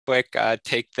quick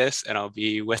take this, and I'll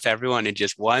be with everyone in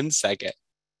just 1 second.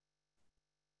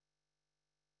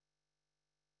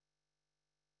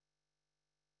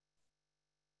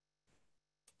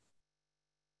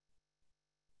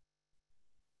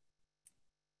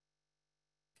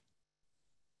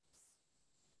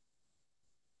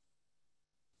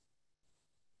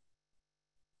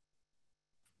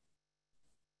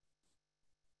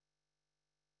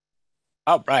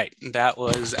 All right, that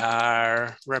was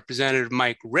our Representative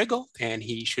Mike Riggle, and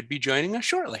he should be joining us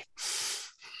shortly.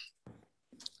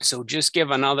 So just give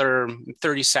another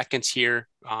 30 seconds here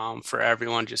for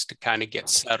everyone just to kind of get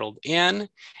settled in,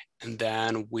 and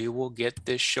then we will get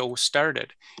this show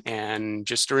started. And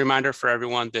just a reminder for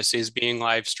everyone, this is being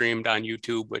live streamed on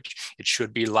YouTube, which it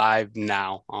should be live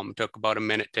now. Took about a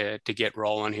minute to get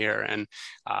rolling here, and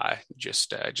just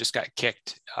got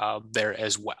kicked there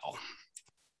as well.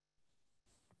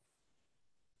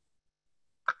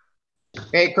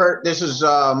 Hey, Kurt, this is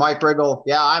Mike Riggle.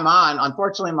 Yeah, I'm on.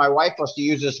 Unfortunately, my wife was to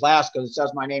use this last because it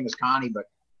says my name is Connie, but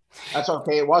that's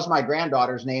okay. It was my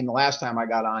granddaughter's name the last time I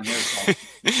got on here. So.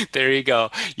 There you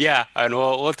go. Yeah, and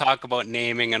we'll talk about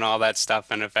naming and all that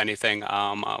stuff. And if anything,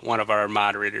 one of our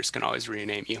moderators can always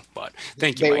rename you. But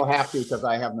thank you, They Mike. will have to because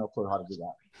I have no clue how to do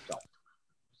that. So.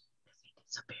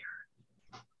 It's a bear.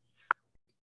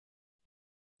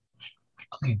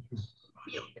 Okay.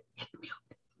 Mute. Mute.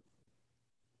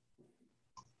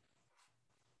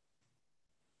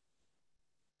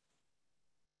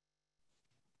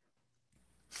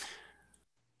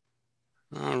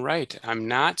 All right, I'm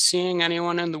not seeing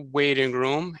anyone in the waiting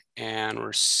room, and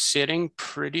we're sitting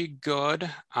pretty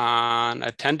good on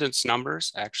attendance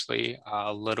numbers, actually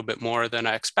a little bit more than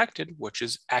I expected, which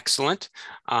is excellent.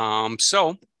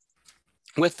 So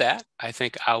with that, I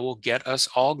think I will get us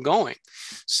all going.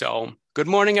 So good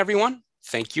morning, everyone.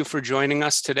 Thank you for joining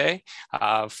us today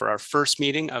for our first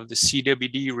meeting of the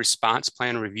CWD response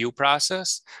plan review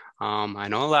process. I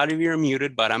know a lot of you are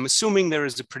muted, but I'm assuming there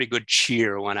was a pretty good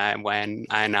cheer when I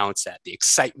announced that, the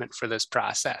excitement for this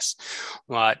process.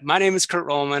 But my name is Kurt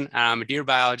Rollman. I'm a deer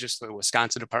biologist with the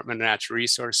Wisconsin Department of Natural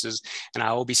Resources, and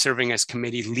I will be serving as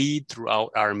committee lead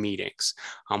throughout our meetings.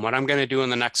 What I'm going to do in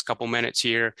the next couple minutes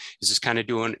here is just kind of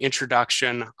do an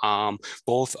introduction,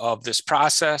 both of this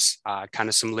process, kind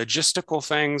of some logistical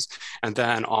things, and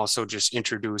then also just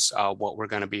introduce what we're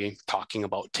going to be talking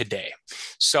about today.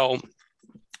 So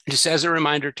just as a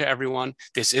reminder to everyone,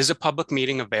 this is a public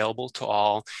meeting available to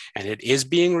all, and it is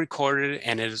being recorded,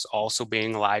 and it is also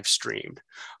being live streamed.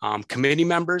 Committee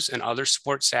members and other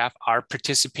support staff are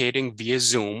participating via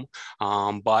Zoom,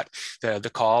 but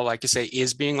the call, like I say,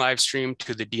 is being live streamed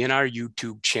to the DNR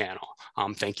YouTube channel.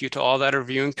 Thank you to all that are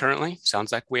viewing currently.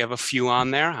 Sounds like we have a few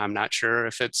on there. I'm not sure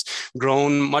if it's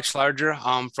grown much larger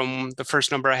from the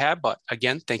first number I had, but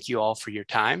again, thank you all for your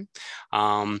time.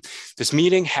 This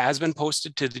meeting has been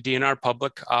posted to the DNR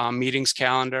public meetings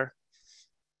calendar,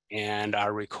 and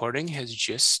our recording has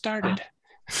just started.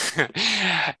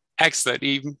 Excellent.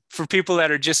 Even for people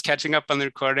that are just catching up on the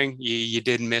recording, you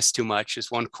didn't miss too much.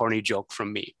 Just one corny joke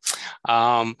from me.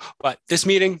 But this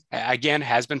meeting, again,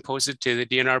 has been posted to the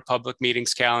DNR public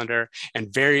meetings calendar,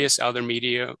 and various other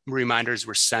media reminders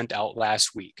were sent out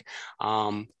last week.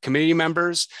 Committee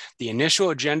members, the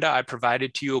initial agenda I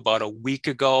provided to you about a week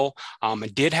ago,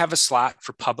 it did have a slot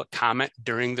for public comment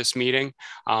during this meeting.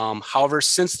 However,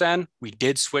 since then, we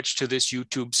did switch to this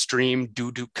YouTube stream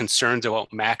due to concerns about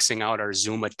maxing out our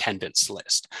Zoom attendance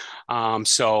list.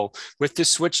 So with the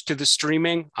switch to the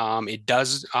streaming, it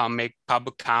does make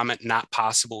public comment not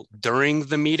possible during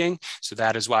the meeting. So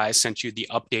that is why I sent you the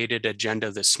updated agenda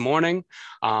this morning.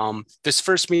 This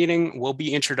first meeting will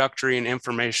be introductory and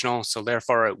informational, so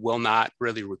therefore it will not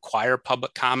really require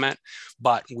public comment,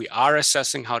 but we are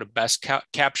assessing how to best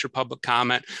capture public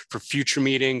comment for future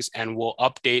meetings, and we'll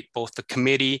update both the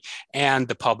committee and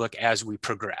the public as we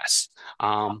progress.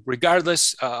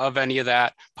 Regardless of any of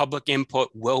that, public input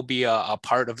will be a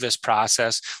part of this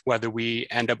process, whether we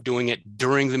end up doing it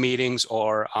during the meetings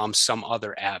or some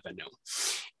other avenue.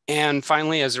 And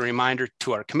finally, as a reminder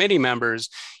to our committee members,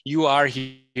 you are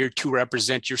here to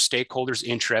represent your stakeholders'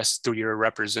 interests through your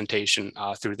representation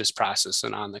through this process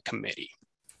and on the committee.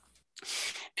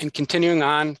 And continuing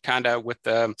on kind of with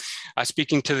the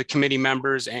speaking to the committee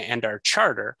members and our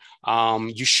charter,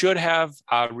 you should have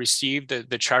received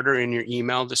the charter in your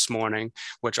email this morning,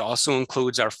 which also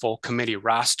includes our full committee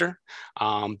roster.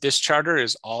 This charter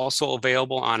is also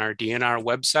available on our DNR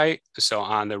website, so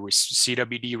on the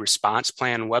CWD response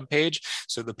plan webpage.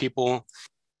 So the people,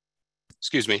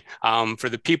 excuse me, for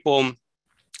the people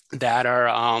that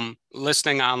are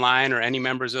listening online, or any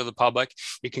members of the public,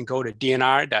 you can go to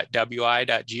dnr.wi.gov,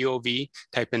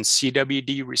 type in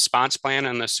CWD response plan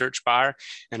in the search bar,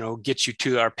 and it'll get you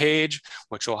to our page,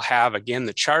 which will have, again,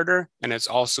 the charter. And it's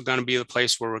also going to be the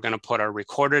place where we're going to put our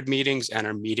recorded meetings and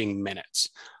our meeting minutes.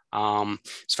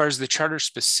 As far as the charter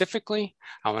specifically,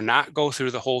 I will not go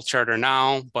through the whole charter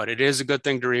now, but it is a good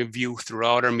thing to review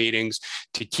throughout our meetings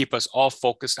to keep us all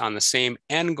focused on the same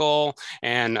end goal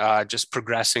and just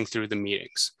progressing through the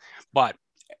meetings. But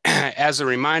as a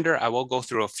reminder, I will go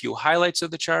through a few highlights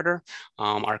of the charter.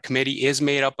 Our committee is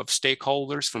made up of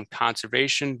stakeholders from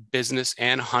conservation, business,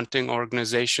 and hunting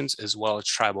organizations, as well as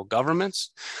tribal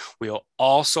governments. We'll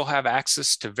also have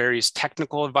access to various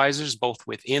technical advisors, both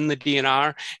within the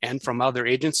DNR and from other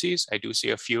agencies. I do see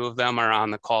a few of them are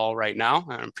on the call right now.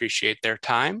 I appreciate their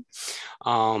time.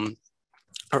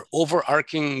 Our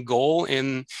overarching goal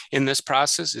in this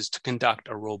process is to conduct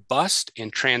a robust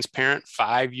and transparent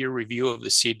 5-year review of the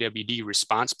CWD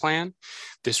response plan.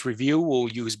 This review will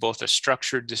use both a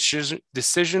structured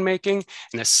decision-making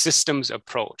and a systems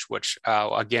approach, which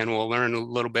again, we'll learn a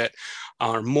little bit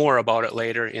more about it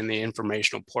later in the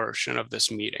informational portion of this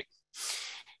meeting.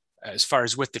 As far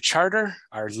as with the charter,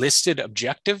 our listed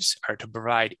objectives are to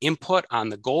provide input on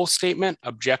the goal statement,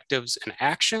 objectives, and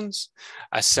actions,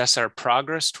 assess our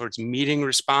progress towards meeting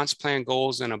response plan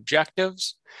goals and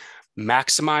objectives,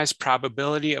 maximize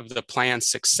probability of the plan's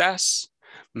success,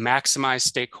 maximize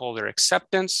stakeholder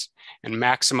acceptance, and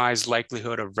maximize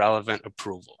likelihood of relevant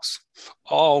approvals.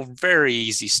 All very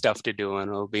easy stuff to do, and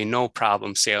it'll be no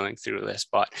problem sailing through this,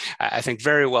 but I think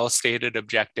very well stated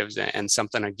objectives, and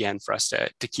something, again, for us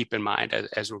to keep in mind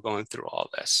as we're going through all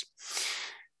this.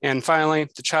 And finally,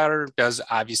 the charter does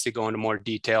obviously go into more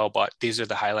detail, but these are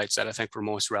the highlights that I think were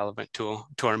most relevant to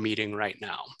our meeting right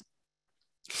now.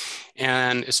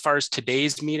 And as far as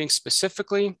today's meeting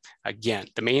specifically, again,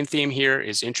 the main theme here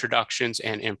is introductions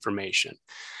and information.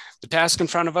 The task in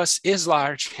front of us is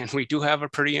large, and we do have a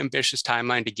pretty ambitious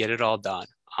timeline to get it all done.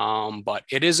 But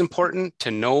it is important to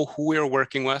know who we are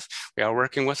working with. We are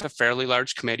working with a fairly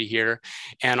large committee here,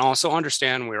 and also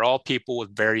understand we're all people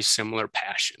with very similar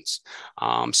passions.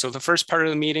 So the first part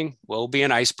of the meeting will be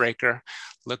an icebreaker.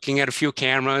 Looking at a few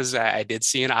cameras, I did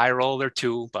see an eye roll or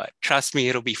two, but trust me,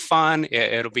 it'll be fun.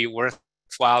 It'll be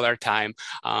worthwhile our time.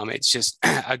 It's just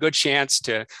a good chance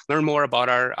to learn more about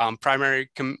our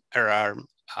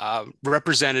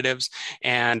representatives,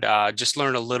 and just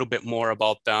learn a little bit more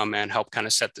about them and help kind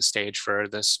of set the stage for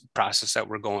this process that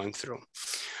we're going through.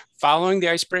 Following the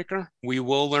icebreaker, we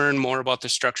will learn more about the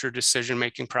structured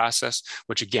decision-making process,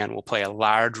 which again will play a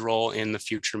large role in the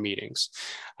future meetings.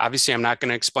 Obviously, I'm not going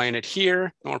to explain it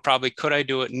here, nor probably could I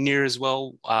do it near as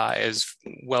well as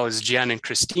Jen and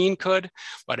Christine could,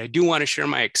 but I do want to share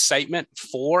my excitement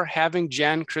for having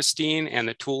Jen, Christine, and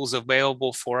the tools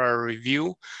available for our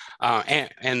review,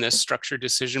 and the structured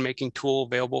decision-making tool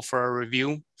available for our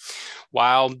review.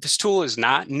 While this tool is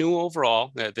not new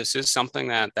overall, this is something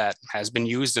that has been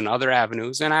used in other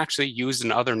avenues and actually used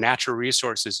in other natural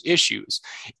resources issues.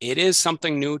 It is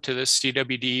something new to the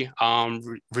CWD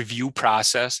review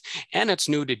process, and it's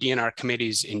new to DNR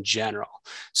committees in general.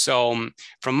 So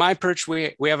from my perch,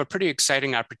 we have a pretty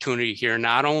exciting opportunity here,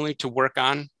 not only to work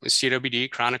on CWD,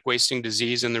 chronic wasting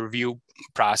disease, and the review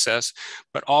process,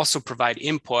 but also provide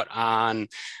input on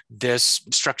this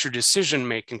structured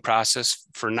decision-making process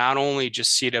for not only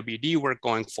just CWD work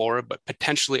going forward, but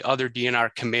potentially other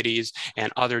DNR committees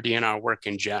and other DNR work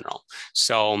in general.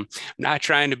 So I'm not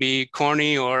trying to be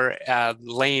corny or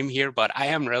lame here, but I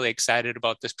am really excited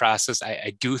about this process.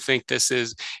 I do think this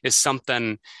is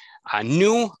something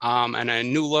new, and a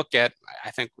new look at, I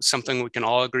think, something we can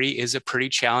all agree is a pretty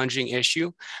challenging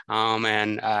issue.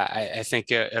 And I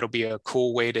think it'll be a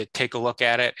cool way to take a look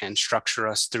at it and structure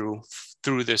us through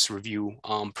this review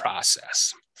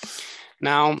process.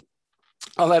 Now,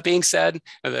 all that being said,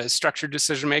 the structured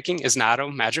decision-making is not a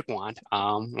magic wand.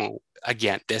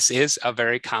 Again, this is a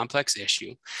very complex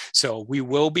issue. So we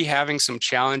will be having some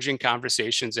challenging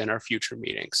conversations in our future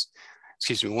meetings.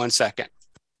 Excuse me 1 second.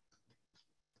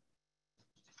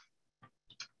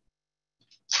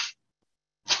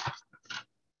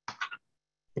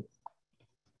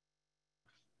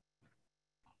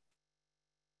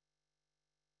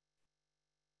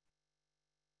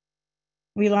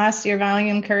 We lost your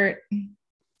volume, Kurt.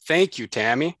 Thank you,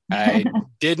 Tammy. I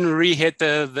didn't re-hit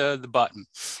the button.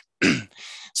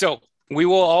 So we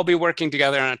will all be working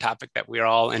together on a topic that we're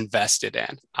all invested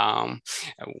in.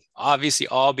 Obviously,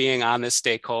 all being on this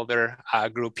stakeholder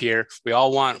group here, we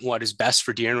all want what is best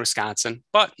for deer in Wisconsin,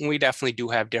 but we definitely do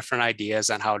have different ideas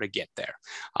on how to get there.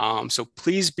 So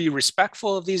please be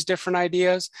respectful of these different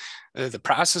ideas. The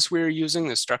process we're using,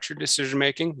 the structured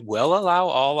decision-making, will allow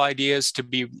all ideas to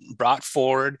be brought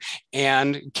forward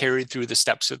and carried through the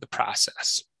steps of the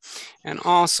process. And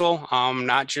also,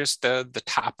 not just the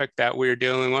topic that we're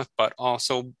dealing with, but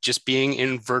also just being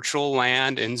in virtual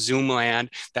land and Zoom land,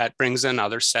 that brings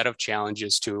another set of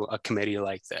challenges to a committee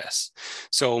like this.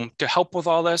 So to help with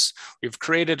all this, we've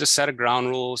created a set of ground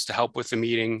rules to help with the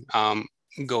meeting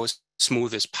go as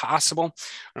smooth as possible. What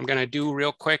I'm going to do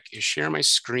real quick is share my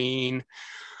screen,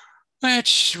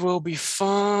 which will be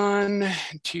fun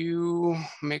to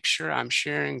make sure I'm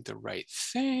sharing the right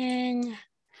thing.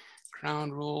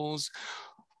 Ground rules.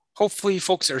 Hopefully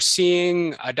folks are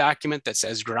seeing a document that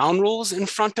says ground rules in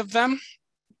front of them.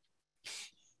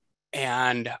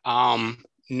 And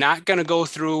not going to go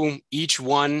through each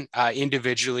one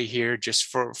individually here just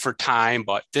for time,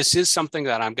 but this is something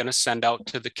that I'm going to send out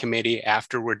to the committee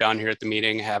after we're done here at the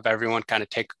meeting, have everyone kind of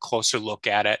take a closer look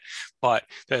at it. But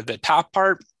the top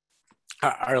part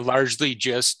are largely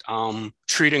just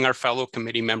treating our fellow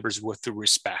committee members with the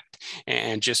respect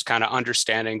and just kind of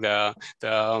understanding the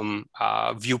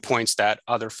viewpoints that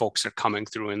other folks are coming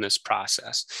through in this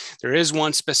process. There is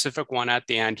one specific one at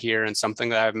the end here, and something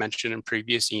that I've mentioned in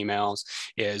previous emails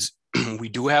is we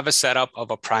do have a setup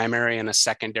of a primary and a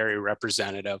secondary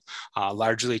representative,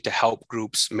 largely to help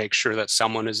groups make sure that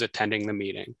someone is attending the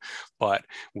meeting. But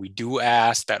we do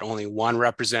ask that only one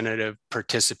representative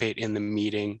participate in the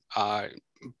meeting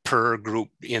per group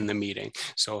in the meeting.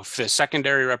 So if the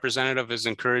secondary representative is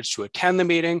encouraged to attend the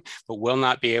meeting, but will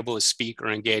not be able to speak or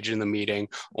engage in the meeting,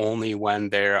 only when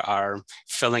they are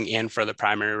filling in for the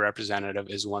primary representative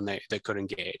is when they could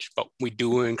engage. But we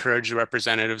do encourage the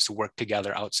representatives to work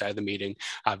together outside the meeting,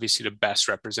 obviously to best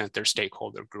represent their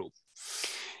stakeholder group.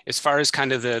 As far as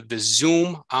kind of the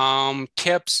Zoom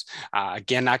tips,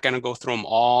 again, not going to go through them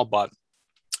all, but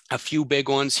a few big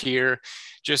ones here.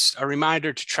 Just a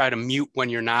reminder to try to mute when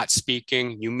you're not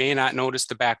speaking. You may not notice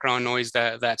the background noise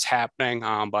that's happening,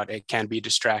 but it can be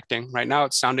distracting. Right now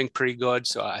it's sounding pretty good,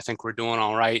 so I think we're doing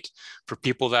all right. For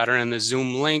people that are in the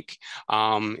Zoom link,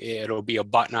 it'll be a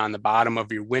button on the bottom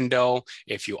of your window.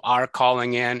 If you are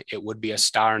calling in, it would be a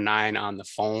 *9 on the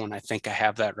phone. I think I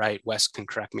have that right. Wes can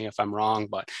correct me if I'm wrong,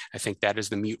 but I think that is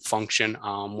the mute function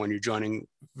when you're joining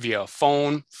via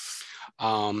phone.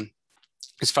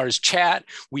 As far as chat,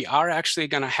 we are actually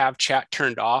going to have chat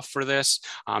turned off for this,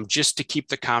 just to keep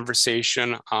the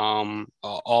conversation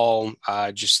all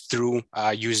just through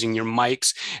using your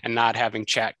mics and not having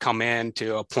chat come in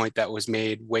to a point that was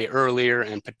made way earlier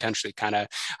and potentially kind of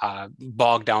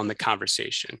bog down the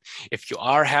conversation. If you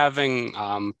are having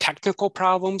technical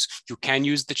problems, you can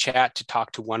use the chat to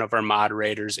talk to one of our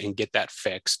moderators and get that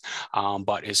fixed.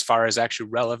 But as far as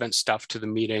actually relevant stuff to the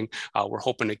meeting, we're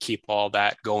hoping to keep all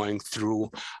that going through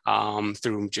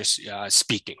just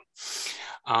speaking.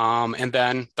 And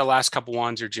then the last couple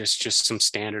ones are just some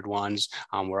standard ones.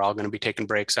 We're all going to be taking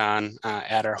breaks on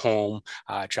at our home,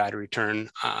 try to return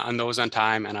on those on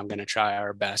time, and I'm going to try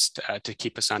our best to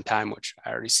keep us on time, which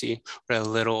I already see we're a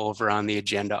little over on the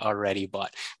agenda already,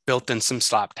 but built in some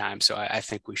slop time, so I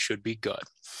think we should be good.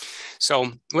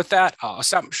 So with that, I'll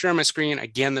stop sharing my screen.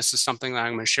 Again, this is something that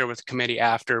I'm going to share with the committee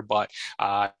after, but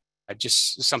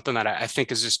just something that I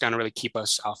think is just going to really keep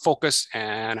us focused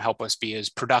and help us be as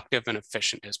productive and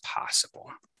efficient as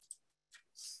possible.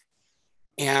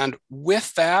 And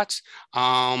with that,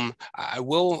 I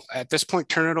will at this point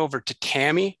turn it over to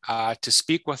Tammy to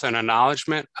speak with an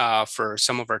acknowledgement for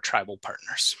some of our tribal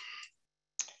partners.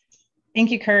 Thank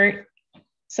you, Kurt.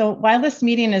 So while this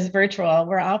meeting is virtual,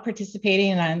 we're all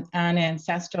participating on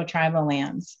ancestral tribal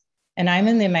lands. And I'm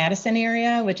in the Madison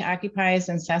area, which occupies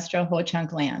ancestral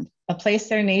Ho-Chunk land, a place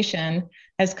their nation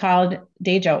has called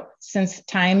Dejo since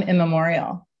time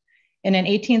immemorial. In an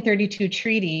 1832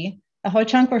 treaty, the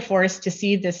Ho-Chunk were forced to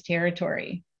cede this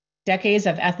territory. Decades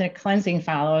of ethnic cleansing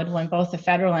followed when both the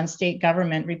federal and state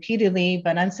government repeatedly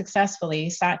but unsuccessfully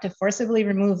sought to forcibly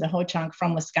remove the Ho-Chunk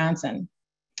from Wisconsin.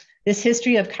 This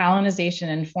history of colonization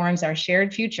informs our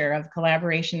shared future of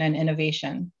collaboration and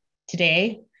innovation.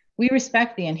 Today, we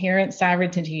respect the inherent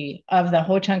sovereignty of the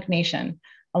Ho-Chunk Nation,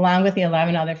 along with the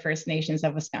 11 other First Nations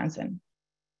of Wisconsin.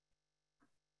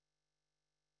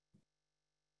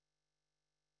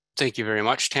 Thank you very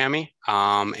much, Tammy.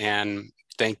 And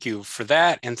thank you for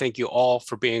that. And thank you all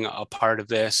for being a part of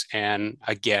this. And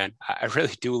again, I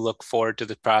really do look forward to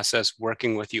the process,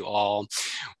 working with you all.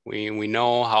 We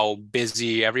know how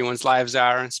busy everyone's lives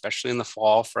are, especially in the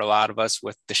fall for a lot of us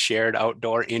with the shared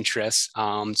outdoor interests.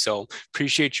 So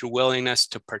appreciate your willingness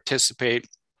to participate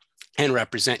and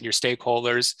represent your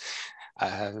stakeholders.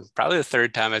 Probably the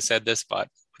third time I said this, but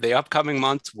the upcoming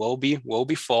months will be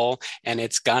full, and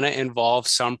it's gonna involve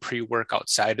some pre-work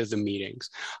outside of the meetings.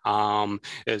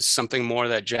 It's something more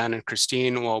that Jen and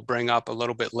Christine will bring up a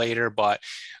little bit later, but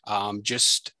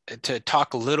just to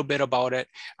talk a little bit about it,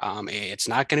 it's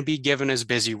not going to be given as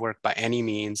busy work by any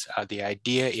means. The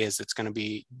idea is it's going to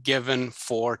be given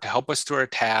to help us through our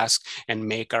task and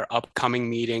make our upcoming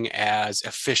meeting as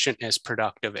efficient, as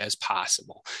productive as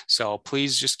possible. So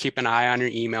please just keep an eye on your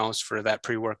emails for that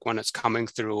pre-work when it's coming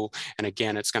through. And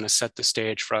again, it's going to set the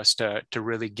stage for us to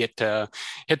really get to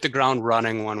hit the ground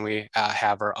running when we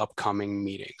have our upcoming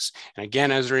meetings. And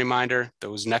again, as a reminder,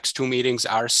 those next 2 meetings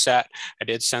are set. I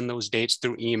did send those dates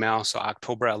through email. So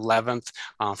October 11th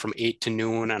from 8 to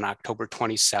noon and October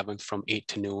 27th from 8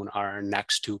 to noon are our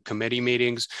next 2 committee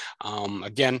meetings.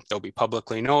 Again, they'll be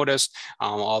publicly noticed,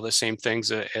 all the same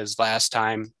things as last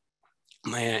time.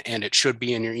 And it should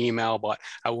be in your email, but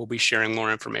I will be sharing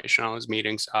more information on those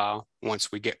meetings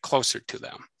once we get closer to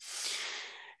them.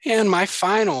 And my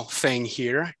final thing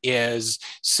here is,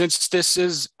 since this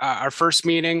is our first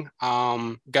meeting,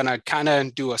 gonna kind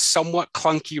of do a somewhat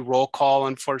clunky roll call,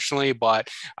 unfortunately, but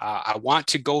I want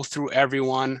to go through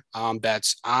everyone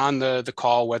that's on the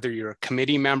call, whether you're a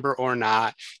committee member or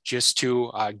not, just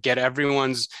to get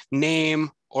everyone's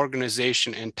name,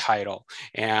 organization, and title.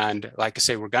 And like I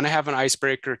say, we're gonna have an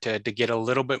icebreaker to get a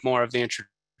little bit more of the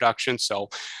introduction. So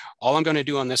all I'm going to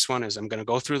do on this one is I'm going to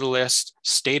go through the list,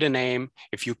 state a name.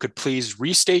 If you could please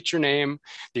restate your name,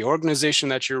 the organization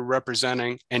that you're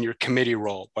representing, and your committee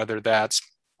role, whether that's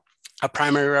a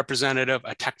primary representative,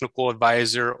 a technical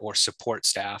advisor, or support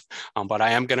staff. But I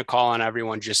am going to call on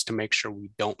everyone just to make sure we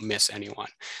don't miss anyone.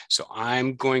 So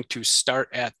I'm going to start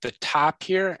at the top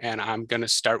here, and I'm going to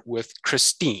start with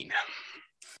Christine.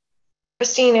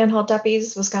 Christine Anhalt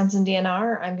Deppies, Wisconsin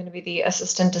DNR. I'm going to be the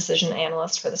assistant decision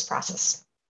analyst for this process.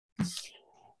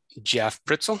 Jeff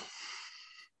Pritzel.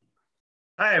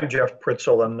 Hi, I'm Jeff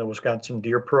Pritzel. I'm the Wisconsin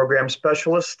Deer Program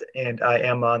Specialist, and I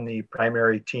am on the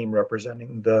primary team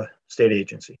representing the state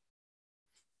agency.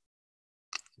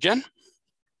 Jen.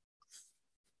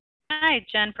 Hi,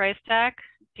 Jen Pricetak,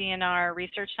 DNR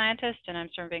research scientist, and I'm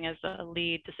serving as the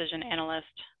lead decision analyst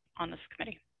on this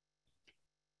committee.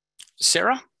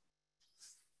 Sarah.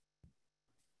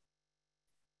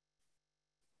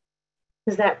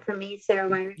 Is that for me, Sarah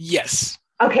Wyrick? Yes.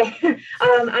 Okay.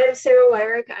 I'm Sarah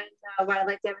Wyrick. I'm a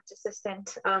wildlife damage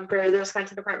assistant for the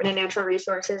Wisconsin Department of Natural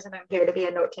Resources, and I'm here to be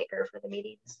a note taker for the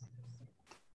meetings.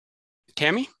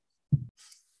 Tammy?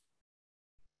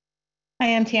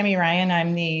 Hi, I'm Tammy Ryan.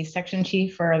 I'm the section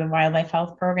chief for the Wildlife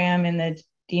Health Program in the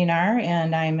DNR,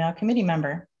 and I'm a committee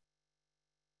member.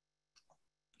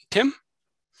 Tim?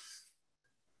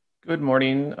 Good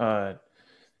morning.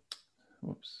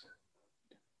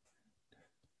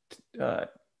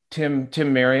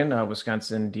 Tim Marion,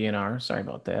 Wisconsin DNR. Sorry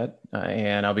about that.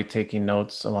 And I'll be taking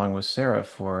notes along with Sarah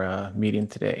for a meeting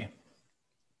today.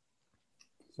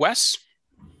 Wes?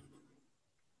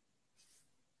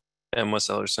 I'm Wes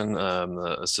Ellerson. I'm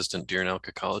the assistant deer and elk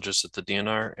ecologist at the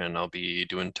DNR, and I'll be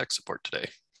doing tech support today.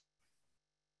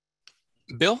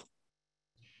 Bill?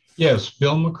 Yes,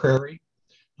 Bill McCrary.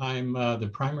 I'm the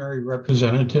primary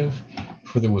representative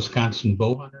for the Wisconsin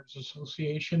Bowhunters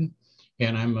Association,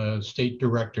 and I'm a state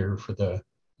director for the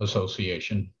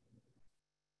association.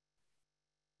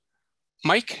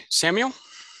 Mike Samuel?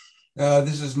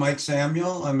 This is Mike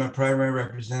Samuel. I'm a primary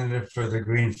representative for the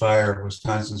Green Fire,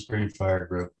 Wisconsin's Green Fire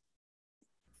Group.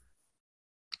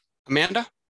 Amanda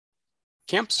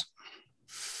Camps?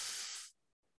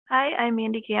 Hi, I'm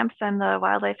Mandy Camps. I'm the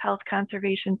Wildlife Health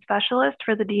Conservation Specialist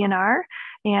for the DNR,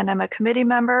 and I'm a committee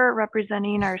member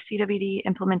representing our CWD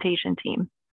implementation team.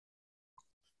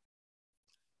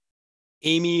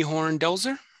 Amy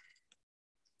Horn-Delzer?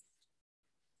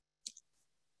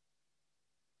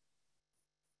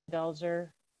 Delzer.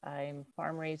 I'm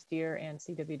farm raised deer and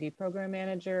CWD program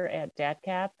manager at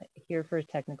DATCAP, here for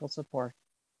technical support.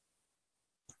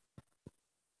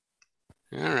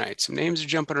 All right, some names are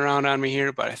jumping around on me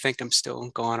here, but I think I'm still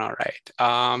going all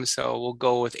right. So we'll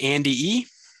go with Andy E.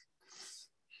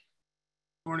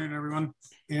 Morning, everyone.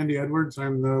 Andy Edwards.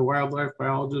 I'm the wildlife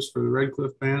biologist for the Red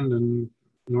Cliff Band in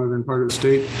the northern part of the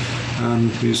state.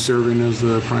 He's serving as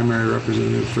the primary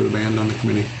representative for the band on the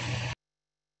committee.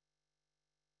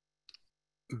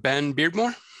 Ben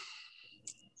Beardmore.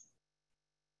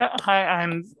 Hi,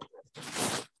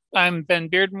 I'm Ben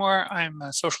Beardmore. I'm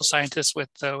a social scientist with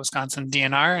the Wisconsin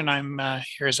DNR, and I'm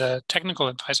here as a technical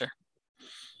advisor.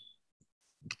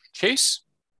 Chase?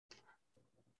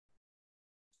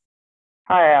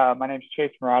 Hi, my name is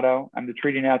Chase Murado. I'm the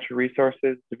Treaty Natural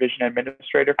Resources Division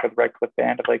Administrator for the Red Cliff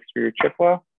Band of Lake Superior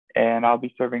Chippewa, and I'll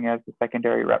be serving as the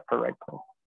secondary rep for Red Cliff.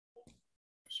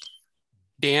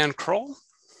 Dan Kroll?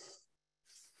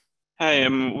 Hi,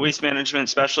 I'm Waste Management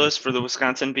Specialist for the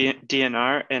Wisconsin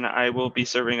DNR, and I will be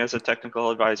serving as a technical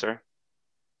advisor.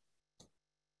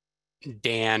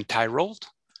 Dan Tyrold?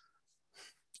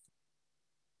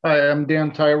 Hi, I'm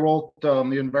Dan Tyrold. I'm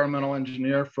the environmental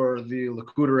engineer for the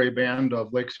Lac-Courte Band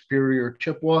of Lake Superior,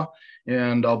 Chippewa,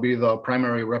 and I'll be the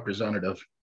primary representative.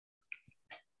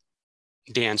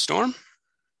 Dan Storm?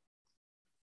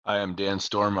 I am Dan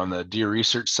Storm. I'm the deer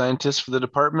research scientist for the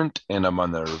department, and I'm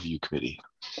on the review committee.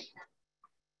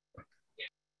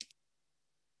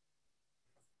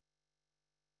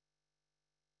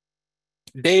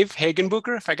 Dave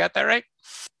Hagenbucher, if I got that right?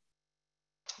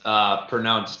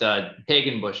 Pronounced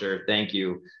Hagenbusher, thank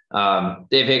you.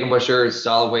 Dave Hagenbusher is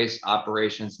Solid Waste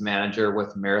Operations Manager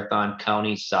with Marathon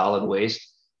County Solid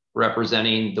Waste,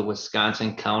 representing the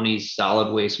Wisconsin County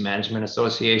Solid Waste Management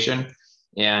Association.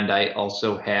 And I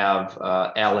also have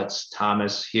Alex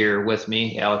Thomas here with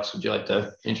me. Alex, would you like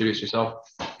to introduce yourself?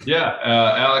 Yeah,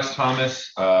 Alex Thomas,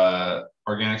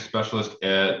 organic specialist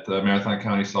at the Marathon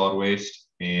County Solid Waste,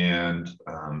 and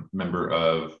member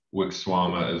of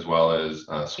WIC-SWAMA as well as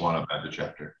SWANA Baptist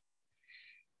Chapter.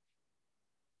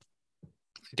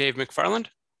 Dave McFarland.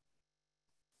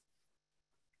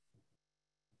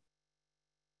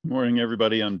 Good morning,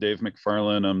 everybody. I'm Dave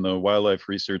McFarland. I'm the wildlife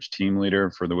research team leader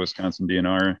for the Wisconsin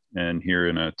DNR and here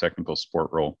in a technical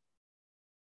support role.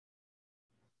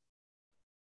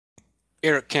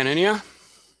 Eric Canania.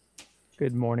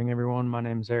 Good morning, everyone. My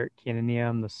name is Eric Canania.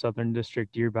 I'm the Southern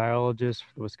District Deer Biologist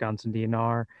for the Wisconsin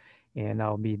DNR, and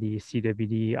I'll be the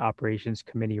CWD Operations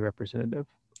Committee representative.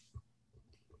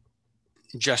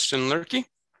 Justin Lurkey.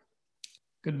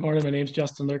 Good morning. My name is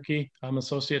Justin Lurkey. I'm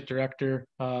Associate Director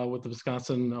with the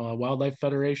Wisconsin Wildlife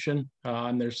Federation.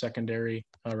 I'm their secondary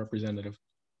representative.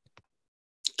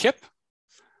 Kip.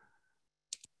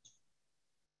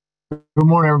 Good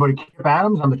morning, everybody. Kip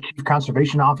Adams. I'm the Chief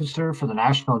Conservation Officer for the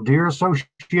National Deer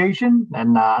Association,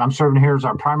 and I'm serving here as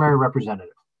our primary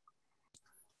representative.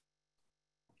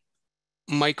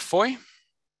 Mike Foy.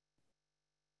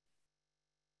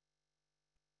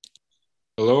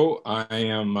 Hello, I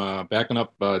am backing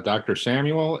up Dr.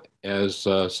 Samuel as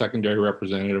secondary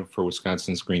representative for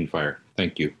Wisconsin's Green Fire.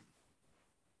 Thank you.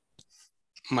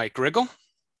 Mike Riggle.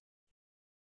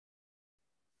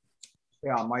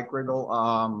 Yeah, Mike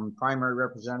Riggle, primary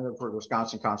representative for the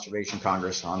Wisconsin Conservation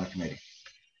Congress on the committee.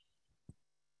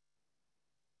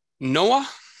 Noah.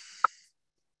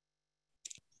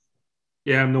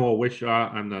 Yeah, I'm Noah Wishaw.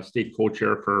 I'm the state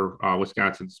co-chair for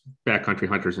Wisconsin's Backcountry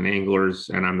Hunters and Anglers,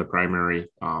 and I'm the primary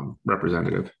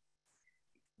representative.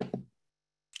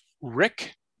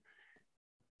 Rick.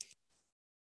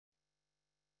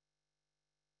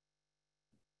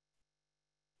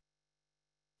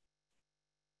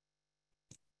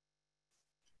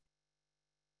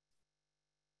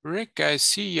 Rick, I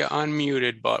see you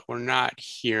unmuted, but we're not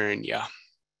hearing you.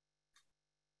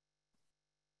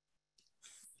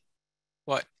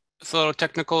 What? It's a little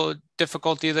technical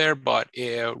difficulty there, but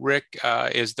Rick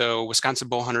is the Wisconsin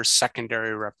Bowhunters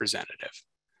secondary representative.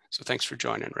 So thanks for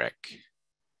joining, Rick.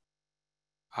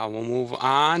 We'll move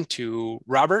on to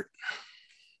Robert.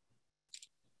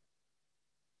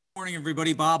 Morning,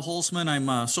 everybody. Bob Holzman. I'm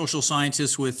a social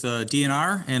scientist with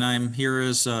DNR, and I'm here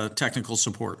as technical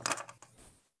support.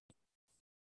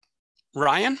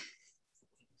 Ryan.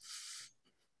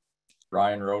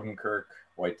 Ryan Rodenkirk,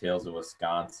 Whitetails of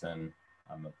Wisconsin.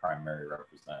 I'm the primary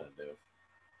representative.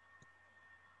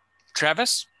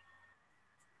 Travis.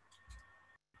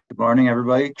 Good morning,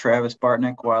 everybody. Travis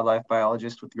Bartnick, wildlife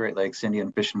biologist with the Great Lakes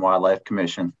Indian Fish and Wildlife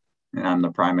Commission, and I'm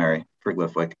the primary for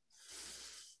Gliffwick.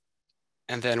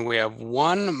 And then we have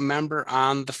one member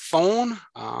on the phone.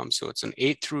 So it's an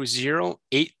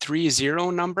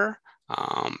 830 number.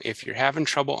 If you're having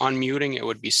trouble unmuting, it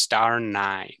would be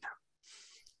 *9.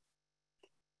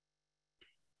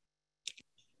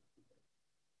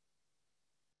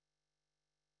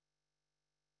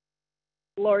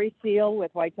 Lori Seal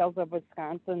with Whitetails of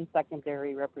Wisconsin,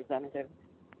 secondary representative.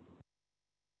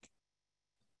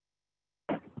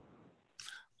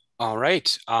 All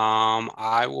right.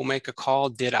 I will make a call.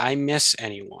 Did I miss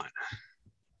anyone?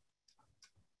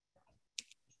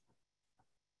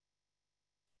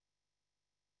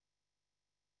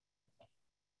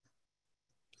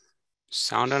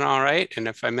 Sounding all right. And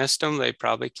if I missed them, they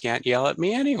probably can't yell at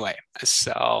me anyway.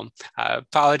 So I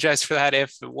apologize for that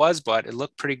if it was, but it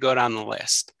looked pretty good on the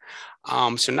list.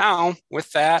 So now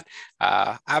with that,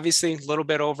 obviously a little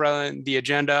bit over the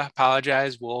agenda,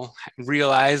 apologize. We'll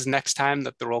realize next time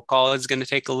that the roll call is going to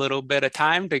take a little bit of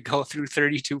time to go through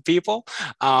 32 people.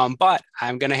 But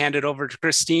I'm going to hand it over to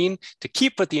Christine to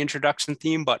keep with the introduction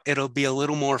theme, but it'll be a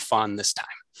little more fun this time.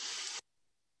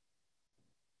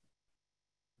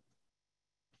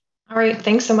 All right,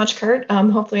 thanks so much, Kurt.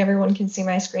 Hopefully everyone can see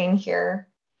my screen here.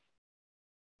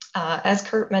 As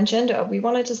Kurt mentioned, we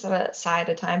wanted to set aside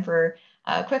a time for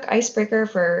a quick icebreaker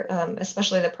for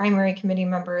especially the primary committee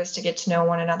members to get to know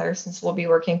one another, since we'll be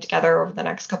working together over the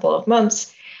next couple of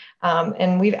months.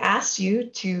 And we've asked you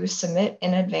to submit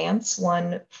in advance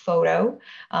one photo,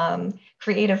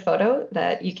 creative photo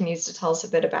that you can use to tell us a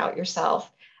bit about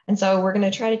yourself. And so we're going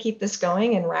to try to keep this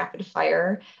going in rapid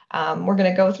fire. We're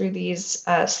going to go through these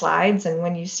slides, and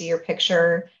when you see your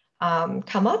picture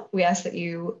come up, we ask that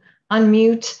you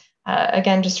unmute.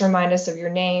 Again, just remind us of your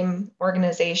name,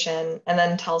 organization, and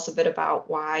then tell us a bit about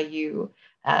why you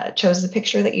chose the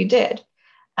picture that you did.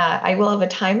 I will have a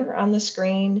timer on the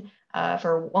screen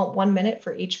for 1 minute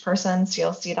for each person, so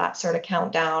you'll see that sort of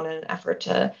countdown in an effort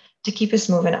to keep us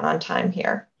moving on time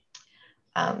here.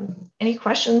 Any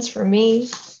questions for me?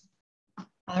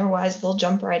 Otherwise, we'll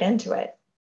jump right into it.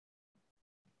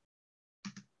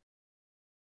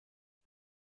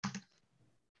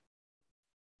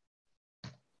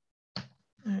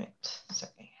 All right,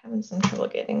 sorry, having some trouble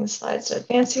getting the slides to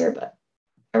advance here, but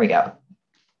there we go.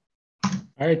 All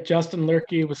right, Justin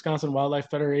Lurkey, Wisconsin Wildlife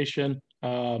Federation.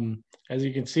 As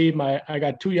you can see, I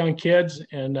got 2 young kids,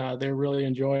 and they're really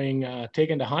enjoying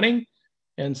taking to hunting.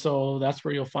 And so that's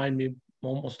where you'll find me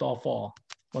almost all fall,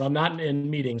 when I'm not in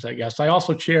meetings, I guess. I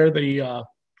also chair the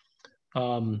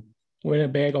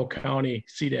Winnebago County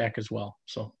CDAC as well.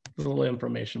 So a little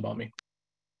information about me.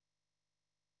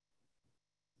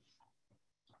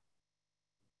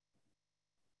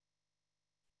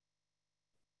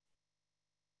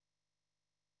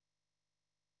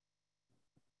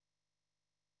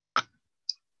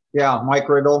 Yeah, Mike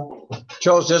Riggle.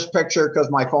 Chose this picture because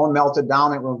my phone melted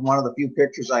down. It was one of the few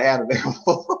pictures I had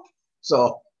available.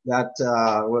 So that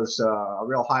was a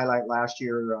real highlight last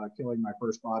year, killing my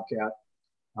first bobcat.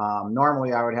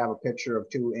 Normally I would have a picture of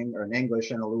an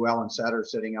English and a Llewellyn setter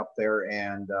sitting up there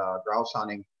and grouse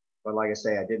hunting. But like I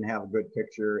say, I didn't have a good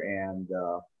picture, and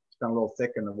it's been a little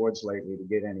thick in the woods lately to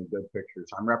get any good pictures.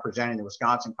 I'm representing the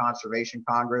Wisconsin Conservation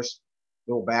Congress.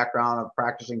 Little background of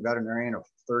practicing veterinarian of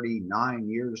 39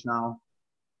 years now.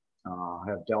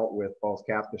 Have dealt with both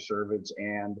captive cervids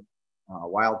and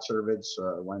wild cervids.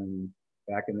 When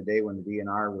back in the day when the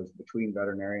DNR was between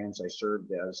veterinarians, I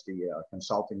served as the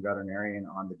consulting veterinarian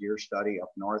on the deer study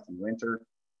up north in winter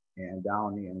and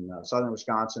down in southern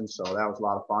Wisconsin. So that was a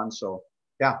lot of fun. So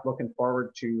yeah, looking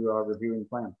forward to reviewing the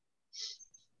plan.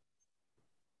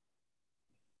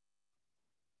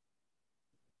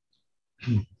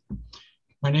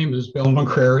 My name is Bill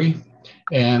McCrary,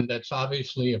 and that's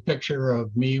obviously a picture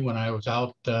of me when I was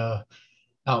out in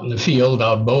the field,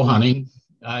 out bow hunting.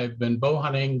 I've been bow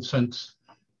hunting since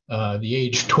the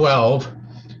age 12.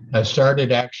 I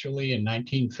started actually in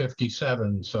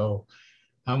 1957, so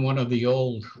I'm one of the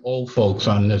old folks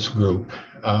on this group.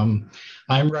 I'm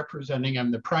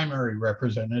the primary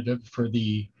representative for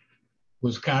the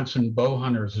Wisconsin Bow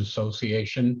Hunters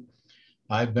Association.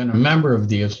 I've been a member of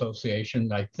the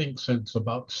association, I think, since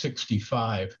about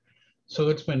 65. So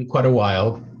it's been quite a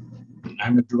while.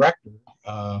 I'm a director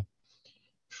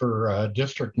for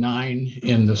District 9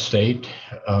 in the state.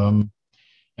 And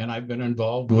I've been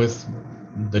involved with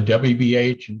the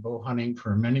WBH and bow hunting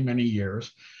for many, many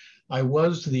years. I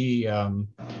was the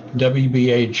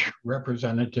WBH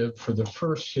representative for the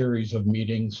first series of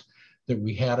meetings that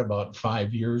we had about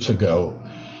 5 years ago.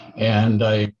 And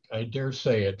I dare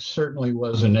say it certainly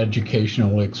was an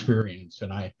educational experience.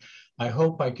 And I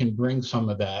hope I can bring some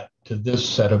of that to this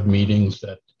set of meetings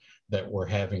that we're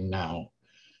having now.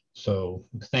 So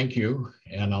thank you.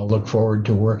 And I'll look forward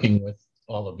to working with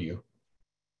all of you.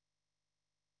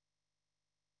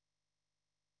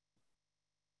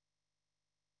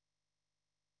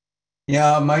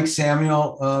 Yeah, Mike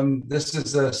Samuel. This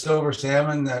is the silver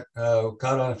salmon that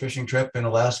caught on a fishing trip in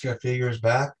Alaska a few years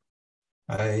back.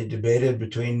 I debated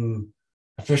between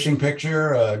a fishing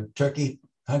picture, a turkey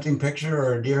hunting picture,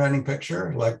 or a deer hunting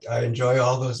picture. Like, I enjoy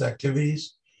all those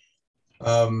activities.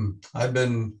 I've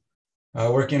been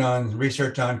working on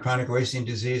research on chronic wasting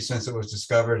disease since it was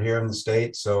discovered here in the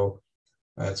state. So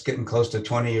it's getting close to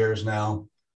 20 years now.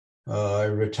 I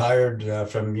retired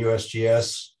from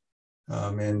USGS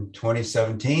in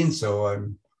 2017. So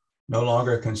I'm no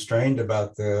longer constrained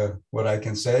about what I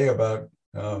can say about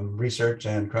research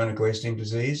and chronic wasting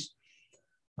disease.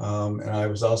 And I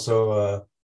was also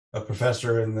a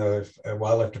professor in the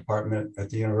wildlife department at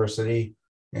the university,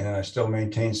 and I still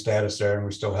maintain status there. And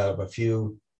we still have a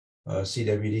few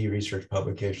CWD research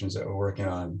publications that we're working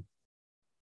on.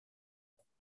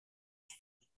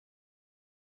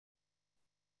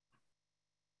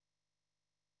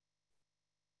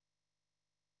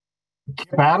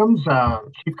 Kip Adams,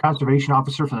 Chief Conservation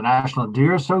Officer for the National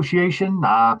Deer Association.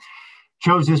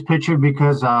 Chose this picture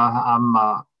because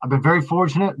I've been very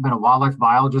fortunate, been a wildlife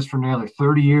biologist for nearly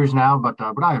 30 years now, but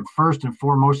I am first and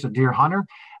foremost a deer hunter.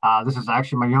 This is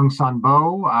actually my young son,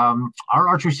 Bo. Our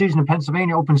archery season in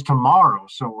Pennsylvania opens tomorrow,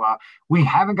 so we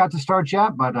haven't got to start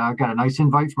yet, but I got a nice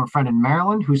invite from a friend in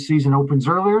Maryland whose season opens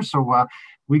earlier, so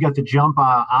we got to jump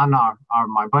on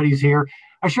my buddies here.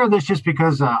 I share this just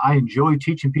because I enjoy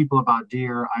teaching people about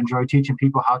deer. I enjoy teaching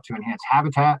people how to enhance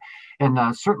habitat, and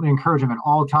certainly encourage them at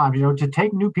all times, to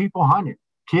take new people hunting,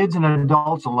 kids and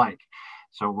adults alike.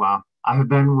 So I have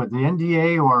been with the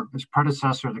NDA, or its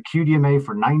predecessor, the QDMA,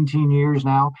 for 19 years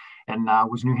now, and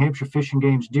was New Hampshire Fish and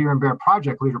Game's Deer and Bear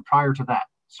Project leader prior to that.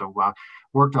 So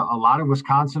worked a lot in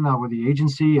Wisconsin with the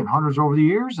agency and hunters over the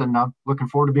years, and looking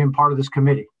forward to being part of this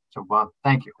committee. So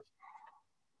thank you.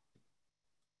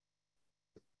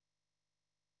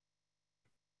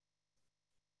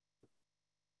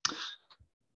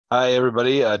 Hi,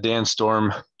 everybody. Dan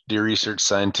Storm, deer research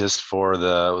scientist for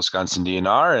the Wisconsin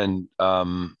DNR.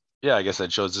 And yeah, I guess I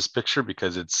chose this picture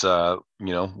because it's,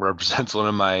 represents one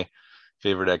of my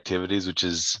favorite activities, which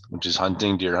is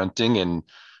hunting, deer hunting, and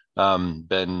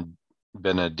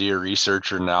been a deer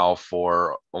researcher now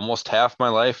for almost half my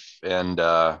life. And,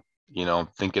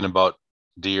 thinking about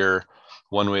deer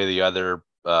one way or the other,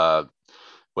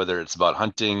 whether it's about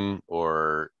hunting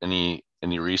or any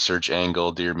research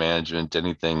angle, deer management,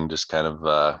 anything, just kind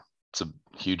of it's a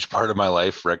huge part of my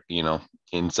life,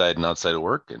 inside and outside of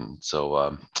work. And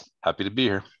so happy to be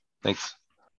here. Thanks.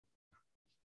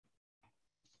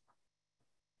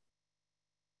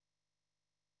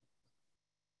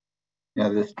 Yeah,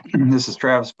 this is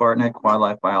Travis Bartnick,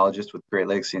 wildlife biologist with Great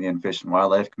Lakes Indian Fish and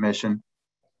Wildlife Commission.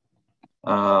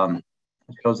 I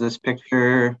chose this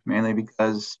picture mainly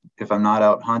because if I'm not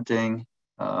out hunting,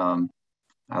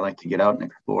 I like to get out and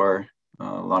explore a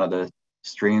lot of the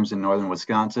streams in northern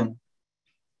Wisconsin.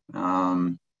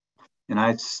 And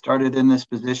I started in this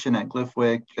position at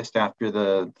Glyphwig just after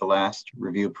the last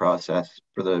review process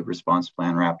for the response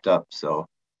plan wrapped up. So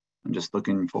I'm just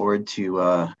looking forward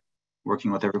to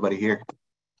working with everybody here.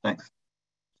 Thanks.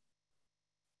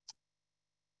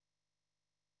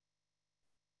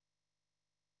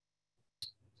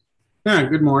 Yeah,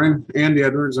 good morning. Andy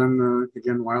Edwards. I'm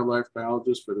again wildlife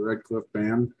biologist for the Red Cliff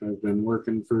Band. I've been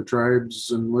working for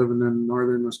tribes and living in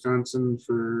northern Wisconsin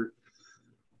for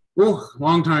a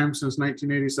long time, since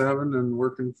 1987, and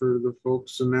working for the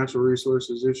folks in natural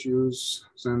resources issues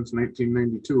since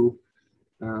 1992.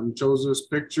 Chose this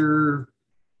picture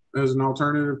as an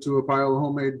alternative to a pile of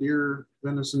homemade deer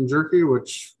venison jerky,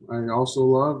 which I also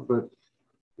love, but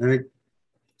I think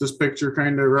this picture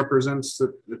kind of represents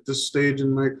that at this stage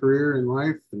in my career in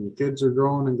life, and kids are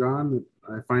growing and gone,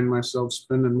 I find myself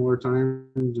spending more time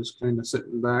just kind of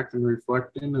sitting back and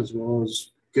reflecting, as well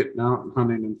as getting out and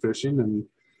hunting and fishing. And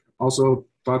also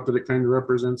thought that it kind of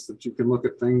represents that you can look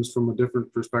at things from a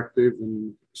different perspective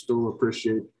and still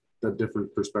appreciate that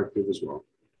different perspective as well.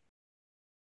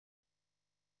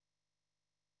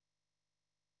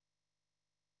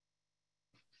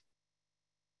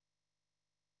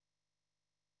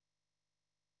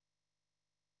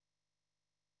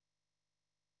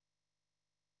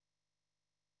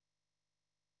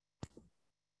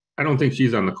 I don't think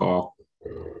she's on the call.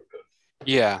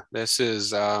 Yeah, this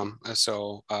is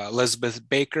Elizabeth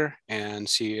Baker, and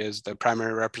she is the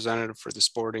primary representative for the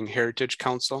Sporting Heritage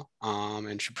Council,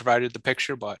 and she provided the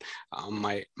picture, but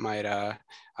I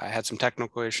had some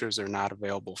technical issues. They're not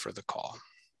available for the call.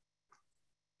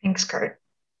 Thanks, Kurt.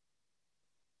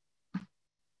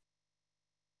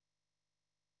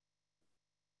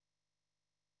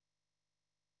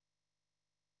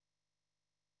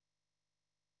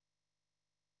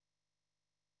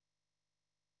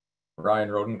 Ryan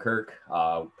Rodenkirk,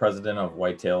 president of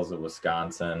Whitetails of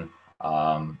Wisconsin.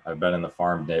 I've been in the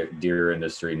farm deer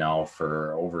industry now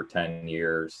for over 10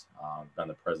 years. I've been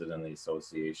the president of the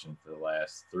association for the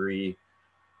last 3.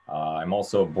 I'm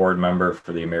also a board member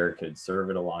for the American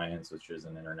Cervid Alliance, which is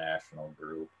an international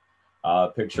group.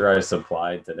 Picture I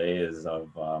supplied today is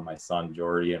of my son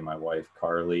Jordy and my wife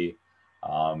Carly,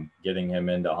 getting him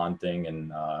into hunting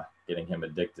and getting him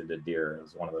addicted to deer. It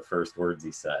was one of the first words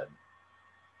he said.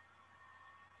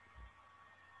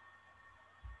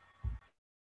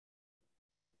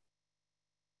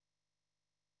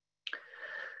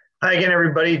 Hi again,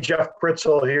 everybody. Jeff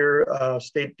Pritzel here,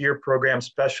 State Deer Program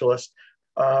Specialist.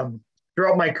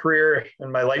 Throughout my career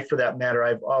and my life for that matter,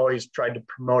 I've always tried to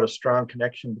promote a strong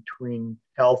connection between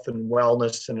health and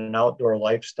wellness and an outdoor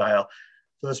lifestyle.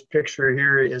 So this picture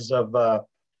here is of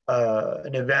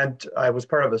an event. I was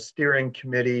part of a steering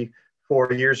committee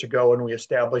 4 years ago when we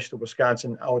established the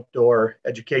Wisconsin Outdoor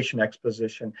Education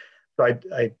Exposition. So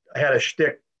I had a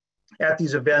shtick at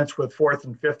these events with 4th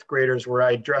and 5th graders where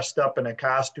I dressed up in a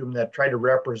costume that tried to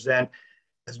represent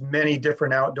as many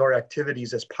different outdoor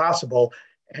activities as possible.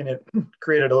 And it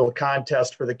created a little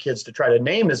contest for the kids to try to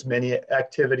name as many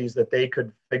activities that they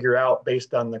could figure out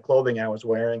based on the clothing I was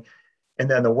wearing. And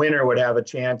then the winner would have a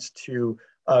chance to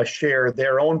share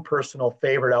their own personal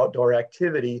favorite outdoor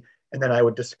activity. And then I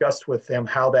would discuss with them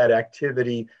how that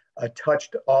activity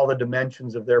touched all the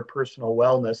dimensions of their personal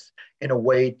wellness in a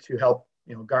way to help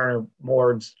garner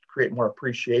more and create more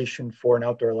appreciation for an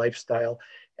outdoor lifestyle,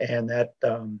 and that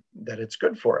it's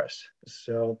good for us.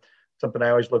 So something I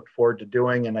always look forward to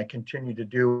doing, and I continue to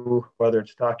do, whether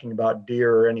it's talking about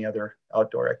deer or any other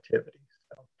outdoor activity.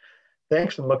 So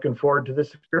thanks, and looking forward to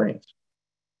this experience.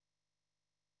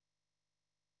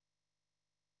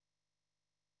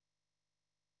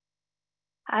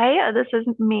 Hi, this is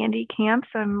Mandy Camps.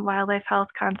 I'm Wildlife Health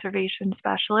Conservation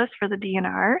Specialist for the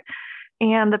DNR.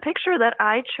 And the picture that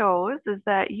I chose is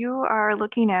that you are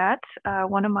looking at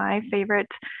one of my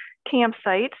favorite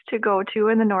campsites to go to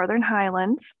in the Northern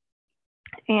Highlands.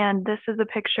 And this is a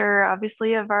picture,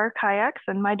 obviously, of our kayaks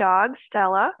and my dog,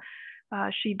 Stella.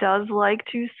 She does like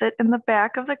to sit in the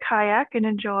back of the kayak and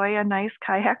enjoy a nice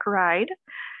kayak ride.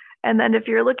 And then if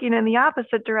you're looking in the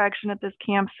opposite direction at this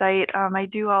campsite, I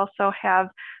do also have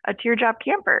a teardrop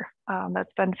camper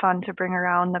that's been fun to bring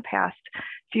around the past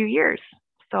few years.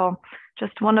 So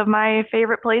just one of my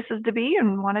favorite places to be,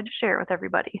 and wanted to share it with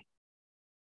everybody.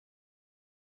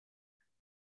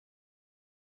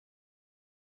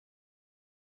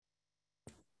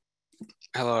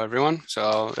 Hello, everyone.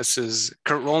 So this is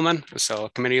Kurt Rollman, so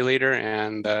committee leader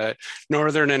and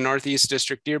Northern and Northeast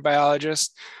District deer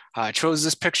biologist. I chose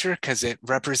this picture because it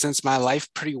represents my life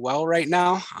pretty well right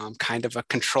now. Kind of a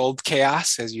controlled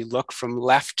chaos. As you look from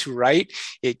left to right,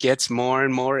 it gets more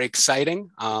and more exciting.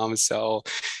 So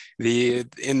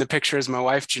in the picture is my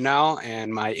wife, Janelle,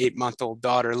 and my 8-month-old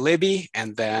daughter, Libby,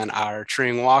 and then our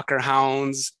treeing walker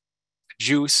hounds,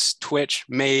 Juice, Twitch,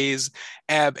 Maze,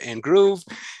 Ab, and Groove.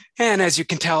 And as you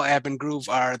can tell, Ab and Groove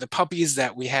are the puppies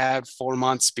that we had 4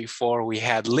 months before we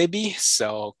had Libby.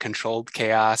 So controlled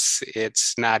chaos,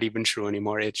 it's not even true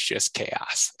anymore. It's just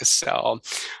chaos. So,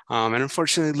 and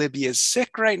unfortunately, Libby is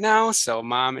sick right now. So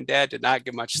mom and dad did not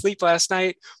get much sleep last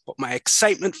night. But my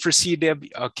excitement for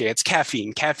CW, okay, it's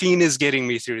caffeine. Caffeine is getting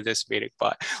me through this meeting.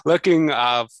 But looking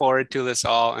forward to this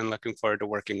all and looking forward to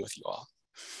working with you all.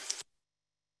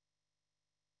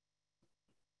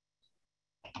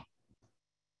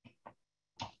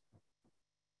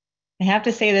 I have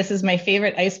to say this is my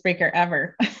favorite icebreaker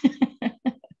ever.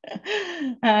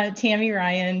 Tammy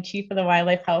Ryan, Chief of the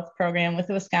Wildlife Health Program with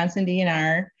the Wisconsin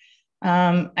DNR.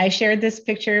 I shared this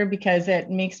picture because it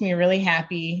makes me really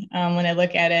happy when I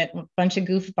look at it, a bunch of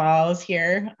goofballs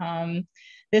here.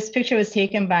 This picture was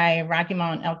taken by Rocky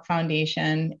Mountain Elk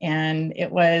Foundation, and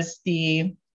it was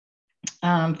the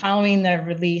following the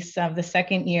release of the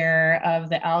second year of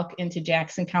the elk into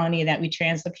Jackson County that we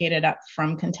translocated up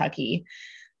from Kentucky.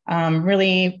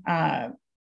 Really, one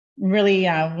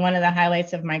of the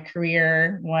highlights of my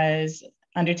career was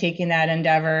undertaking that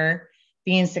endeavor,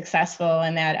 being successful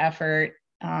in that effort,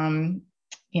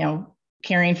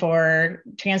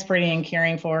 transporting and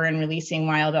caring for and releasing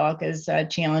wild elk is a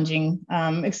challenging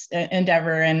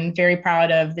endeavor, and very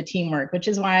proud of the teamwork, which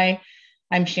is why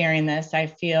I'm sharing this. I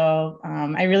feel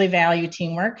I really value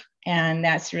teamwork, and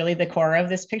that's really the core of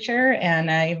this picture.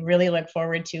 And I really look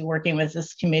forward to working with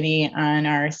this committee on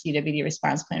our CWD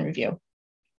response plan review.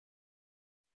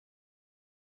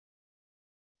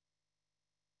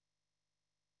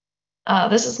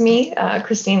 This is me,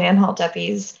 Christine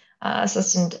Anhalt-Deppes,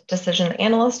 assistant decision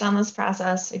analyst on this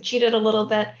process. I cheated a little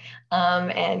bit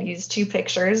and used 2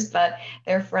 pictures, but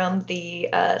they're from the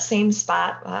same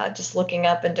spot, just looking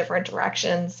up in different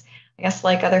directions. I guess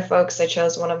like other folks, I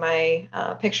chose one of my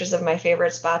pictures of my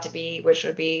favorite spot to be, which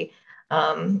would be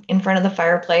in front of the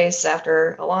fireplace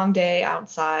after a long day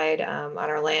outside on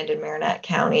our land in Marinette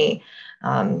County,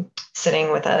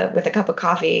 sitting with a cup of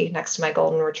coffee next to my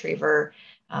golden retriever,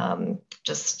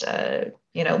 just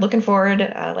looking forward,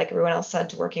 like everyone else said,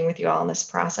 to working with you all in this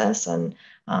process, and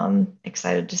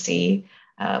excited to see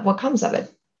what comes of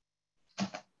it.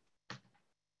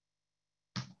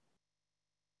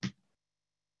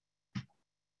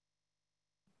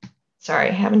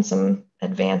 Sorry, having some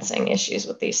advancing issues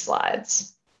with these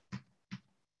slides.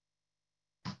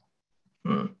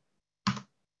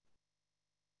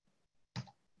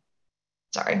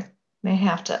 Sorry, may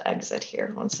have to exit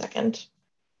here 1 second.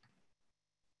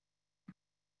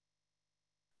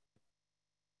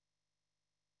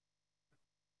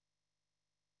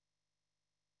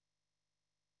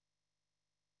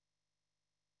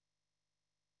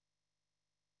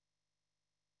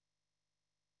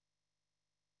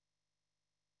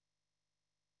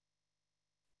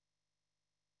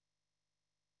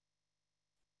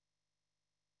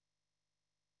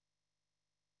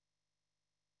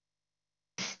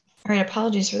 All right,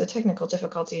 apologies for the technical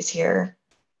difficulties here.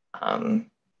 Let's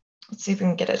see if we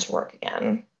can get it to work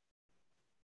again.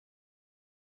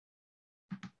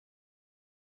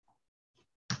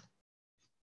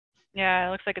 Yeah,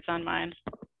 it looks like it's on mine.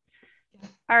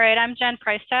 All right, I'm Jen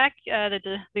Pricetak,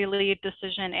 the lead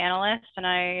decision analyst, and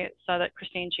I saw that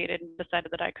Christine cheated and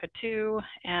decided that I could too,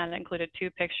 and included 2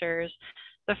 pictures.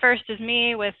 The first is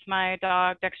me with my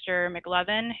dog, Dexter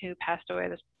McLevin, who passed away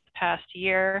this past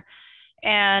year.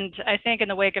 And I think in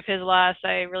the wake of his loss,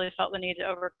 I really felt the need to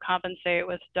overcompensate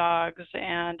with dogs.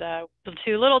 And the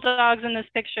 2 little dogs in this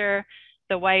picture,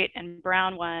 the white and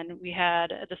brown one, we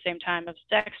had at the same time as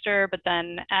Dexter, but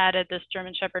then added this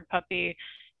German Shepherd puppy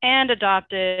and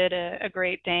adopted a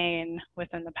Great Dane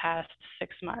within the past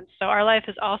 6 months. So our life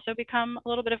has also become a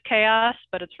little bit of chaos,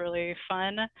 but it's really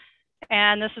fun.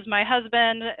 And this is my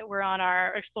husband. We're on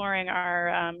exploring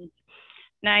our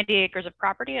 90 acres of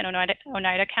property in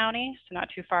Oneida County, so not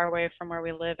too far away from where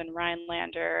we live in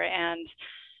Rhinelander. And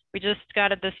we just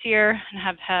got it this year and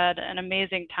have had an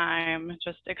amazing time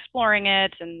just exploring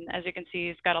it. And as you can see,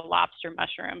 he's got a lobster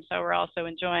mushroom. So we're also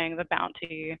enjoying the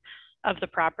bounty of the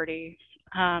property.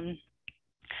 And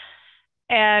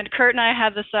Kurt and I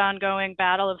have this ongoing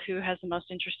battle of who has the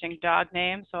most interesting dog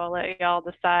name. So I'll let y'all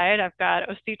decide. I've got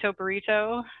Osito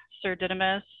Burrito, Sir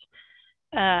Didymus,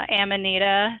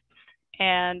 Amanita,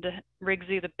 and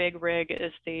Rigsy the Big Rig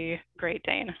is the Great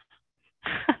Dane.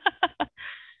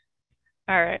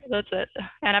 All right, that's it.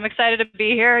 And I'm excited to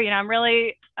be here. I'm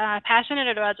really passionate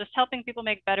about just helping people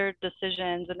make better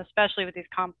decisions, and especially with these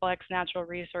complex natural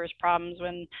resource problems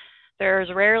when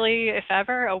there's rarely, if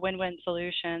ever, a win-win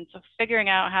solution. So figuring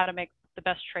out how to make the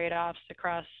best trade-offs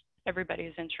across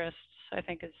everybody's interests, I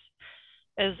think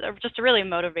is just a really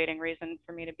motivating reason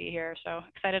for me to be here. So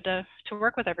excited to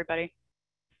work with everybody.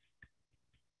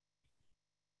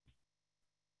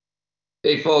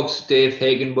 Hey folks, Dave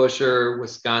Hagenbusher,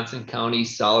 Wisconsin County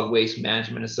Solid Waste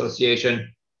Management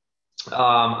Association.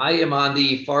 I am on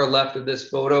the far left of this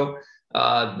photo.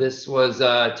 This was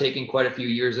taken quite a few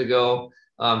years ago,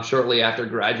 shortly after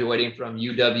graduating from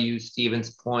UW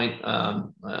Stevens Point,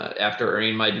 after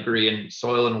earning my degree in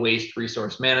soil and waste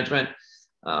resource management.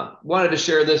 Wanted to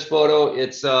share this photo.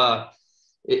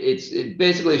 It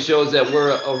basically shows that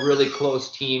we're a really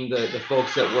close team, the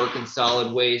folks that work in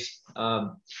solid waste.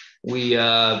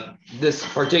 This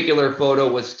particular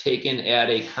photo was taken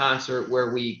at a concert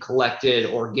where we collected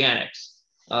organics.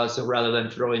 So rather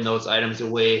than throwing those items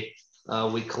away,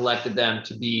 we collected them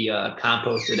to be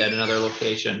composted at another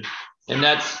location. And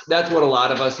that's what a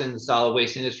lot of us in the solid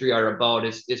waste industry are about,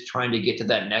 is trying to get to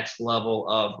that next level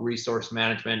of resource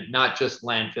management, not just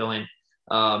landfilling,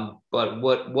 but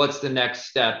what's the next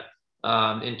step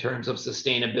in terms of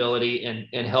sustainability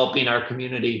and helping our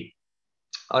community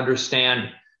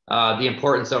understand the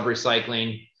importance of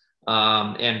recycling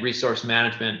and resource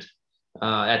management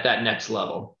at that next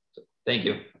level. So, thank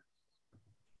you.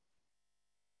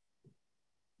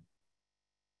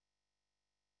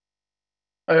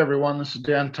 Hi everyone, this is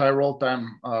Dan Tyrolt.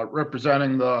 I'm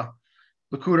representing the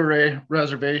Coudray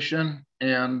Reservation,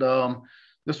 and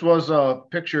this was a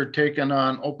picture taken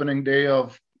on opening day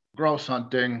of grouse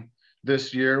hunting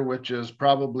this year, which is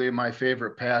probably my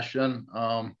favorite passion.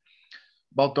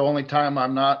 About the only time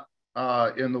I'm not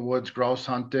in the woods grouse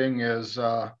hunting is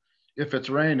if it's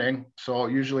raining. So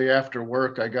usually after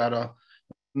work, I got a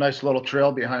nice little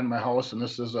trail behind my house, and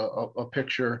this is a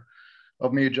picture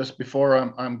of me just before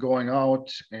I'm going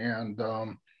out. And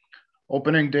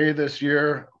opening day this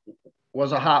year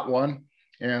was a hot one.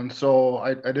 And so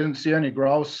I didn't see any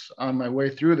grouse on my way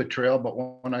through the trail, but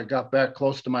when I got back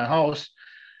close to my house,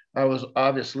 I was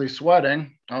obviously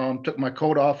sweating, took my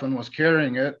coat off and was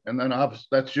carrying it. And then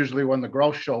that's usually when the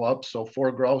grouse show up. So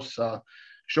 4 grouse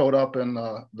showed up in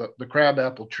the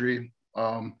crabapple tree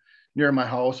near my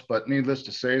house. But needless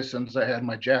to say, since I had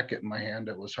my jacket in my hand,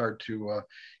 it was hard to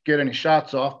get any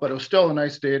shots off. But it was still a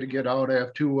nice day to get out. I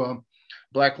have two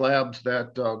black labs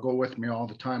that go with me all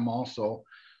the time also.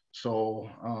 So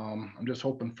I'm just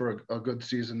hoping for a good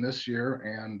season this year.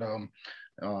 And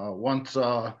once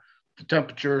the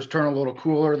temperatures turn a little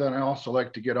cooler, then I also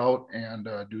like to get out and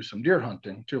do some deer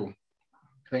hunting too.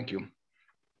 Thank you.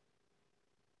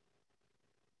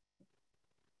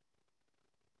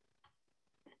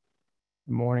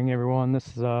 Good morning, everyone.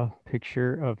 This is a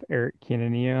picture of Eric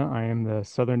Canania. I am the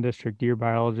Southern District Deer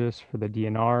Biologist for the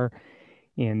DNR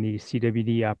and the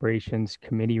CWD Operations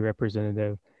Committee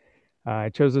representative. I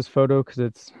chose this photo because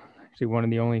it's actually one of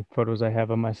the only photos I have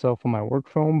of myself on my work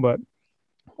phone, but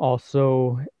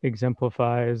also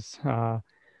exemplifies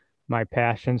my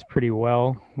passions pretty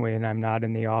well when I'm not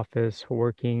in the office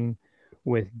working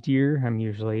with deer. I'm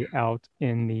usually out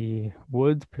in the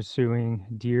woods pursuing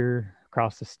deer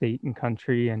across the state and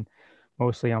country and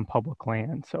mostly on public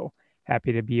land. So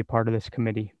happy to be a part of this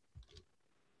committee.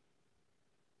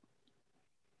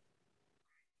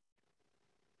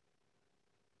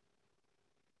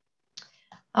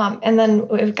 And then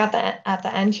we've got at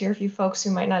the end here a few folks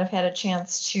who might not have had a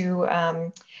chance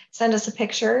to send us a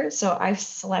picture. So I've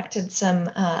selected some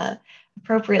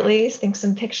appropriately, I think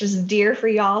some pictures of deer for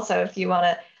y'all. So if you want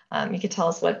to, you could tell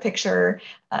us what picture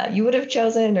you would have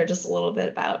chosen, or just a little bit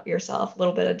about yourself, a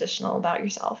little bit additional about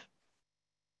yourself.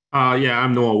 Yeah,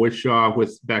 I'm Noah Wishaw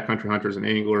with Backcountry Hunters and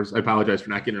Anglers. I apologize for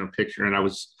not getting a picture, and I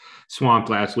was swamped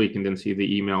last week and didn't see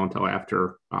the email until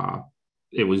after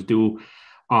it was due.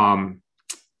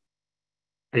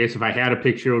 I guess if I had a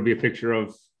picture, it would be a picture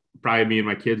of probably me and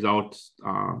my kids out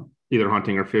either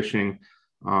hunting or fishing.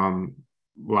 A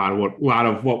lot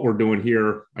of what we're doing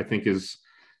here, I think, is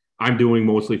I'm doing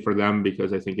mostly for them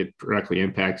because I think it directly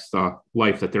impacts the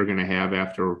life that they're going to have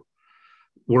after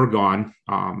we're gone,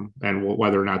 and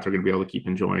whether or not they're going to be able to keep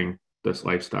enjoying this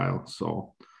lifestyle.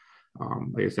 So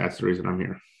I guess that's the reason I'm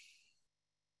here.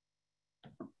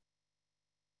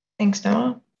 Thanks,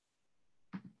 Noah.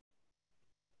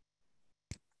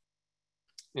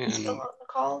 And still on the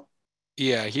call?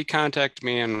 Yeah, he contacted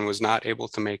me and was not able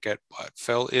to make it, but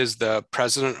Phil is the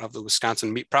president of the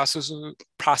Wisconsin Meat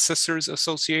Processors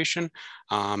Association,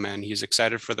 and he's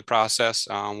excited for the process.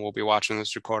 We'll be watching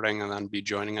this recording and then be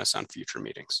joining us on future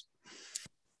meetings.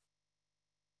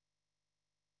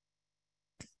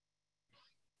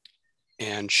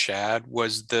 And Shad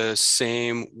was the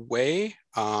same way.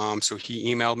 So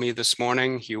he emailed me this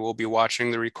morning. He will be watching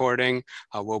the recording.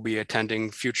 We'll be attending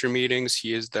future meetings.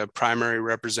 He is the primary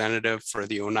representative for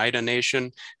the Oneida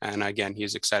Nation. And again,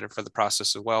 he's excited for the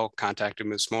process as well. Contacted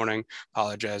him this morning.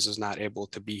 Apologizes not able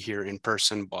to be here in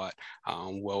person, but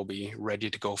we'll be ready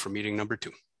to go for meeting number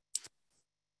 2.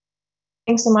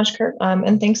 Thanks so much, Kurt.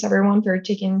 And thanks everyone for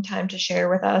taking time to share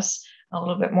with us a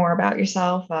little bit more about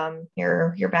yourself,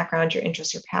 your background, your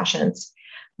interests, your passions.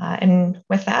 And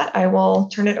with that, I will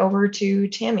turn it over to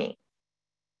Tammy.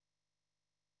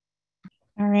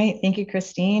 All right, thank you,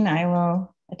 Christine. I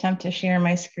will attempt to share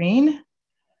my screen.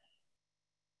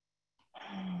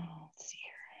 Let's see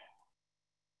here.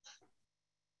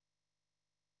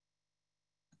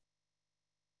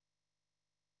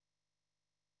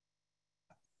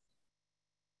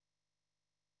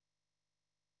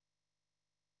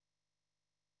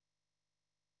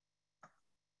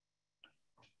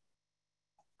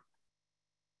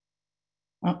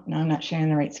 Oh, no, I'm not sharing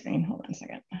the right screen. Hold on a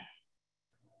second.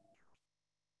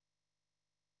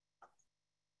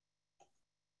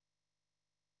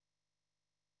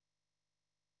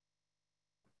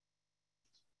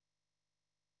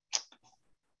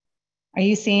 Are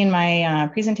you seeing my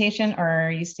presentation, or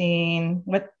are you seeing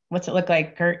what's it look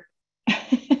like, Kurt?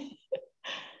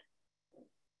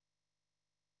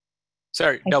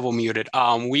 Sorry, double muted.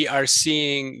 We are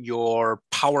seeing your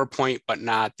PowerPoint, but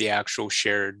not the actual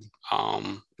shared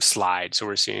slide. So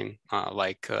we're seeing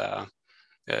the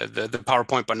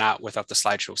PowerPoint, but not without the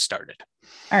slideshow started.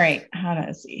 All right, how do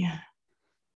I see?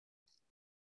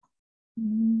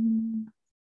 I'm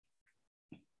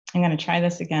going to try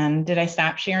this again. Did I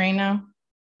stop sharing now?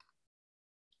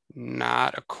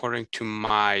 Not according to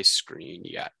my screen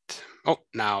yet. Oh,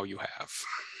 now you have.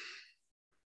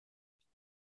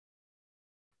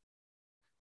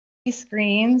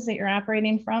 Screens that you're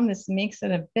operating from. This makes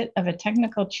it a bit of a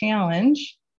technical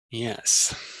challenge.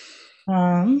 Yes.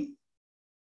 All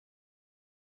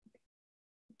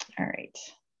right.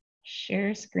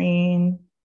 Share screen.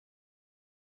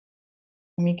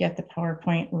 Let me get the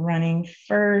PowerPoint running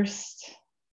first.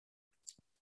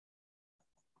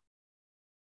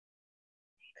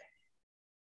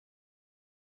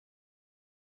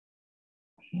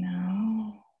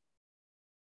 No.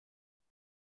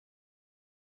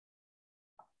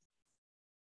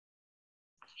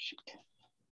 Shoot.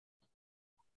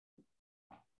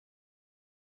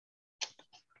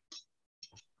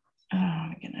 Oh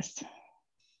my goodness.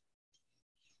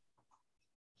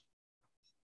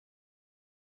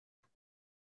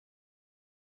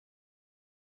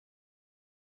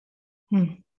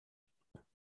 I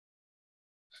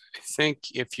think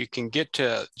if you can get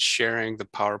to sharing the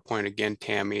PowerPoint again,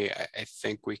 Tammy, I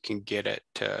think we can get it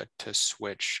to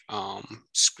switch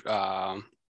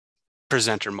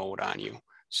presenter mode on you.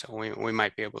 So we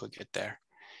might be able to get there.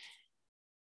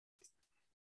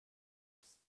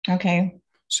 Okay.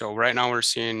 So right now we're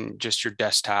seeing just your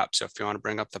desktop. So if you want to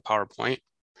bring up the PowerPoint.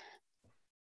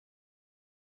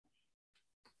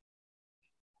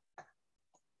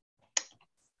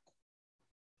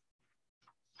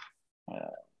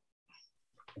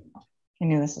 I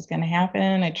knew this was going to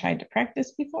happen. I tried to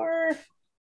practice before.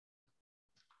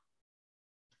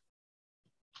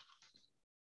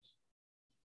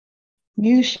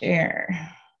 New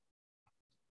share.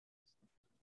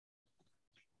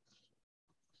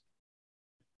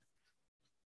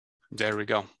 There we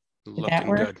go. Did Looking that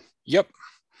work? good. Yep.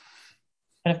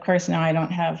 But of course, now I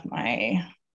don't have my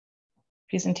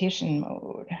presentation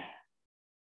mode.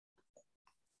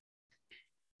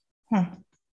 Huh.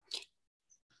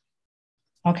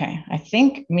 Okay, I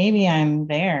think maybe I'm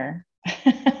there.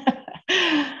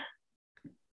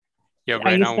 Yeah, Are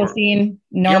right you now still we're seeing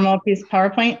normal piece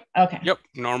PowerPoint? Okay. Yep,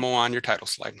 normal on your title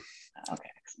slide. Okay,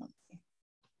 excellent.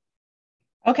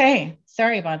 Okay,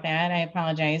 sorry about that. I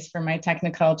apologize for my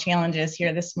technical challenges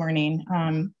here this morning.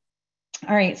 All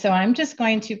right, so I'm just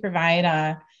going to provide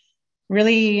a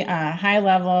really high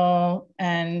level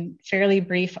and fairly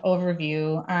brief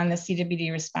overview on the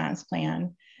CWD response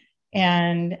plan.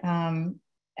 And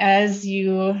as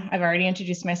I've already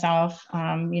introduced myself,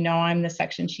 you know, I'm the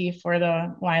section chief for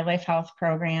the Wildlife Health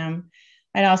Program.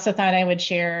 I also thought I would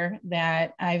share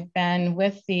that I've been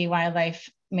with the Wildlife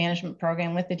Management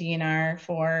Program with the DNR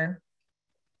for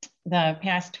the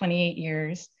past 28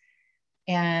 years.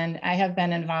 And I have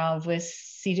been involved with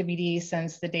CWD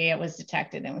since the day it was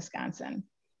detected in Wisconsin.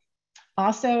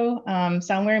 Also,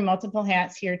 so I'm wearing multiple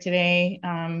hats here today,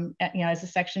 you know, as a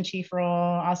section chief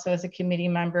role, also as a committee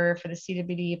member for the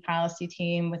CWD policy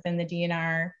team within the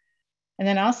DNR. And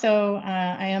then also,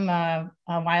 I am a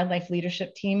wildlife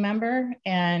leadership team member,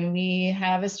 and we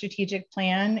have a strategic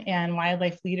plan, and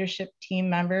wildlife leadership team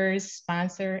members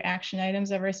sponsor action items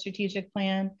of our strategic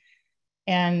plan.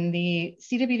 And the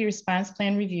CWD response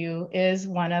plan review is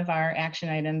one of our action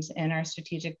items in our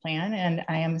strategic plan, and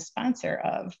I am a sponsor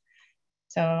of.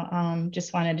 So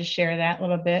just wanted to share that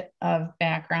little bit of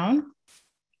background.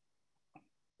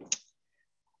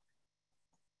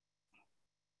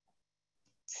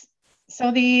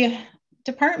 So the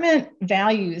department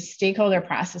values stakeholder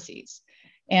processes,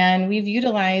 and we've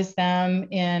utilized them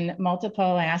in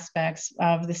multiple aspects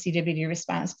of the CWD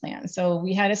response plan. So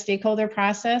we had a stakeholder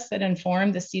process that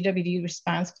informed the CWD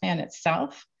response plan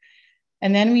itself.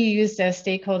 And then we used a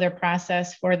stakeholder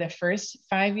process for the first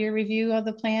 5-year review of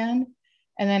the plan.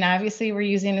 And then obviously we're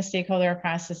using a stakeholder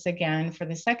process again for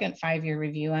the second 5-year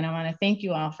review. And I want to thank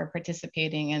you all for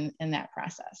participating in that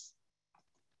process.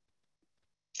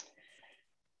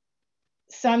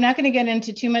 So I'm not going to get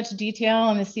into too much detail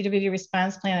on the CWD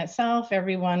response plan itself.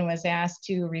 Everyone was asked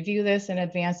to review this in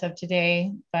advance of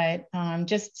today, but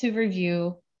just to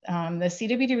review, the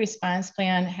CWD response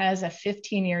plan has a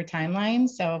 15-year timeline.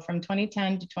 So from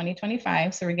 2010 to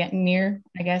 2025. So we're getting near,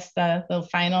 I guess, the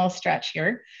final stretch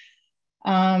here.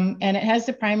 And it has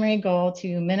the primary goal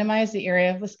to minimize the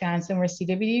area of Wisconsin where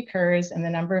CWD occurs and the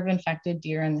number of infected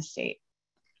deer in the state.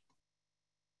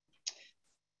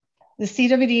 The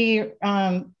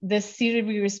this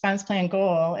CWD response plan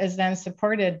goal is then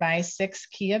supported by 6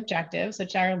 key objectives,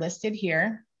 which are listed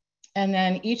here. And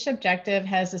then each objective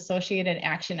has associated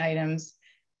action items.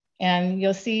 And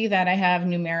you'll see that I have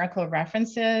numerical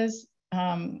references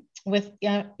with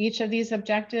each of these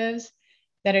objectives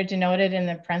that are denoted in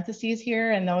the parentheses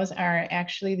here. And those are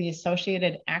actually the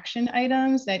associated action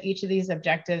items that each of these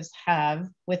objectives have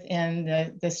within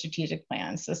the strategic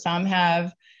plan. So some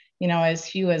have, you know, as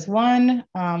few as 1,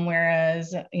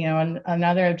 whereas, you know,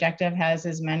 another objective has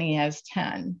as many as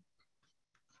 10.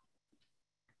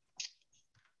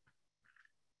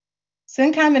 So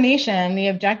in combination, the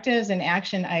objectives and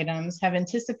action items have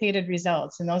anticipated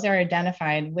results, and those are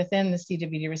identified within the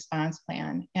CWD response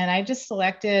plan. And I just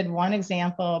selected one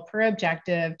example per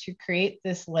objective to create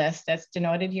this list that's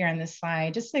denoted here on this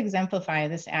slide, just to exemplify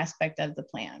this aspect of the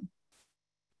plan.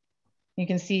 You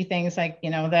can see things like,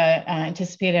 the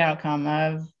anticipated outcome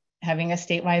of having a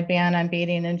statewide ban on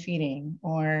baiting and feeding,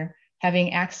 or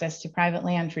having access to private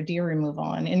land for deer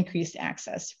removal and increased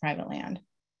access to private land.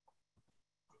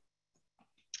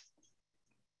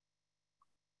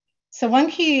 So one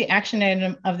key action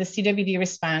item of the CWD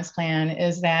response plan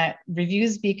is that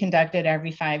reviews be conducted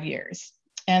every 5 years.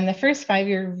 And the first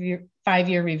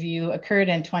five-year review occurred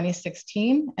in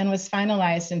 2016 and was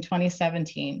finalized in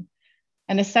 2017.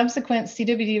 And a subsequent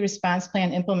CWD response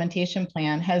plan implementation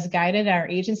plan has guided our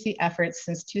agency efforts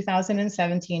since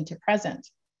 2017 to present.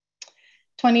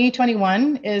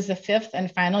 2021 is the 5th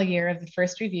and final year of the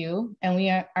first review, and we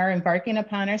are embarking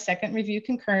upon our second review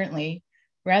concurrently,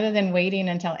 rather than waiting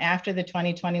until after the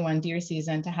 2021 deer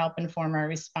season to help inform our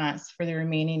response for the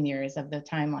remaining years of the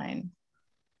timeline.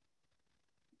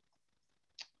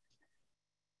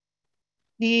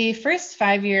 The first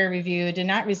 5-year review did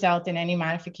not result in any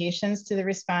modifications to the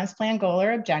response plan goal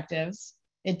or objectives.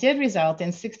 It did result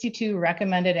in 62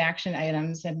 recommended action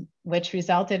items, and which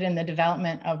resulted in the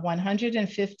development of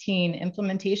 115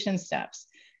 implementation steps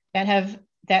that have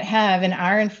and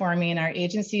are informing our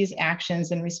agency's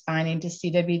actions in responding to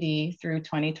CWD through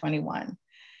 2021.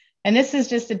 And this is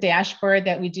just a dashboard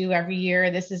that we do every year.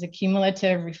 This is a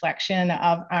cumulative reflection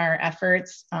of our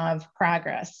efforts of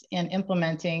progress in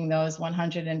implementing those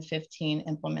 115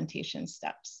 implementation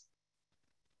steps.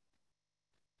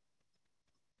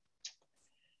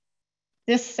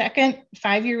 This second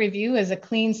 5-year review is a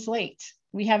clean slate.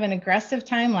 We have an aggressive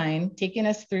timeline taking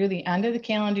us through the end of the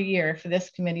calendar year for this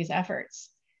committee's efforts.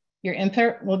 Your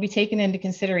input will be taken into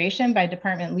consideration by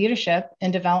department leadership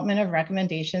in development of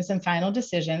recommendations and final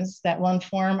decisions that will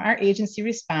inform our agency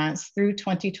response through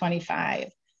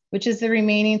 2025, which is the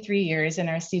remaining 3 years in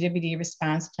our CWD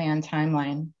response plan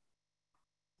timeline.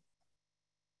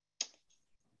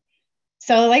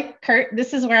 So like Kurt,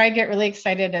 this is where I get really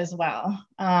excited as well.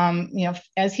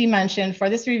 As he mentioned, for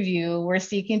this review, we're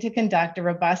seeking to conduct a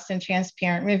robust and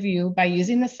transparent review by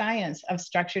using the science of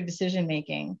structured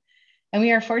decision-making. And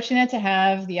we are fortunate to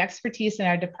have the expertise in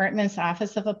our department's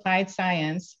Office of Applied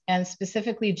Science, and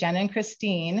specifically Jen and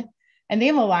Christine, and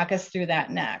they will walk us through that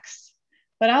next.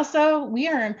 But also, we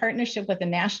are in partnership with the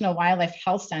National Wildlife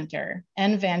Health Center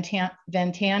and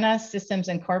Ventana Systems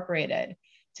Incorporated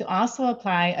to also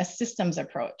apply a systems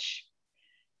approach.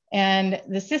 And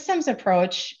the systems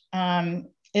approach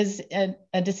is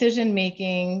a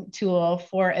decision-making tool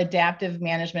for adaptive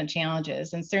management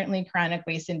challenges. And certainly chronic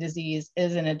wasting disease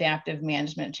is an adaptive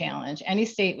management challenge. Any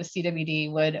state with CWD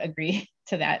would agree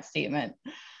to that statement.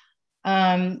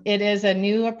 It is a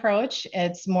new approach.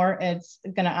 It's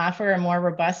gonna offer a more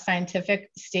robust scientific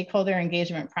stakeholder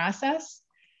engagement process.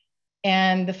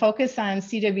 And the focus on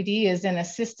CWD is in a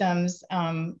systems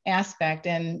aspect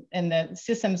and the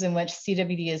systems in which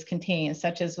CWD is contained,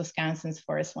 such as Wisconsin's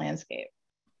forest landscape.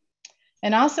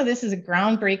 And also, this is a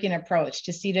groundbreaking approach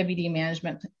to CWD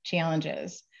management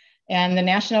challenges. And the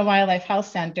National Wildlife Health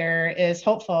Center is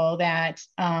hopeful that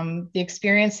the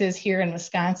experiences here in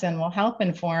Wisconsin will help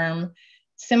inform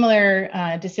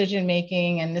similar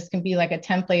decision-making, and this can be like a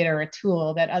template or a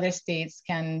tool that other states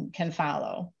can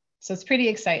follow. So it's pretty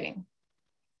exciting.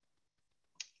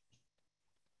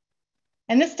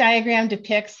 And this diagram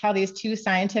depicts how these two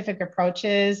scientific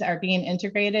approaches are being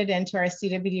integrated into our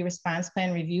CWD response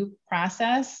plan review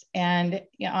process. And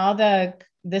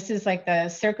this is like the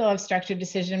circle of structured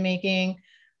decision-making.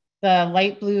 The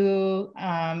light blue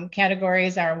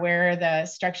categories are where the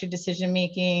structured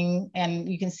decision-making, and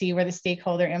you can see where the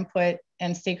stakeholder input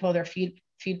and stakeholder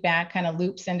feedback kind of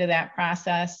loops into that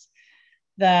process.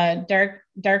 The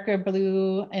darker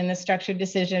blue in the structured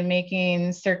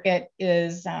decision-making circuit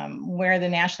is where the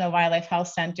National Wildlife Health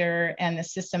Center and the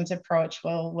systems approach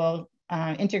will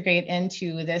integrate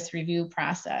into this review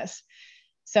process.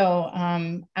 So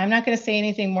I'm not going to say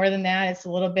anything more than that. It's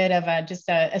a little bit of just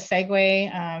a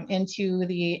segue into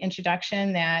the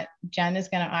introduction that Jen is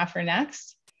going to offer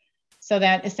next. So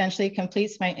that essentially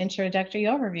completes my introductory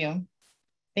overview.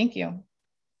 Thank you.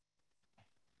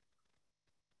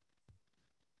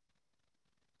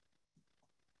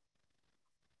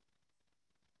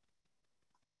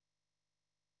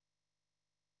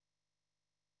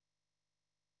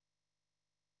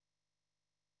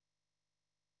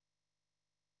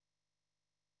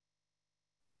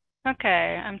 Okay,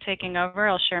 I'm taking over.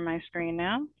 I'll share my screen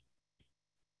now.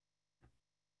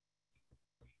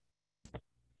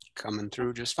 Coming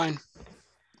through just fine.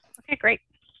 Okay, great.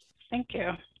 Thank you.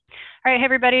 All right, hey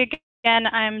everybody. Again,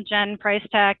 I'm Jen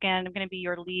Price-Tack, and I'm going to be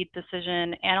your lead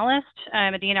decision analyst.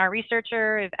 I'm a DNR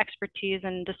researcher, I have expertise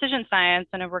in decision science,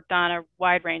 and I've worked on a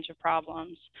wide range of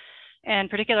problems. in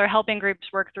particular, helping groups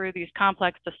work through these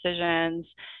complex decisions,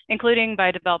 including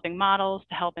by developing models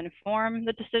to help inform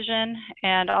the decision,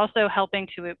 and also helping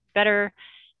to better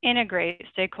integrate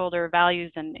stakeholder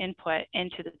values and input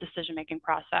into the decision-making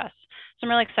process. So I'm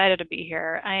really excited to be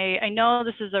here. I know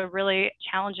this is a really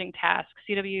challenging task.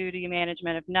 CWD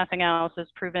management, if nothing else, has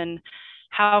proven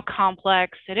how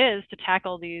complex it is to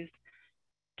tackle these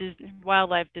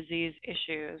wildlife disease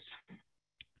issues.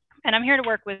 And I'm here to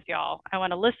work with y'all. I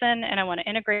want to listen and I want to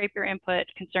integrate your input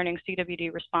concerning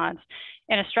CWD response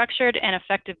in a structured and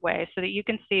effective way so that you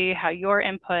can see how your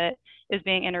input is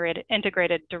being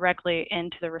integrated directly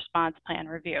into the response plan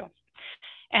review.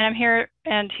 And I'm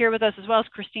here with us as well as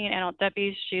Christine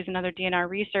Analt-Deppes. She's another DNR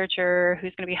researcher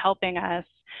who's going to be helping us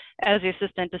as the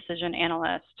assistant decision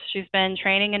analyst. She's been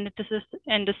training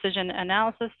in decision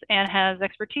analysis and has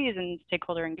expertise in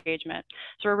stakeholder engagement.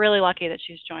 So we're really lucky that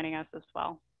she's joining us as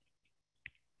well.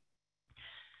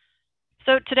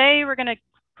 So today we're going to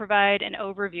provide an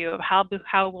overview of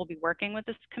how we'll be working with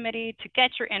this committee to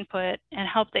get your input and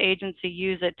help the agency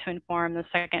use it to inform the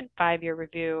second 5-year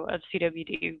review of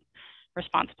CWD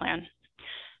response plan.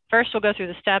 First, we'll go through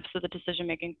the steps of the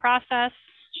decision-making process,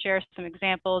 share some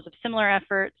examples of similar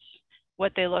efforts,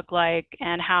 what they look like,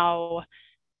 and how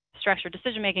structured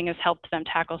decision-making has helped them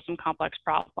tackle some complex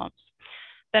problems.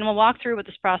 Then we'll walk through what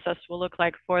this process will look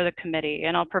like for the committee,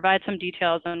 and I'll provide some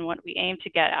details on what we aim to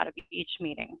get out of each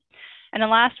meeting. And then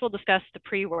last, we'll discuss the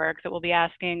pre-work that we'll be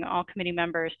asking all committee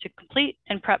members to complete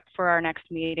and prep for our next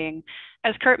meeting.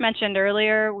 As Kurt mentioned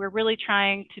earlier, we're really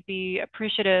trying to be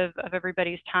appreciative of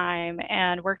everybody's time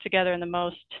and work together in the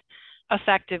most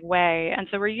effective way. And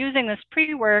so we're using this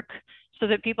pre-work so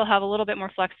that people have a little bit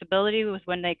more flexibility with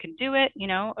when they can do it, you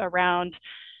know, around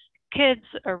kids,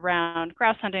 around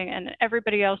grouse hunting, and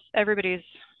everybody's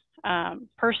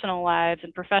personal lives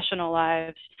and professional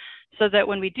lives, so that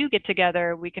when we do get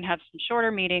together, we can have some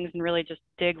shorter meetings and really just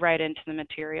dig right into the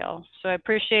material. So I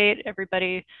appreciate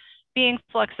everybody being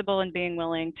flexible and being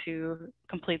willing to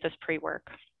complete this pre-work.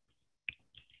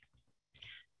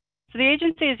 So the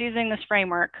agency is using this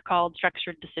framework called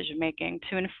structured decision-making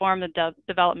to inform the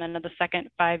development of the second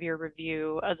 5-year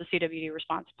review of the CWD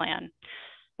response plan.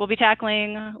 We'll be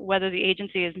tackling whether the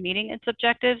agency is meeting its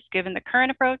objectives given the current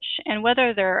approach and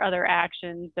whether there are other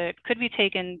actions that could be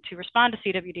taken to respond to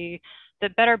CWD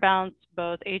that better balance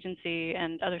both agency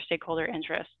and other stakeholder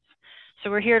interests.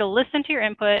 So we're here to listen to your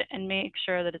input and make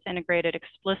sure that it's integrated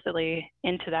explicitly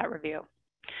into that review.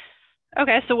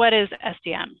 Okay, so what is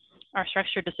SDM, our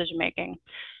structured decision making?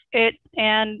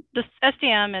 And this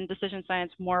SDM and decision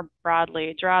science more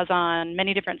broadly draws on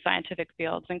many different scientific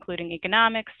fields, including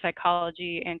economics,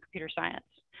 psychology, and computer science.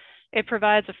 It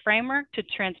provides a framework to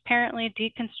transparently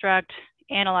deconstruct,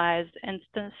 analyze, and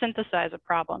synthesize a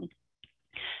problem,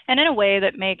 and in a way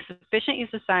that makes efficient use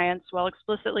of science while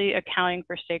explicitly accounting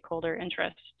for stakeholder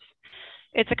interests.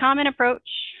 It's a common approach.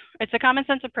 It's a common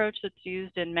sense approach that's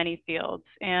used in many fields.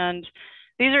 And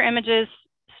these are images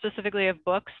specifically of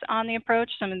books on the approach.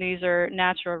 Some of these are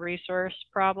natural resource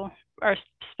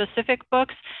specific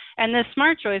books. And this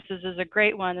Smart Choices is a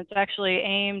great one that's actually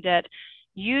aimed at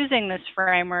using this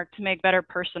framework to make better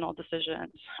personal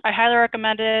decisions. I highly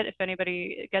recommend it if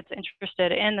anybody gets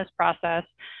interested in this process.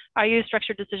 I use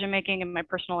structured decision making in my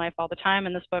personal life all the time,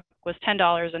 and this book was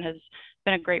 $10 and has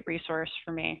been a great resource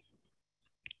for me.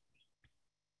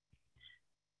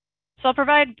 So I'll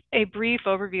provide a brief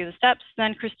overview of the steps,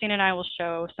 then Christine and I will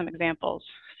show some examples.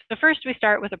 So first we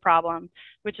start with a problem,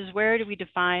 which is where do we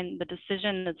define the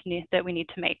decision that we need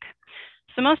to make.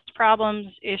 So most problems,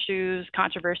 issues,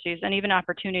 controversies, and even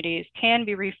opportunities can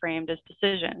be reframed as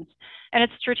decisions. And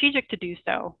it's strategic to do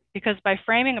so because by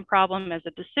framing a problem as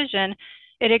a decision,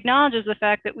 it acknowledges the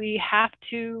fact that we have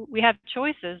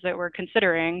choices that we're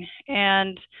considering,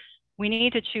 and we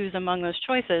need to choose among those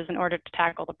choices in order to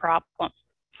tackle the problem.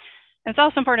 It's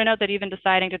also important to note that even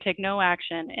deciding to take no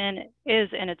action is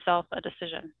in itself a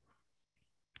decision.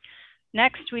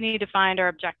 Next, we need to find our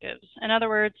objectives. In other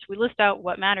words, we list out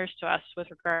what matters to us with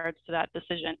regards to that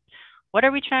decision. What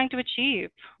are we trying to achieve?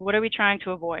 What are we trying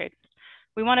to avoid?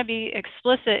 We want to be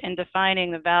explicit in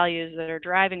defining the values that are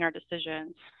driving our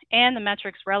decisions and the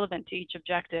metrics relevant to each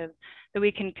objective that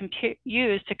we can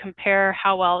use to compare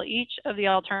how well each of the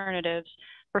alternatives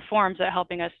performs at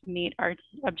helping us meet our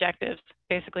objectives,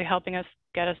 basically helping us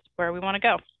get us where we want to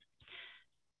go.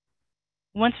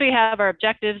 Once we have our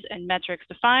objectives and metrics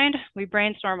defined, we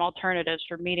brainstorm alternatives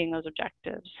for meeting those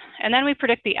objectives. And then we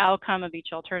predict the outcome of each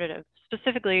alternative,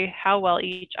 specifically how well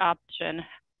each option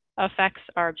affects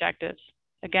our objectives,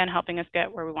 again, helping us get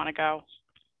where we want to go.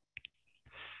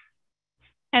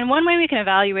 And one way we can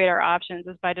evaluate our options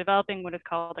is by developing what is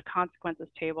called a consequences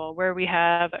table, where we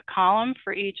have a column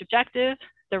for each objective,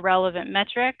 the relevant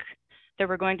metric that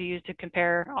we're going to use to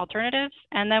compare alternatives,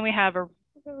 and then we have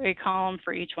a column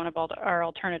for each one of our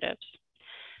alternatives.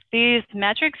 These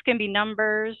metrics can be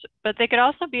numbers, but they could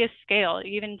also be a scale,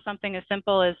 even something as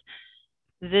simple as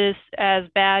this as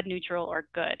bad, neutral, or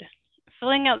good.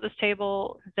 Filling out this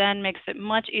table then makes it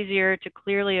much easier to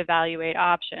clearly evaluate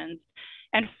options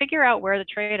and figure out where the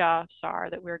trade-offs are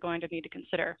that we're going to need to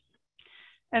consider.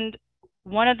 And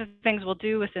one of the things we'll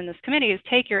do within this committee is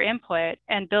take your input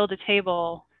and build a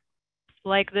table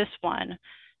like this one,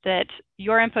 that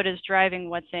your input is driving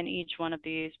what's in each one of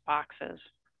these boxes.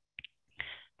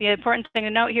 The important thing to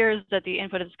note here is that the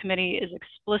input of this committee is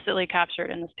explicitly captured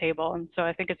in this table. And so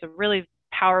I think it's a really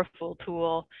powerful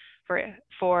tool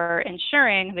for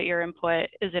ensuring that your input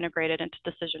is integrated into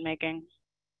decision-making.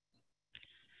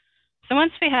 So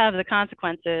once we have the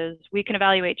consequences, we can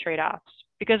evaluate trade-offs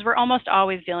because we're almost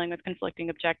always dealing with conflicting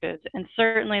objectives. And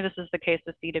certainly this is the case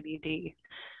with CWD.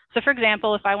 So for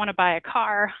example, if I want to buy a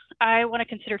car, I want to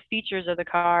consider features of the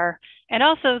car and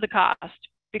also the cost,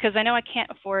 because I know I can't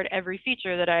afford every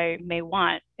feature that I may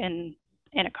want in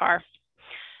a car.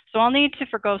 So I'll need to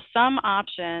forgo some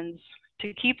options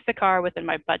to keep the car within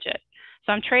my budget.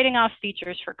 So I'm trading off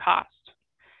features for cost.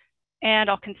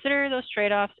 And I'll consider those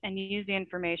trade-offs and use the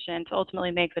information to ultimately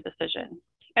make the decision.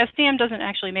 SDM doesn't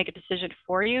actually make a decision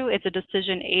for you, it's a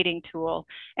decision aiding tool.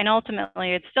 And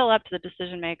ultimately, it's still up to the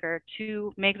decision maker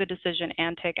to make the decision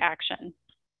and take action.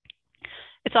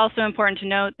 It's also important to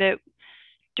note that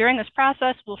during this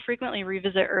process, we'll frequently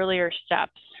revisit earlier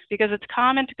steps because it's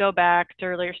common to go back to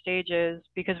earlier stages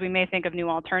because we may think of new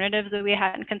alternatives that we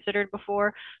hadn't considered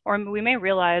before, or we may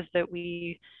realize that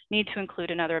we need to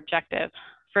include another objective.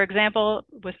 For example,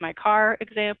 with my car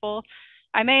example,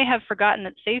 I may have forgotten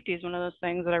that safety is one of those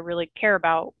things that I really care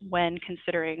about when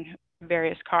considering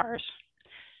various cars.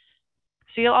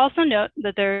 So you'll also note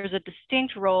that there's a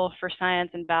distinct role for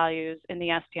science and values in the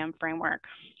STM framework.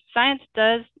 Science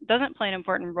doesn't play an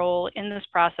important role in this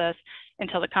process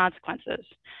until the consequences.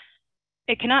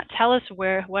 It cannot tell us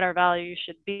what our values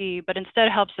should be, but instead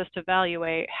helps us to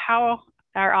evaluate how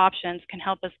our options can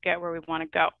help us get where we want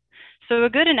to go. So a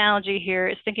good analogy here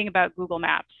is thinking about Google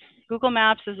Maps. Google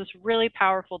Maps is this really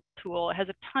powerful tool. It has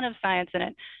a ton of science in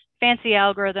it, fancy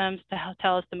algorithms to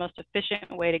tell us the most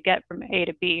efficient way to get from A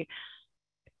to B.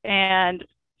 And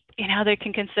they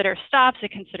can consider stops,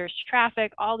 it considers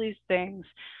traffic, all these things.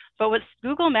 But what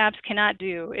Google Maps cannot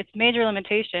do, its major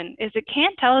limitation, is it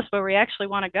can't tell us where we actually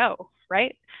want to go,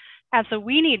 right? And so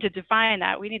we need to define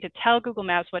that. We need to tell Google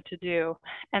Maps what to do.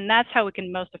 And that's how we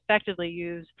can most effectively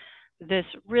use this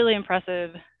really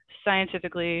impressive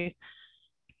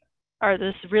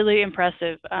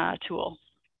tool.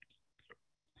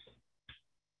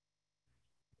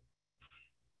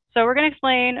 So we're going to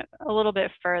explain a little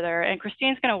bit further, and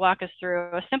Christine's going to walk us through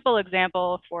a simple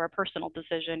example for a personal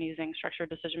decision using structured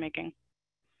decision making.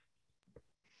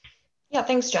 Yeah,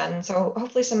 thanks, Jen. So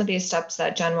hopefully some of these steps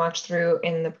that Jen walked through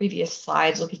in the previous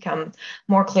slides will become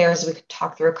more clear as we could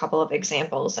talk through a couple of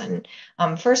examples. And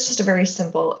first, just a very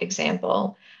simple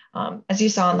example. As you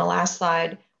saw on the last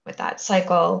slide with that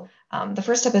cycle, the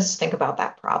first step is to think about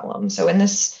that problem. So in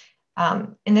this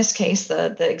case,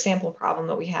 the example problem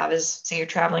that we have is, say you're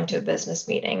traveling to a business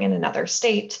meeting in another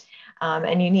state,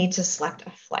 and you need to select a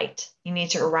flight. You need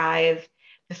to arrive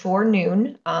before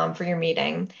noon for your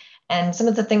meeting. And some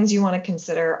of the things you want to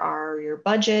consider are your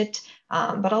budget,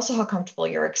 but also how comfortable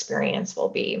your experience will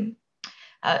be.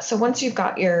 So once you've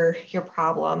got your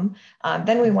problem,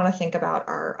 then we want to think about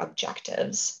our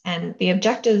objectives. And the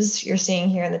objectives you're seeing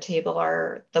here in the table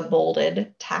are the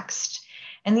bolded text.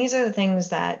 And these are the things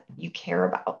that you care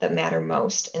about that matter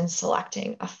most in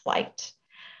selecting a flight.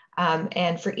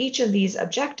 And for each of these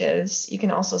objectives, you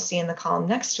can also see in the column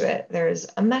next to it, there's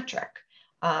a metric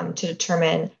to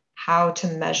determine how to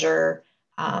measure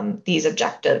these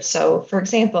objectives. So for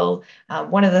example,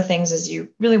 one of the things is you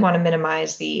really want to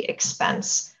minimize the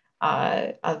expense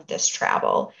of this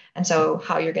travel. And so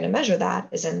how you're going to measure that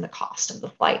is in the cost of the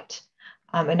flight.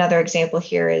 Another example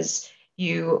here is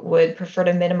you would prefer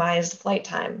to minimize the flight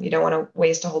time. You don't want to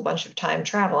waste a whole bunch of time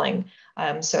traveling.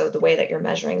 So the way that you're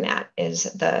measuring that is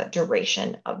the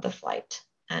duration of the flight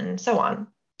and so on.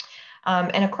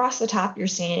 And across the top, you're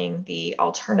seeing the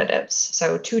alternatives.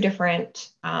 So two different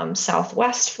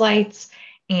Southwest flights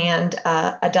and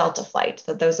a Delta flight.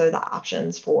 So those are the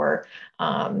options for,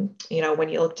 when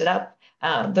you looked it up,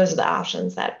 those are the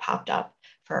options that popped up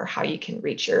for how you can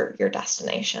reach your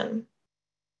destination.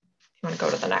 You want to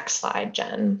go to the next slide,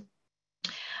 Jen.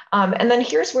 And then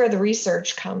here's where the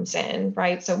research comes in,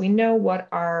 right? So we know what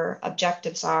our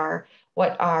objectives are,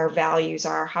 what our values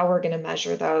are, how we're going to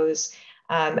measure those.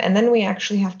 And then we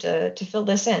actually have to fill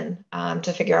this in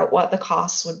to figure out what the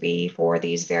costs would be for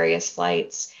these various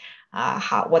flights,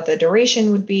 what the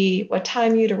duration would be, what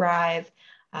time you'd arrive.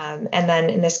 And then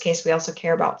in this case, we also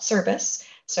care about service.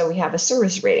 So we have a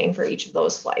service rating for each of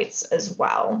those flights as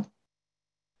well.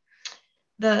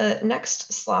 The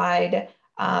next slide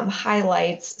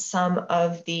highlights some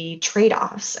of the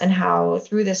trade-offs and how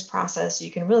through this process, you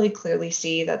can really clearly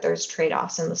see that there's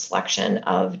trade-offs in the selection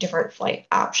of different flight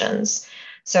options.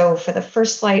 So for the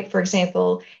first flight, for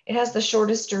example, it has the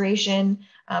shortest duration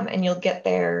and you'll get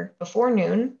there before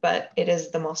noon, but it is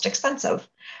the most expensive.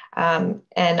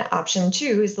 And option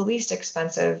 2 is the least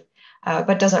expensive,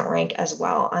 but doesn't rank as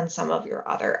well on some of your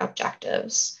other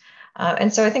objectives.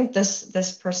 And so I think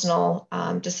this personal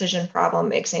decision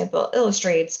problem example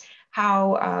illustrates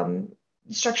how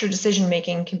structured decision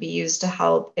making can be used to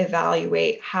help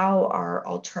evaluate how our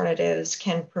alternatives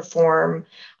can perform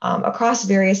across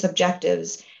various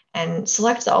objectives and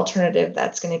select the alternative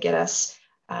that's going to get us,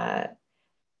 that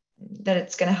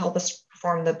it's going to help us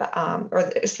perform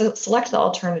or select the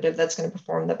alternative that's going to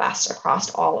perform the best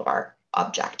across all of our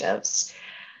objectives.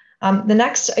 The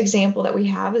next example that we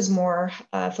have is more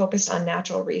focused on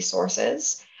natural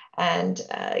resources. And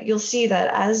you'll see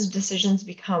that as decisions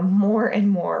become more and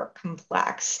more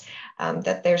complex,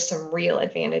 that there's some real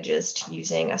advantages to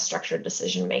using a structured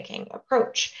decision-making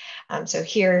approach. So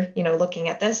here, looking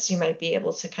at this, you might be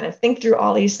able to kind of think through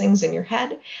all these things in your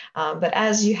head. But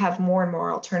as you have more and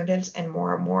more alternatives and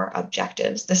more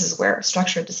objectives, this is where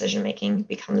structured decision-making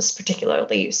becomes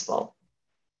particularly useful.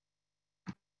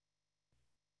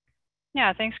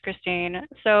 Yeah, thanks, Christine.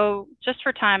 So just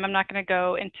for time, I'm not going to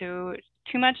go into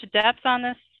too much depth on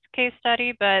this case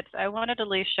study, but I wanted to at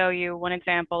least show you one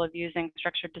example of using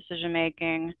structured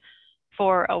decision-making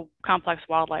for a complex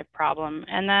wildlife problem.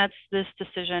 And that's this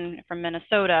decision from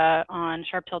Minnesota on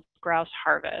sharp-tailed grouse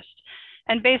harvest.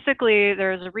 And basically,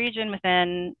 there's a region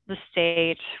within the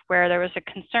state where there was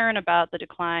a concern about the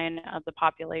decline of the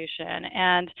population.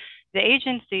 And the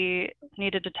agency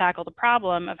needed to tackle the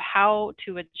problem of how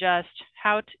to adjust,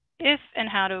 if and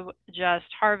how to adjust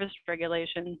harvest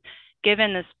regulations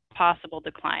given this possible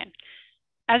decline.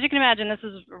 As you can imagine, this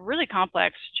is a really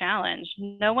complex challenge.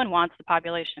 No one wants the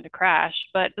population to crash,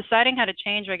 but deciding how to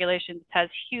change regulations has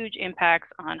huge impacts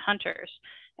on hunters.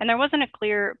 And there wasn't a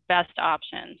clear best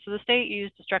option. So the state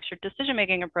used a structured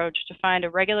decision-making approach to find a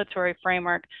regulatory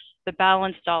framework that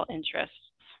balanced all interests.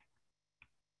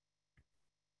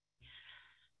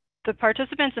 The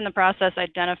participants in the process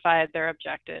identified their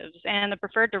objectives and the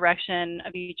preferred direction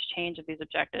of each change of these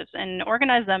objectives and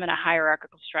organized them in a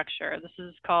hierarchical structure. This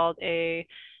is called an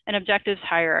objectives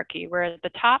hierarchy, where at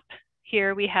the top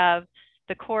here we have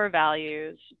the core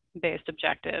values-based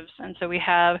objectives. And so we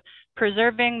have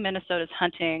preserving Minnesota's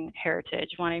hunting heritage,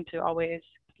 wanting to always,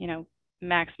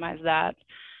 maximize that.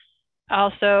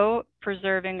 Also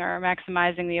preserving or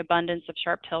maximizing the abundance of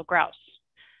sharp-tailed grouse.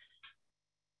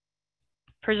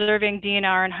 Preserving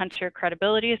DNR and hunter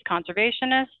credibility as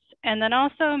conservationists, and then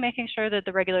also making sure that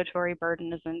the regulatory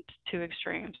burden isn't too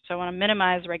extreme. So I want to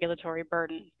minimize regulatory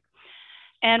burden.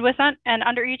 And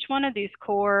under each one of these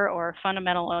core or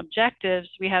fundamental objectives,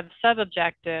 we have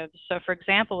sub-objectives. So for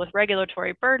example, with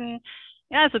regulatory burden,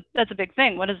 that's a big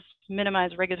thing. What does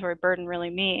minimize regulatory burden really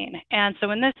mean? And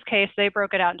so in this case, they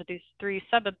broke it out into these 3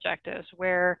 sub-objectives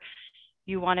where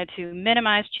you wanted to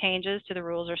minimize changes to the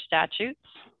rules or statutes,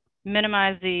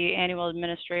 minimize the annual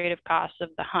administrative costs of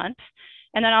the hunt,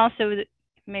 and then also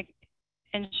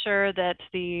ensure that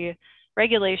the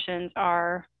regulations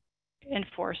are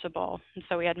enforceable. And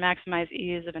so we had maximize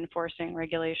ease of enforcing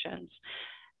regulations.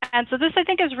 And so this, I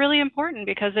think, is really important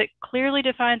because it clearly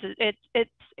defines it. It's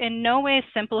in no way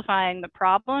simplifying the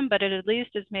problem, but it at least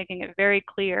is making it very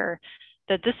clear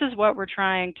that this is what we're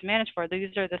trying to manage for.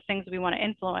 These are the things we want to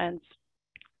influence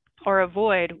or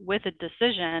avoid with a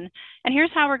decision, and here's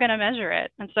how we're going to measure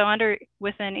it. And so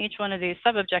within each one of these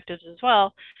sub-objectives as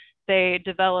well, they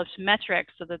developed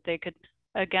metrics so that they could,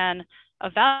 again,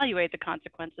 evaluate the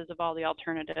consequences of all the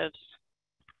alternatives.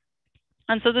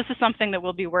 And so this is something that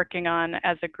we'll be working on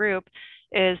as a group,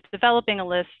 is developing a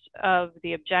list of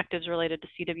the objectives related to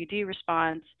CWD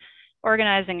response,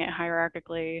 organizing it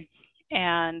hierarchically,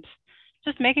 and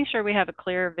just making sure we have a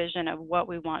clear vision of what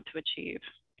we want to achieve.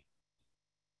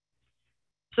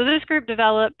 So this group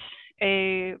developed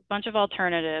a bunch of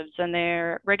alternatives, and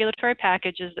they're regulatory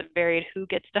packages that varied who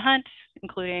gets to hunt,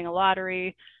 including a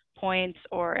lottery, points,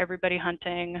 or everybody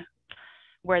hunting,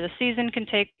 where the season can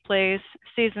take place,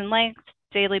 season length,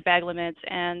 daily bag limits,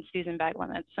 and season bag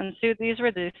limits. And so these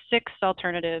were the 6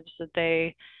 alternatives that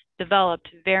they developed,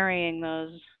 varying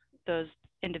those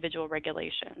individual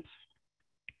regulations.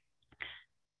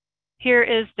 Here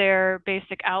is their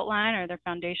basic outline, or their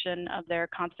foundation of their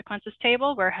consequences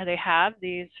table, where they have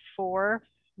these 4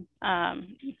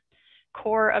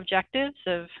 core objectives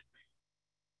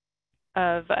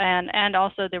and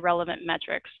also the relevant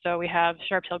metrics. So we have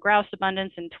sharp-tailed grouse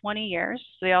abundance in 20 years.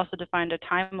 So they also defined a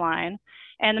timeline.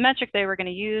 And the metric they were going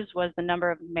to use was the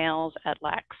number of males at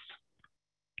Lex.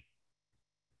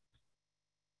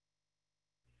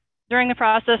 During the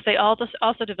process, they also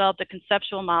developed a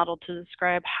conceptual model to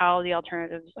describe how the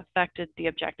alternatives affected the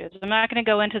objectives. I'm not going to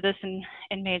go into this in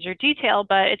major detail,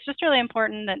 but it's just really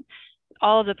important that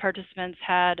all of the participants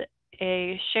had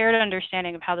a shared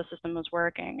understanding of how the system was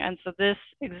working. And so this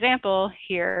example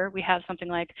here, we have something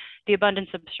like the abundance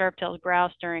of sharp-tailed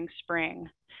grouse during spring.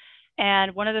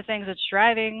 And one of the things that's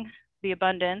driving the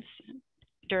abundance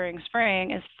during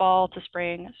spring is fall to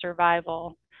spring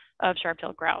survival of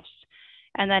sharp-tailed grouse.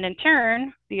 And then in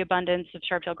turn, the abundance of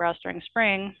sharp-tailed grouse during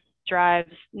spring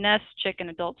drives nest, chick, and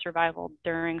adult survival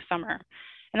during summer.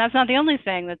 And that's not the only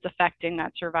thing that's affecting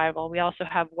that survival. We also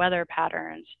have weather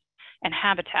patterns and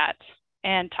habitat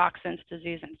and toxins,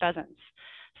 disease, and pheasants.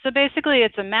 So basically,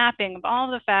 it's a mapping of all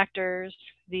the factors,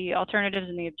 the alternatives,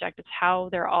 and the objectives, how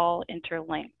they're all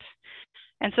interlinked.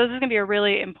 And so this is going to be a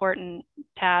really important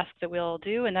task that we'll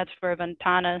do, and that's where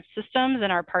Ventana Systems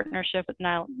and our partnership with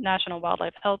National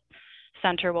Wildlife Health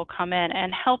Center will come in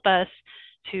and help us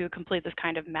to complete this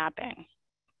kind of mapping.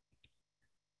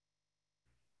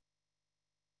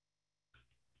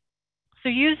 So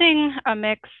using a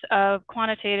mix of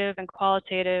quantitative and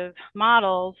qualitative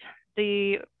models,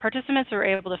 the participants were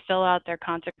able to fill out their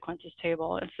consequences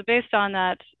table. And so based on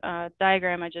that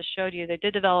diagram I just showed you, they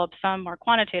did develop some more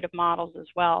quantitative models as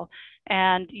well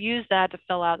and use that to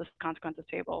fill out this consequences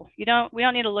table. We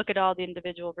don't need to look at all the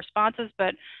individual responses,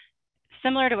 but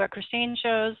similar to what Christine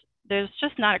shows, there's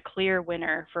just not a clear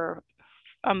winner for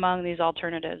among these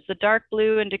alternatives. The dark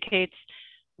blue indicates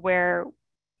where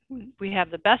we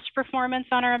have the best performance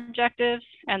on our objectives,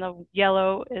 and the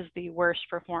yellow is the worst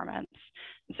performance.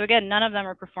 And so again, none of them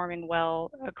are performing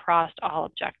well across all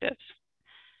objectives.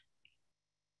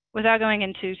 Without going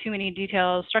into too many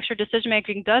details, structured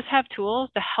decision-making does have tools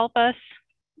to help us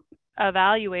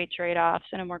evaluate trade-offs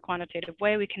in a more quantitative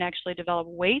way. We can actually develop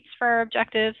weights for our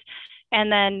objectives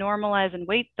and then normalize and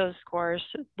weight those scores,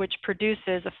 which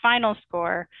produces a final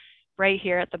score right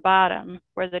here at the bottom,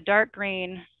 where the dark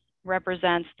green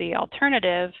represents the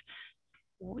alternative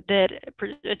that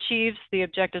achieves the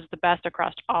objectives the best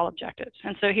across all objectives.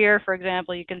 And so here, for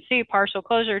example, you can see partial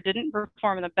closure didn't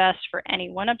perform the best for any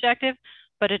one objective,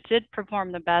 but it did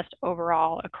perform the best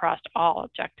overall across all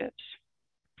objectives.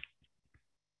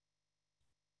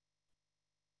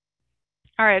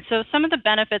 All right, so some of the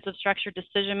benefits of structured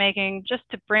decision-making, just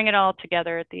to bring it all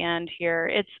together at the end here,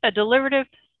 it's a deliberative,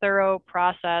 thorough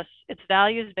process. It's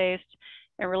values-based,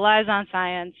 it relies on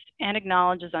science, and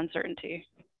acknowledges uncertainty.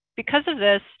 Because of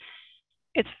this,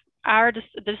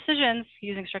 the decisions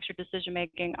using structured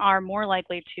decision-making are more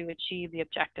likely to achieve the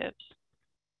objectives.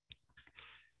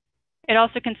 It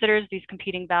also considers these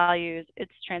competing values.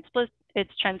 It's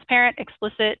transparent,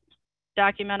 explicit,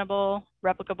 documentable,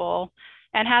 replicable,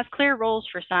 and has clear roles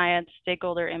for science,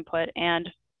 stakeholder input, and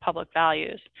public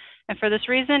values. And for this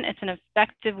reason, it's an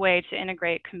effective way to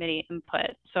integrate committee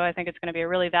input. So I think it's going to be a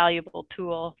really valuable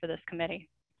tool for this committee.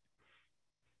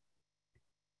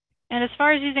 And as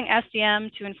far as using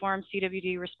SDM to inform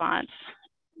CWD response,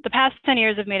 the past 10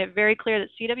 years have made it very clear that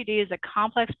CWD is a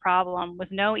complex problem with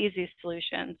no easy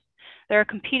solutions. There are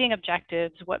competing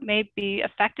objectives. What may be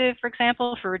effective, for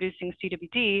example, for reducing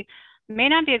CWD may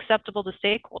not be acceptable to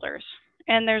stakeholders.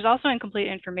 And there's also incomplete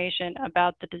information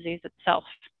about the disease itself.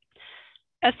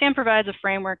 SDM provides a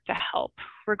framework to help.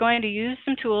 We're going to use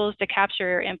some tools to capture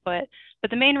your input,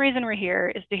 but the main reason we're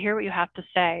here is to hear what you have to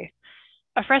say.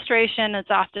 A frustration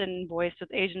that's often voiced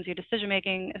with agency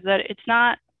decision-making is that it's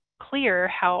not clear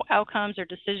how outcomes or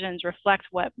decisions reflect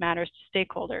what matters to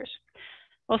stakeholders.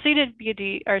 Well,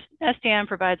 CWD, or SDM,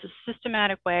 provides a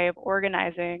systematic way of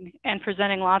organizing and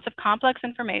presenting lots of complex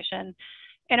information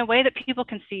in a way that people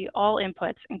can see all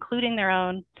inputs, including their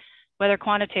own, whether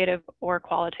quantitative or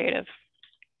qualitative.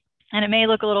 And it may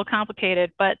look a little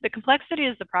complicated, but the complexity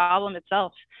is the problem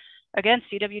itself. Again,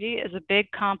 CWD is a big,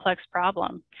 complex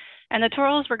problem. And the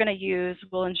tools we're going to use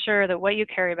will ensure that what you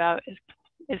care about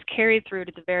is carried through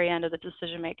to the very end of the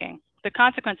decision-making. The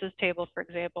consequences table, for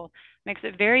example, makes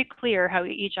it very clear how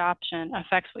each option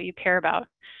affects what you care about.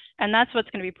 And that's what's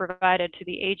going to be provided to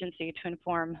the agency to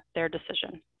inform their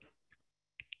decision.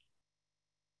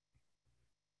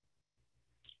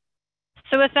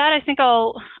 So with that, I think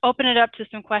I'll open it up to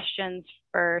some questions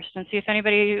first and see if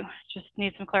anybody just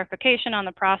needs some clarification on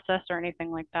the process or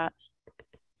anything like that.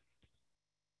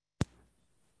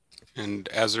 And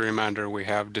as a reminder, we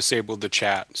have disabled the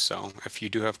chat. So if you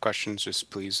do have questions, just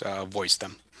please voice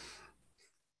them.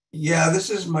 Yeah, this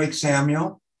is Mike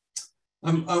Samuel.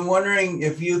 I'm wondering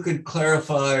if you could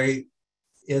clarify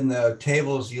in the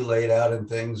tables you laid out and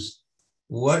things,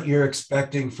 what you're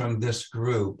expecting from this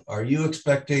group. Are you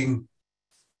expecting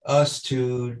us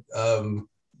to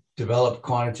develop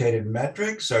quantitative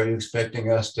metrics? Are you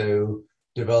expecting us to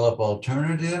develop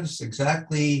alternatives?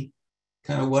 Exactly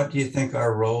kind of what do you think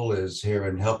our role is here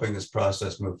in helping this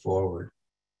process move forward?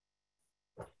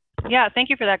 Yeah, thank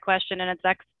you for that question, and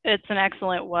it's an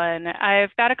excellent one.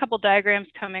 I've got a couple diagrams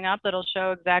coming up that'll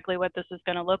show exactly what this is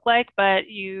going to look like, but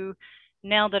you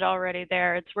nailed it already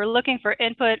there. We're looking for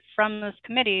input from this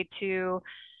committee to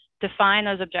define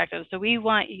those objectives. So we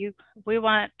want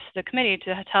the committee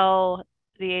to tell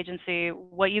the agency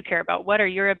what you care about. What are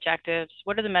your objectives?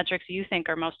 What are the metrics you think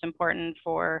are most important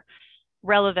for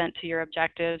relevant to your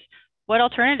objectives? What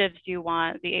alternatives do you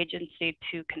want the agency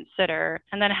to consider?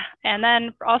 And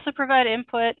then also provide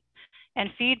input and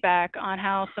feedback on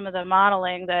how some of the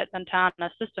modeling that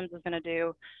Ventana Systems is going to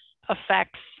do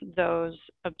affects those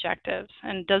objectives,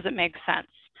 and does it make sense?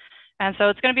 And so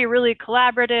it's going to be really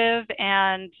collaborative,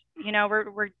 and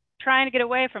we're trying to get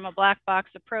away from a black box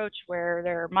approach where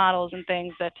there are models and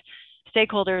things that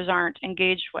stakeholders aren't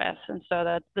engaged with. And so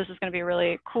that this is going to be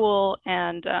really cool,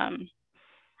 and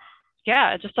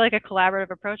yeah, just like a collaborative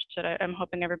approach that I'm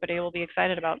hoping everybody will be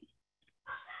excited about.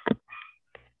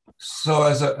 So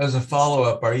as a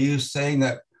follow-up, are you saying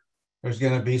that there's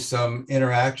going to be some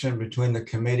interaction between the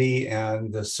committee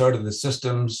and the sort of the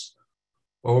systems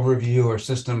overview or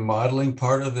system modeling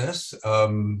part of this?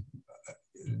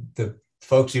 The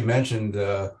folks you mentioned,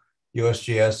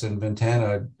 USGS and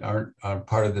Ventana aren't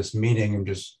part of this meeting.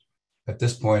 At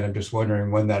this point, I'm just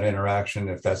wondering when that interaction,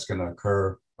 if that's going to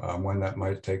occur, when that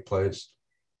might take place.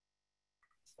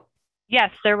 Yes,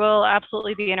 there will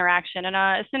absolutely be interaction. And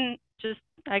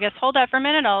I guess hold that for a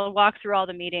minute. I'll walk through all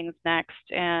the meetings next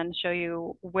and show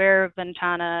you where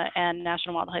Ventana and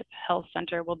National Wildlife Health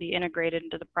Center will be integrated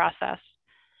into the process.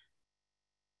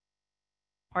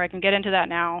 Or I can get into that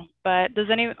now,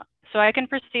 so I can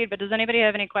proceed, but does anybody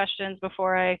have any questions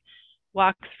before I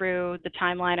walk through the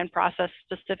timeline and process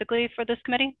specifically for this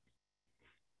committee?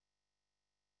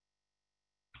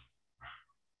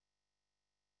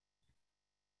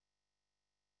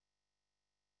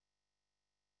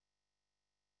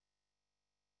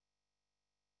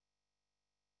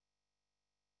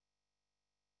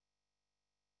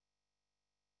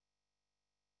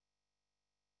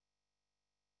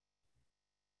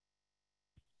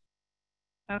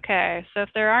 Okay, so if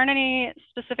there aren't any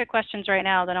specific questions right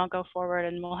now, then I'll go forward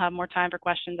and we'll have more time for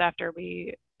questions after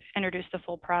we introduce the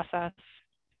full process.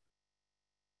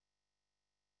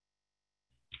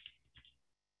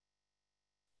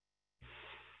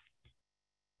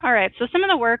 All right, so some of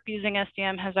the work using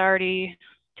SDM has already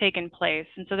taken place.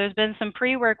 And so there's been some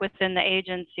pre-work within the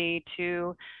agency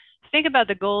to think about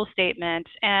the goal statement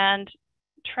and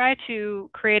try to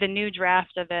create a new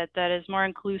draft of it that is more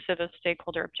inclusive of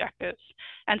stakeholder objectives.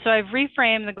 And so I've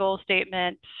reframed the goal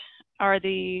statement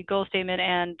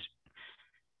and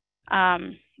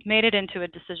made it into a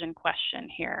decision question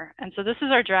here. And so this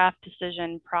is our draft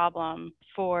decision problem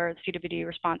for CWD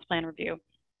response plan review.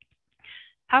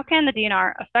 How can the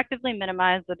DNR effectively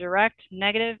minimize the direct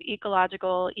negative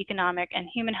ecological, economic, and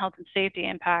human health and safety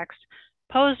impacts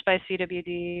posed by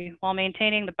CWD while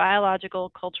maintaining the biological,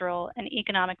 cultural, and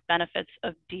economic benefits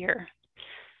of deer?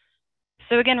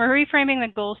 So again, we're reframing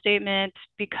the goal statement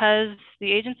because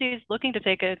the agency is looking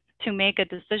to make a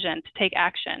decision, to take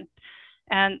action.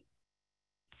 And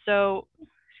so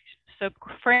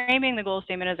framing the goal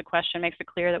statement as a question makes it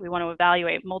clear that we want to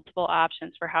evaluate multiple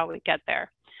options for how we get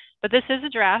there. But this is a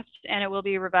draft, and it will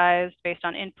be revised based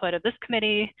on input of this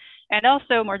committee, and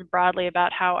also more broadly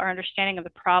about how our understanding of the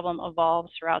problem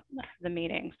evolves throughout the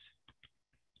meetings.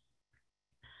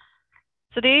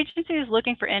 So the agency is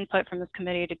looking for input from this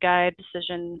committee to guide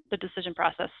the decision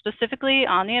process, specifically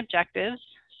on the objectives.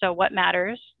 So what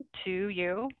matters to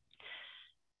you,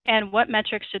 and what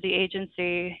metrics should the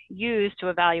agency use to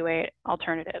evaluate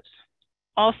alternatives?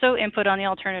 Also input on the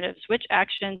alternatives. Which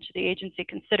action should the agency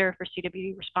consider for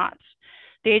CWD response?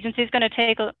 The agency is going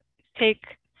to take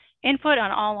input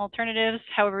on all alternatives.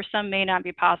 However, some may not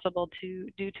be possible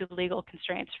due to legal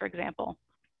constraints, for example.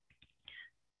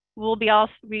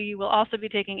 We will also be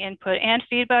taking input and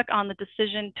feedback on the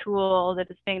decision tool that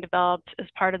is being developed as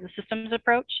part of the systems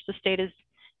approach. The state is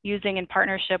using in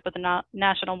partnership with the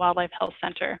National Wildlife Health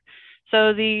Center.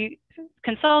 So the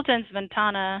consultants,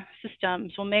 Ventana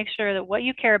Systems, will make sure that what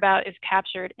you care about is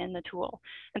captured in the tool.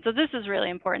 And so this is really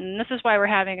important. And this is why we're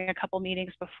having a couple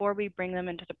meetings before we bring them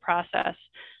into the process.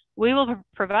 We will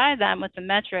provide them with the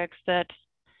metrics that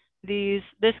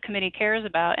this committee cares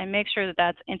about and make sure that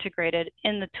that's integrated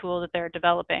in the tool that they're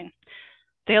developing.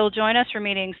 They'll join us for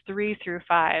meetings 3 through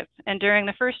 5. And during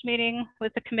the first meeting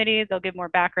with the committee, they'll give more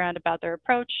background about their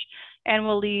approach and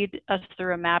will lead us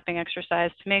through a mapping exercise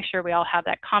to make sure we all have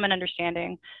that common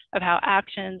understanding of how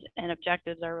actions and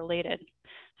objectives are related.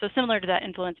 So similar to that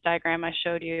influence diagram I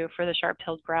showed you for the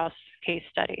sharp-tailed grouse case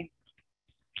study.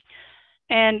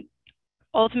 And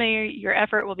ultimately, your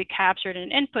effort will be captured in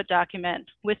an input document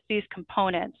with these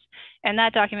components, and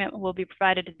that document will be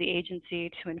provided to the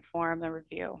agency to inform the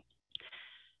review.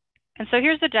 And so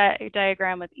here's the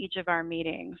diagram with each of our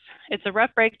meetings. It's a rough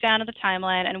breakdown of the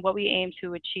timeline and what we aim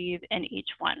to achieve in each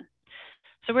one.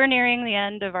 So we're nearing the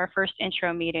end of our first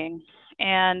intro meeting,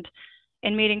 and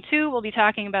in meeting 2, we'll be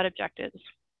talking about objectives.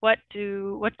 What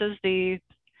does the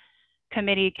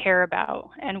committee care about,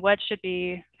 and what should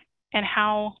be, and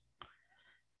how,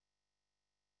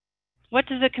 what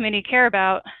does the committee care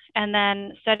about, and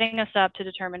then setting us up to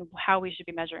determine how we should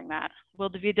be measuring that. We'll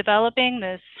be developing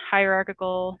this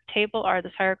hierarchical table, or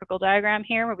this hierarchical diagram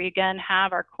here, where we again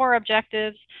have our core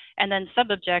objectives and then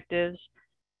sub-objectives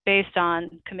based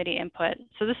on committee input.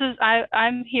 So this is,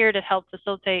 I'm here to help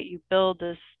facilitate you build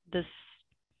this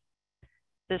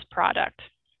product.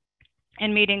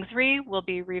 In meeting 3, we'll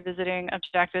be revisiting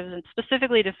objectives and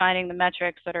specifically defining the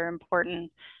metrics that are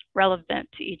important, relevant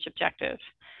to each objective.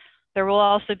 There will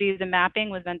also be the mapping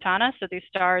with Ventana, so these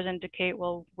stars indicate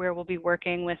where we'll be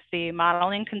working with the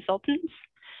modeling consultants.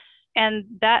 And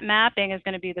that mapping is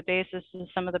going to be the basis of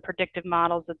some of the predictive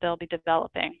models that they'll be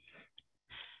developing.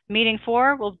 Meeting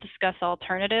 4, we'll discuss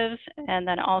alternatives and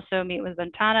then also meet with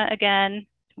Ventana again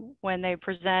when they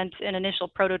present an initial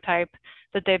prototype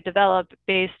that they've developed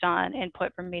based on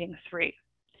input from meeting 3.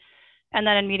 And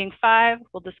then in meeting 5,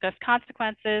 we'll discuss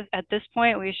consequences. At this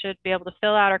point, we should be able to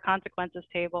fill out our consequences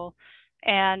table,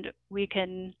 and we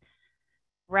can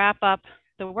wrap up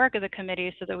the work of the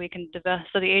committee so that we can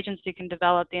so the agency can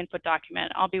develop the input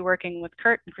document. I'll be working with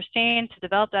Kurt and Christine to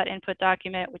develop that input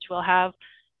document, which will have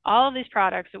all of these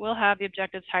products. It will have the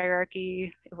objectives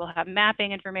hierarchy, it will have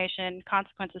mapping information,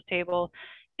 consequences table,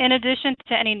 in addition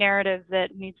to any narrative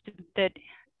that needs to, that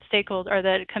stakeholder or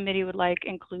that committee would like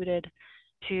included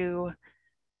to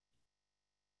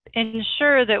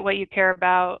ensure that what you care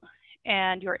about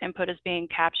and your input is being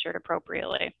captured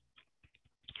appropriately.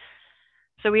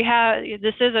 So we have,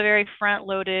 this is a very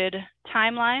front-loaded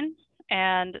timeline,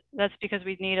 and that's because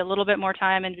we need a little bit more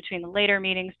time in between the later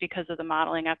meetings because of the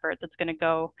modeling effort that's going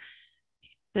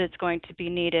to be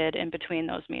needed in between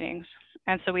those meetings.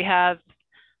 And so we have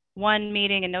one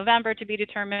meeting in November to be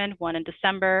determined, one in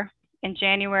December. In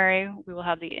January, we will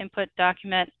have the input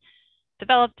document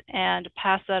developed and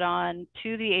pass that on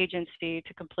to the agency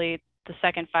to complete the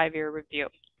second 5-year review.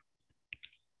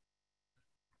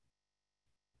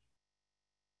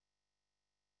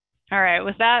 All right,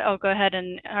 with that, I'll go ahead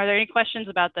and, are there any questions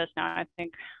about this now? I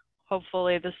think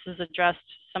hopefully this has addressed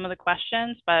some of the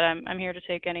questions, but I'm here to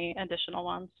take any additional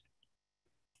ones.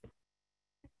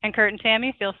 And Kurt and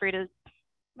Tammy, feel free to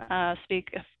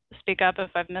speak up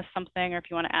if I've missed something or if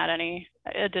you want to add any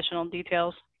additional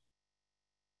details.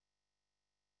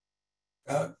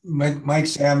 Mike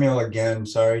Samuel again,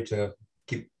 sorry to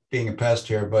keep being a pest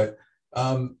here, but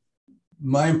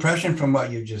my impression from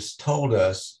what you just told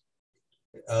us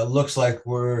looks like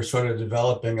we're sort of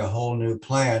developing a whole new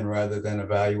plan rather than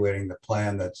evaluating the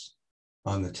plan that's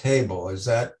on the table. Is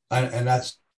that, and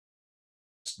that's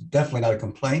definitely not a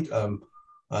complaint.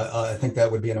 I think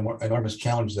that would be an enormous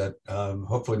challenge that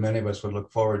hopefully many of us would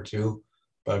look forward to,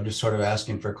 but I'm just sort of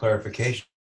asking for clarification.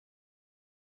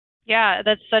 Yeah,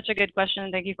 that's such a good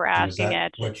question. Thank you for asking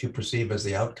it. What you perceive as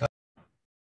the outcome?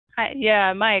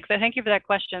 Yeah, Mike, so thank you for that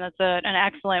question. That's an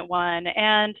excellent one.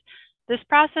 And this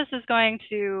process is going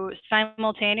to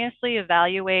simultaneously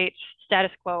evaluate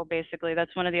status quo, basically.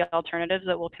 That's one of the alternatives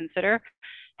that we'll consider.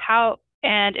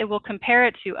 And it will compare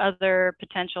it to other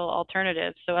potential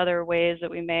alternatives, so other ways that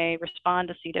we may respond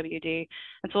to CWD.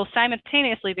 And so we'll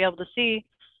simultaneously be able to see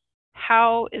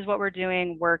how is what we're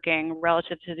doing working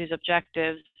relative to these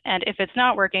objectives. And if it's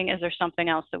not working, is there something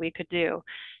else that we could do?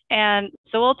 And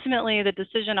so ultimately, the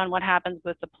decision on what happens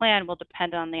with the plan will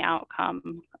depend on the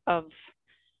outcome of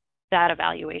that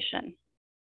evaluation.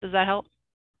 Does that help?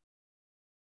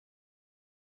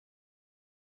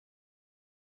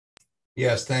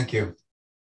 Yes, thank you.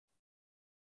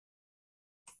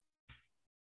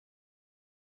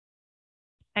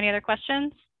 Any other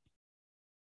questions?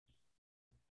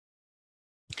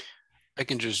 I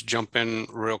can just jump in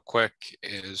real quick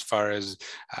as far as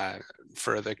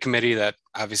for the committee that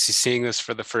obviously seeing this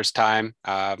for the first time,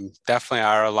 definitely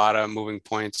are a lot of moving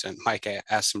points. And Mike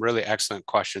asked some really excellent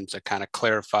questions that kind of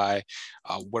clarify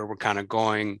where we're kind of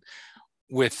going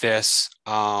with this.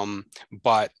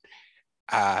 But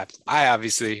I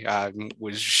obviously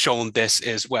was shown this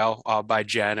as well by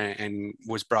Jen and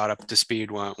was brought up to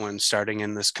speed when starting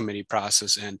in this committee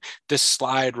process. And this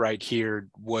slide right here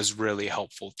was really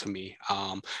helpful to me.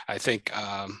 I think,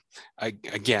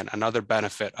 again, another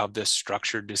benefit of this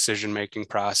structured decision-making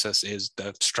process is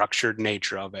the structured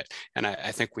nature of it. And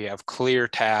I think we have clear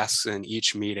tasks in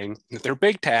each meeting. They're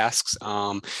big tasks,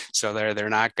 so they're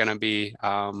not going to be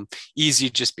easy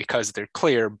just because they're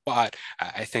clear, but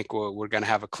I think we're going to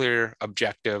have a clear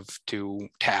objective to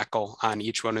tackle on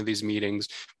each one of these meetings,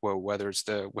 whether it's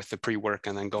with the pre-work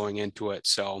and then going into it.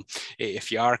 So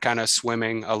if you are kind of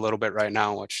swimming a little bit right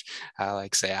now, which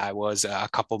like say I was a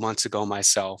couple months ago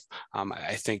myself,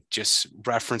 I think just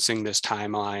referencing this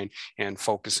timeline and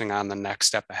focusing on the next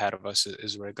step ahead of us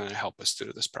is really going to help us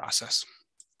through this process.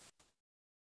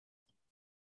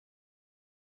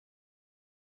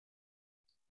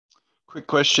 Quick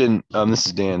question. This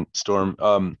is Dan Storm.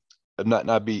 Not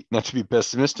to be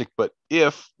pessimistic, but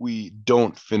if we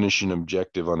don't finish an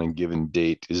objective on a given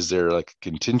date, is there like a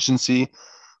contingency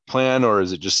plan, or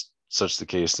is it just such the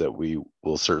case that we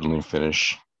will certainly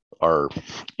finish our,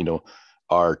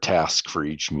 our task for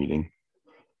each meeting?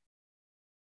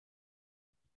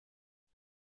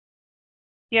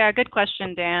 Yeah, good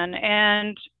question, Dan.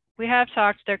 And we have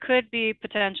talked, there could be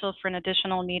potential for an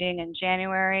additional meeting in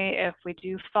January if we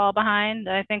do fall behind.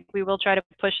 I think we will try to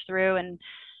push through, and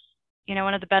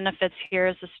one of the benefits here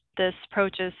is this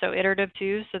approach is so iterative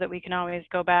too, so that we can always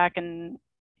go back and,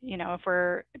 if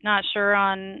we're not sure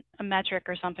on a metric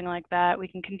or something like that, we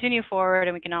can continue forward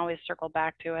and we can always circle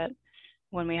back to it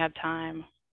when we have time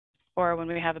or when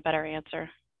we have a better answer.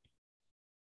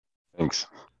 Thanks.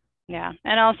 Yeah,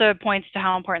 and also it points to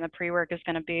how important the pre-work is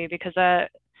going to be, because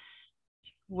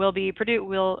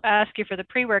we'll ask you for the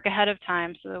pre-work ahead of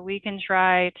time so that we can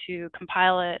try to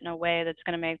compile it in a way that's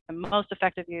going to make the most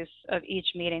effective use of each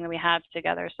meeting that we have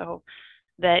together, so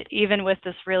that even with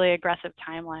this really aggressive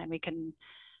timeline, we can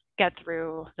get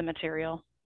through the material.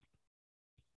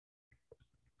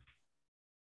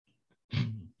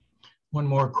 One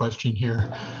more question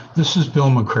here. This is Bill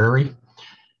McCrary.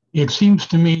 It seems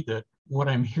to me that what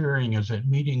I'm hearing is that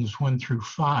meetings 1 through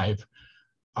 5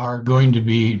 are going to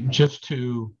be just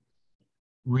to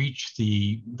reach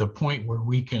the point where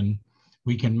we can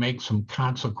make some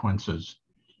consequences,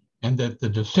 and that the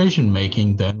decision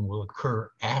making then will occur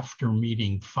after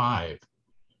meeting 5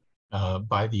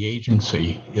 by the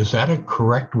agency. Is that a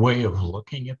correct way of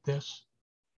looking at this?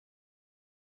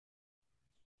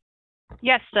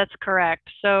 Yes, that's correct.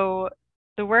 So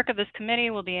the work of this committee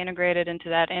will be integrated into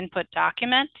that input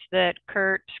document that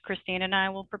Kurt, Christine, and I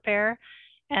will prepare.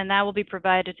 And that will be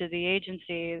provided to the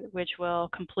agency, which will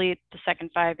complete the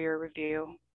second 5-year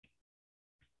review.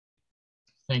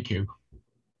 Thank you.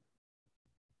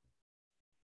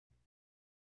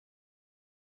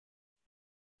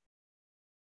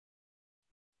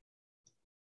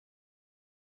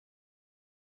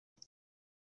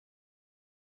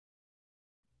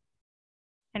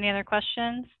 Any other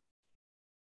questions?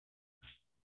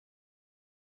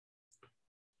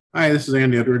 Hi, this is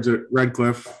Andy Edwards at Red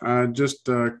Cliff. Just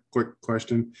a quick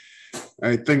question.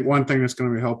 I think one thing that's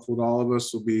going to be helpful to all of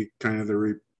us will be kind of the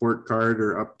report card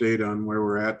or update on where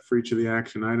we're at for each of the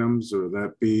action items. Or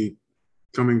that be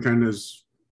coming kind of as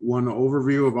one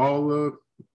overview of all the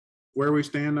where we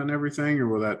stand on everything, or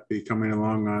will that be coming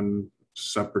along on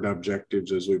separate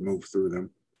objectives as we move through them?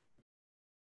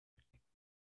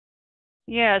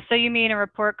 Yeah, so you mean a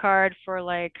report card for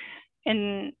like,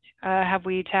 have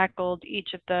we tackled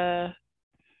each of the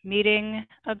meeting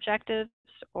objectives,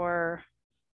 or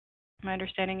am I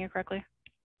understanding you correctly?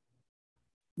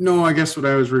 No, I guess what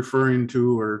I was referring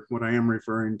to, or what I am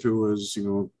referring to, is,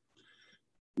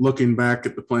 looking back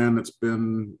at the plan that's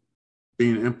been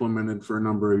being implemented for a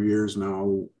number of years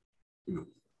now,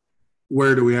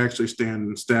 where do we actually stand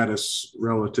in status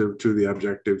relative to the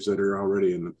objectives that are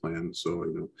already in the plan?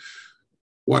 So,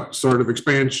 what sort of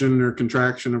expansion or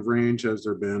contraction of range has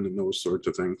there been, and those sorts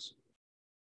of things?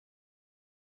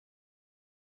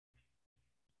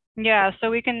 Yeah, so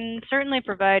we can certainly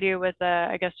provide you with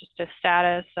I guess just a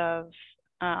status of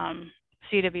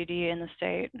CWD in the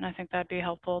state, and I think that'd be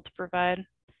helpful to provide.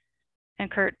 And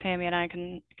Kurt, Tammy, and I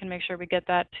can make sure we get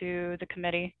that to the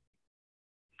committee.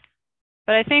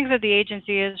 But I think that the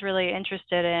agency is really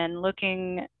interested in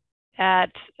looking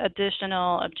at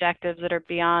additional objectives that are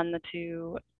beyond the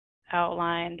two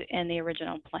outlined in the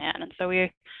original plan. And so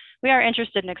we are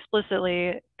interested in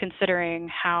explicitly considering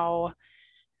how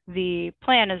the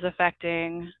plan is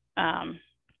affecting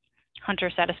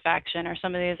hunter satisfaction or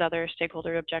some of these other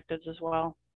stakeholder objectives as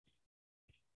well.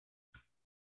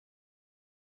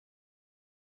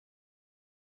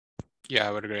 Yeah,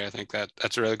 I would agree. I think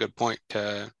that's a really good point.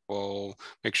 We'll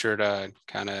make sure to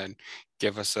kind of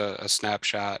give us a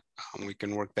snapshot. We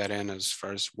can work that in as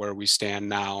far as where we stand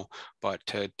now. But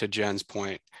to Jen's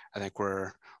point, I think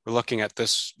we're looking at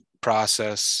this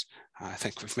process. I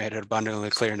think we've made it abundantly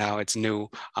clear now it's new,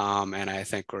 and I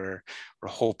think we're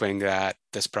hoping that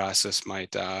this process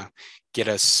might get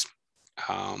us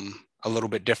a little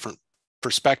bit different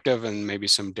perspective and maybe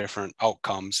some different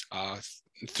outcomes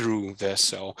through this.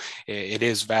 So it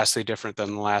is vastly different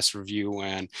than the last review,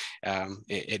 and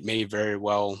it may very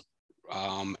well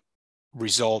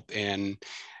result in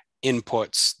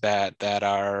inputs that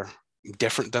are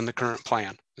different than the current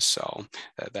plan. So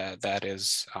that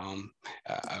is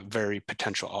a very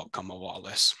potential outcome of all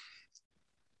this.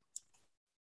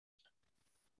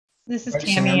 This is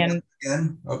Tammy, and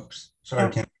again. Oops,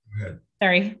 sorry, Tammy. Go ahead.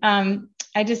 Sorry.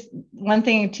 One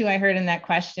thing too I heard in that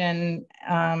question,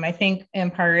 I think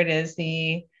in part is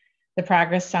the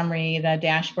progress summary, the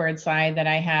dashboard slide that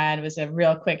I had was a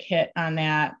real quick hit on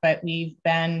that, but we've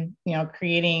been,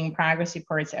 creating progress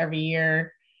reports every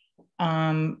year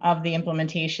of the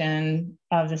implementation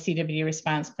of the CWD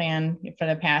response plan for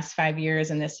the past 5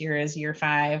 years, and this year is year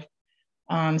 5.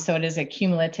 So it is a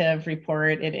cumulative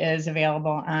report. It is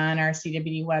available on our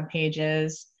CWD web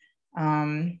pages.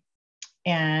 The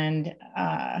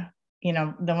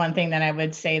one thing that I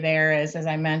would say there is, as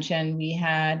I mentioned, we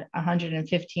had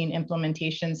 115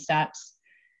 implementation steps.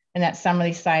 And that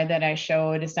summary slide that I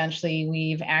showed, essentially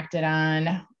we've acted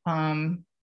on,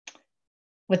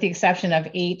 with the exception of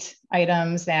 8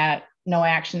 items that no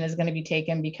action is going to be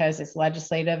taken because it's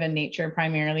legislative in nature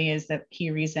primarily is the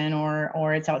key reason,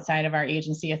 or it's outside of our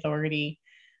agency authority.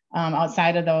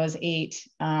 Outside of those 8,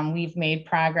 we've made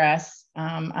progress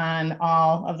on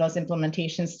all of those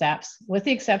implementation steps, with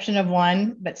the exception of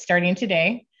one, but starting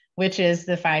today, which is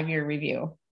the 5-year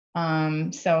review.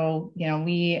 So,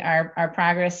 our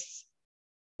progress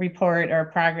report or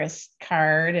progress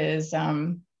card is,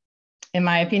 in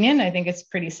my opinion, I think it's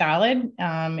pretty solid.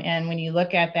 And when you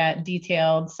look at that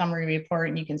detailed summary report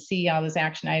and you can see all those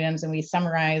action items and we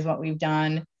summarize what we've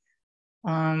done.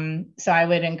 So I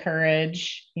would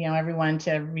encourage, everyone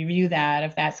to review that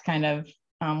if that's kind of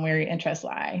where your interests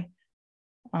lie.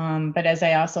 But as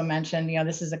I also mentioned,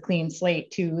 this is a clean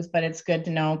slate too, but it's good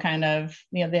to know kind of,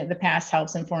 the past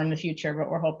helps inform the future, but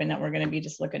we're hoping that we're going to be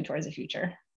just looking towards the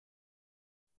future.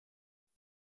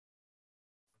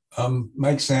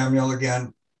 Mike Samuel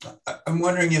again. I'm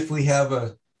wondering if do we have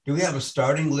a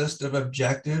starting list of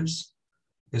objectives?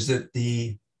 Is it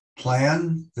the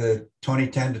plan, the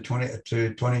 2010 to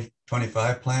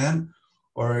 2025 plan,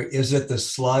 or is it the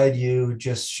slide you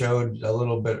just showed a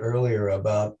little bit earlier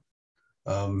about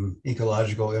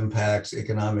ecological impacts,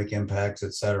 economic impacts,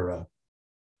 et cetera?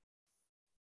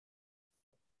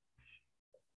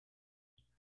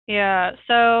 Yeah,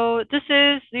 so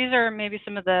these are maybe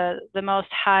some of the most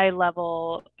high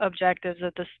level objectives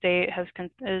that the state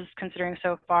is considering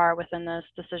so far within this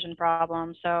decision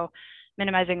problem. So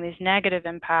minimizing these negative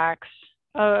impacts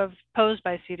posed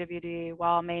by CWD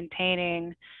while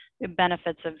maintaining the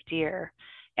benefits of deer.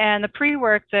 And the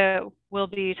pre-work that we'll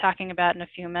be talking about in a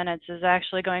few minutes is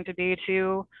actually going to be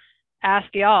to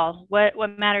ask y'all what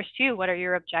matters to you, what are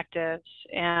your objectives,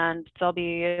 and there'll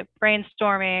be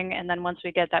brainstorming, and then once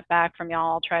we get that back from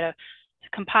y'all, I'll try to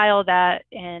compile that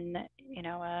in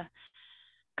a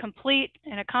complete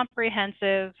and a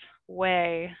comprehensive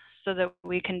way so that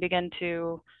we can begin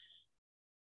to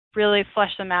really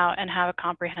flesh them out and have a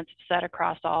comprehensive set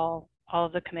across all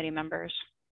of the committee members.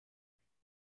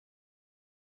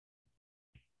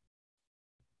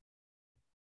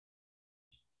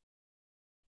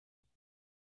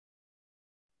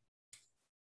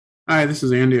 Hi, this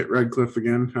is Andy at Red Cliff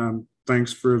again.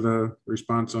 Thanks for the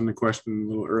response on the question a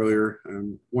little earlier.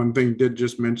 One thing did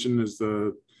just mention is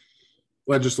the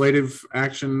legislative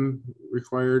action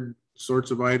required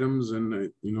sorts of items,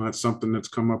 and that's something that's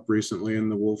come up recently in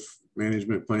the wolf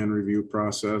management plan review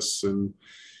process. And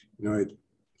I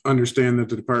understand that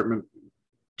the department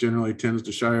generally tends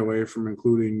to shy away from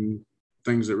including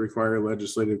things that require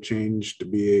legislative change to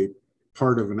be a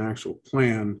part of an actual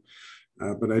plan.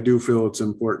 But I do feel it's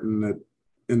important that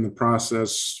in the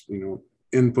process,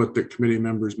 input that committee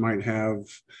members might have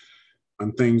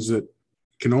on things that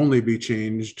can only be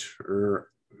changed or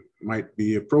might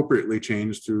be appropriately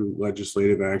changed through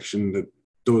legislative action, that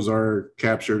those are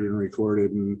captured and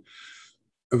recorded and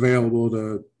available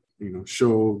to,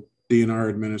 show DNR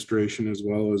administration as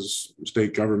well as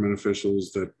state government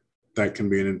officials that can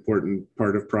be an important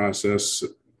part of process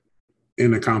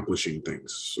in accomplishing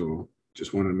things. So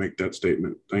just want to make that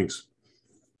statement. Thanks.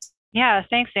 Yeah,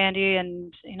 thanks, Andy.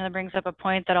 And that brings up a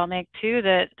point that I'll make too,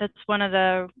 that's one of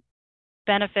the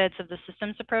benefits of the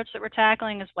systems approach that we're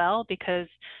tackling as well, because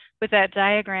with that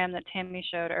diagram that Tammy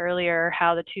showed earlier,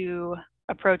 how the two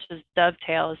approaches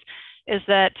dovetails, is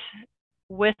that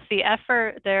with the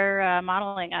effort, their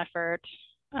modeling effort,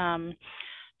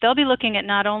 they'll be looking at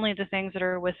not only the things that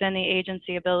are within the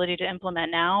agency ability to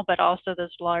implement now, but also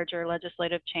those larger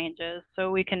legislative changes.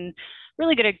 So we can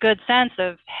really get a good sense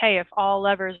of, hey, if all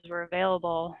levers were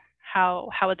available, how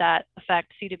would that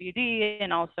affect CWD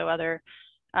and also other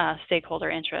stakeholder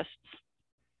interests?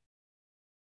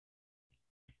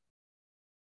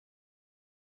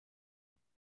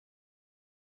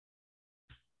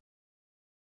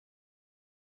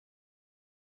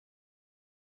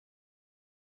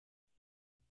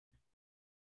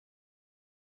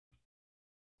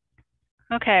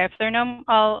 Okay, if there are no,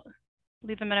 I'll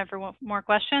leave a minute for more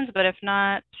questions, but if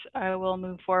not, I will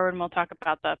move forward and we'll talk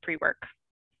about the pre-work.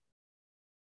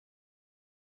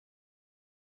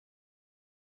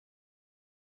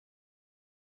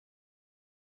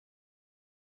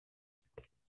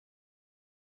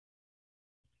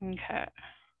 Okay,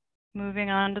 moving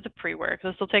on to the pre-work.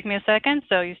 This will take me a second,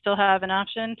 so you still have an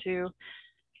option to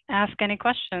ask any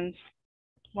questions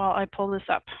while I pull this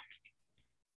up.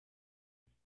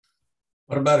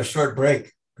 What about a short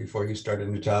break before you start a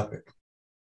new topic?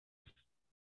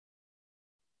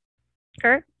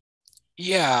 Kurt?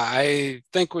 Yeah, I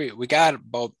think we got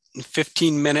about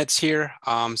 15 minutes here.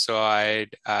 So I'd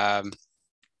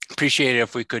appreciate it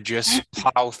if we could just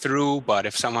plow through, but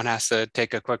if someone has to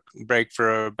take a quick break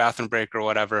for a bathroom break or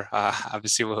whatever,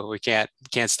 obviously we can't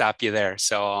stop you there.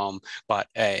 So, but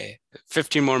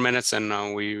 15 more minutes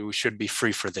and we should be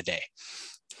free for the day.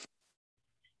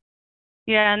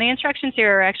 Yeah, and the instructions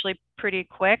here are actually pretty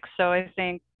quick. So I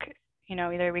think,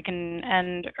 either we can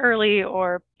end early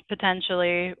or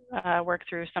potentially work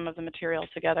through some of the material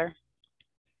together.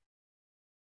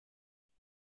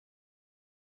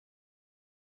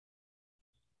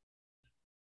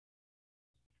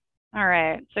 All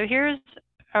right, so here's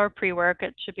our pre-work.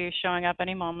 It should be showing up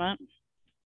any moment.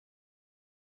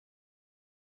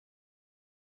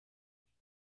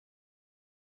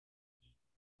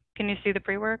 Can you see the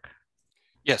pre-work?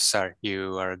 Yes, sir.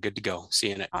 You are good to go.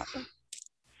 Seeing it. Awesome.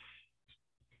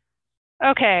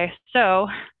 Okay, so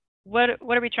what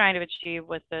are we trying to achieve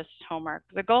with this homework?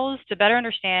 The goal is to better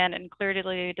understand and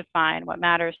clearly define what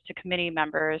matters to committee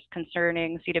members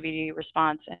concerning CWD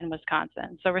response in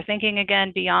Wisconsin. So we're thinking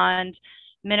again beyond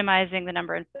minimizing the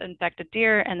number of infected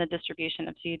deer and the distribution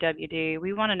of CWD.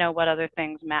 We want to know what other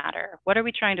things matter. What are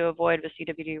we trying to avoid with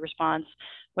CWD response?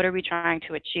 What are we trying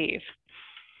to achieve?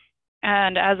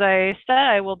 And as I said,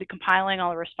 I will be compiling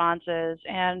all the responses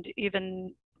and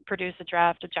even produce a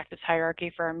draft objectives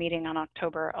hierarchy for our meeting on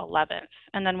October 11th.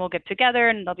 And then we'll get together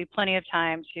and there'll be plenty of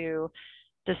time to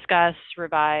discuss,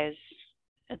 revise,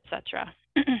 etc.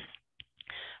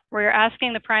 We're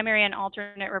asking the primary and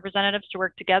alternate representatives to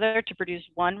work together to produce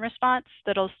one response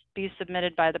that'll be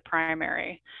submitted by the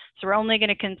primary. So we're only going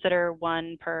to consider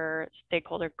one per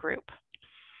stakeholder group.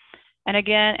 And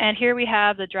again, and here we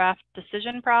have the draft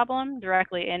decision problem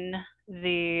directly in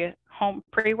the home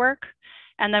pre-work,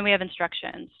 and then we have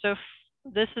instructions. So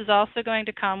this is also going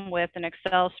to come with an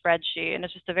Excel spreadsheet, and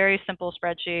it's just a very simple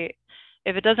spreadsheet.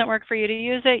 If it doesn't work for you to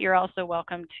use it, you're also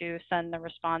welcome to send the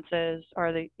responses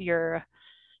or your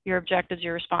objectives,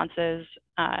 your responses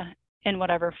in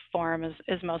whatever form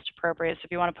is most appropriate. So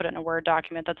if you want to put it in a Word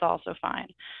document, that's also fine.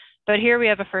 But here we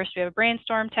have a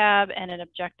brainstorm tab and an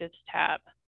objectives tab.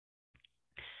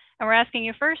 And we're asking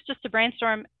you first just to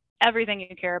brainstorm everything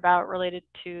you care about related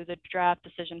to the draft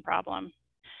decision problem.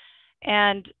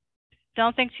 And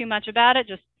don't think too much about it.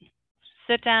 Just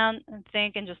sit down and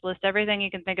think and just list everything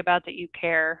you can think about that you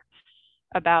care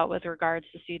about with regards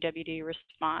to CWD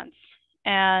response.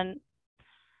 And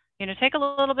take a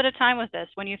little bit of time with this.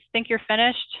 When you think you're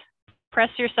finished, press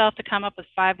yourself to come up with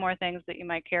 5 more things that you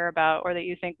might care about or that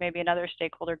you think maybe another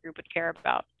stakeholder group would care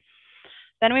about.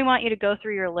 Then we want you to go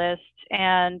through your list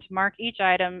and mark each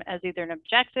item as either an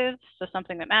objective, so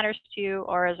something that matters to you,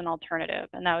 or as an alternative.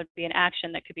 And that would be an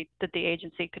action that the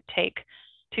agency could take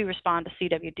to respond to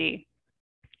CWD.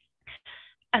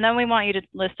 And then we want you to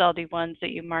list all the ones that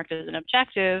you marked as an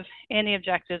objective in the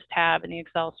objectives tab in the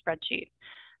Excel spreadsheet.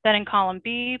 Then in column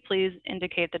B, please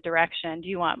indicate the direction. Do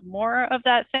you want more of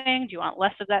that thing? Do you want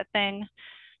less of that thing?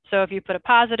 So if you put a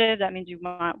positive, that means you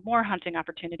want more hunting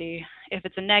opportunity. If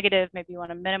it's a negative, maybe you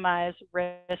want to minimize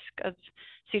risk of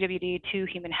CWD to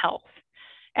human health.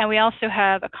 And we also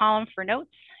have a column for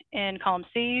notes in column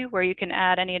C where you can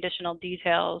add any additional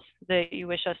details that you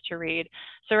wish us to read.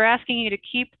 So we're asking you to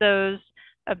keep those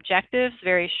objectives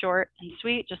very short and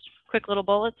sweet, just quick little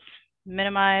bullets: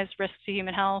 minimize risk to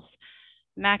human health,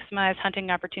 maximize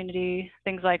hunting opportunity,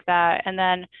 things like that. And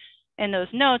then in those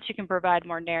notes, you can provide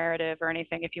more narrative or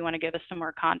anything if you want to give us some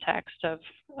more context of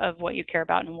what you care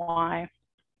about and why.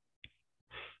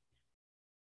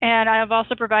 And I have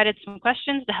also provided some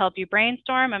questions to help you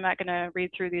brainstorm. I'm not going to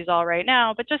read through these all right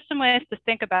now, but just some ways to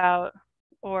think about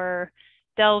or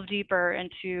delve deeper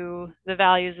into the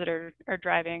values that are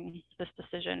driving this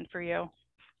decision for you,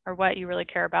 or what you really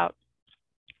care about.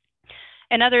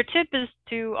 Another tip is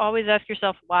to always ask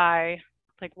yourself why.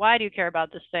 Like, why do you care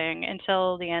about this thing,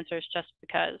 until the answer is just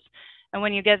because. And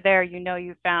when you get there, you know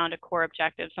you've found a core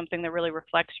objective, something that really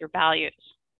reflects your values.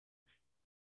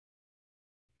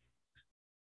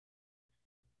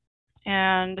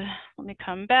 And let me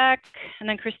come back. And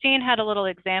then Christine had a little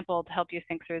example to help you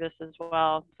think through this as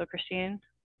well. So Christine.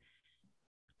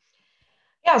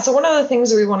 Yeah, so one of the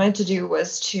things we wanted to do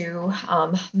was to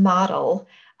model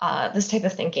this type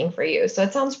of thinking for you. So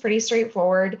it sounds pretty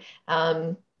straightforward.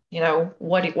 You know,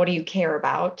 what do you care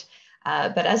about?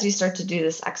 But as you start to do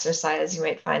this exercise, you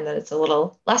might find that it's a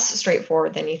little less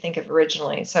straightforward than you think of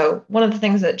originally. So one of the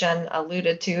things that Jen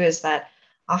alluded to is that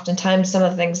oftentimes some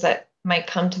of the things that might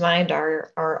come to mind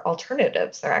are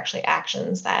alternatives. They're actually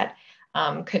actions that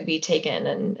could be taken,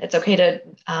 and it's okay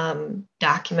to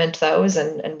document those,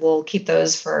 and we'll keep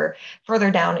those for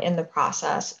further down in the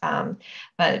process.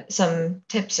 But some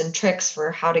tips and tricks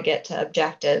for how to get to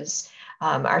objectives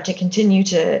are to continue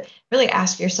to really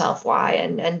ask yourself why,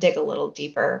 and dig a little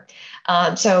deeper.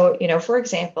 So, you know, for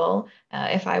example,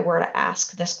 if I were to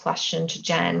ask this question to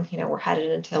Jen, you know, we're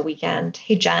headed into the weekend.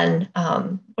 Hey, Jen,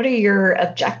 what are your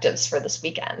objectives for this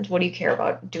weekend? What do you care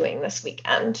about doing this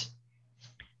weekend?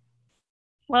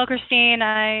 Well, Christine,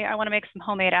 I want to make some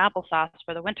homemade applesauce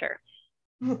for the winter.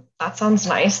 That sounds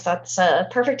nice. That's a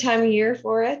perfect time of year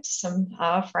for it. Some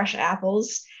fresh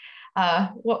apples.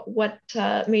 What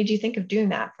made you think of doing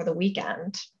that for the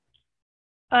weekend?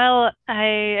 Well,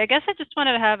 I guess I just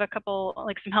wanted to have a couple,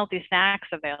 like some healthy snacks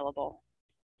available.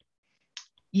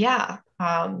 Yeah,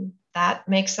 that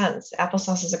makes sense.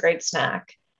 Applesauce is a great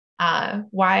snack.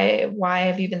 Why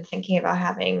have you been thinking about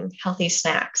having healthy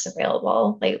snacks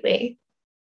available lately?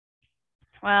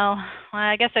 Well,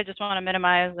 I guess I just want to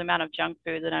minimize the amount of junk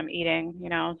food that I'm eating, you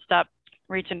know, stop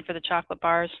reaching for the chocolate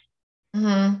bars.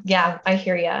 Yeah, I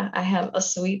hear you. I have a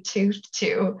sweet tooth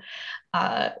too.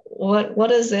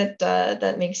 What is it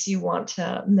that makes you want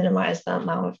to minimize the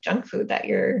amount of junk food that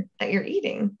you're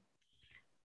eating?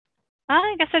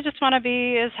 I guess I just want to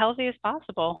be as healthy as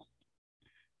possible.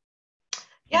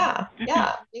 Yeah,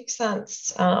 makes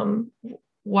sense.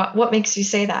 What makes you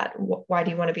say that? Why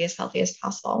do you want to be as healthy as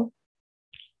possible?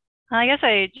 I guess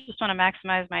I just want to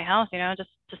maximize my health, you know, just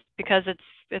because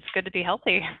it's good to be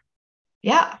healthy.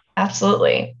 Yeah,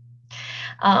 absolutely.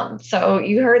 So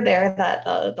you heard there that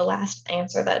the last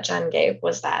answer that Jen gave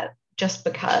was that just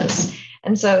because.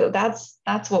 And so that's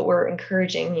what we're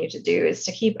encouraging you to do, is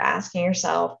to keep asking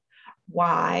yourself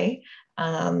why.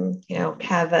 You know,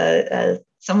 have a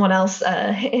someone else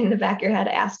in the back of your head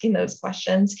asking those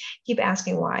questions. Keep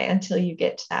asking why until you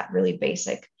get to that really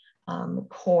basic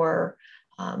core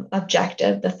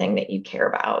objective, the thing that you care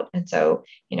about. And so,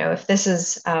 you know, if this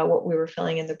is what we were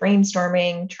filling in the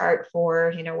brainstorming chart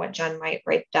for, you know, what Jen might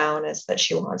write down is that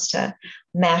she wants to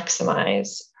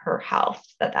maximize her health,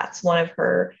 that's one of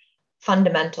her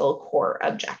fundamental core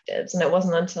objectives. And it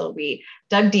wasn't until we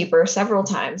dug deeper several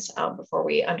times before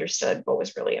we understood what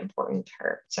was really important to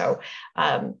her. So,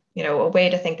 you know, a way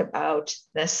to think about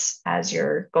this as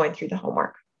you're going through the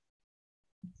homework.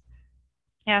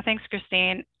 Yeah, thanks,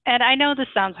 Christine. And I know this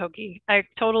sounds hokey. I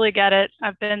totally get it.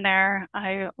 I've been there.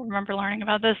 I remember learning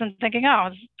about this and thinking, oh,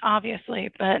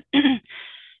 obviously, but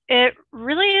it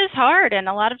really is hard. And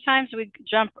a lot of times we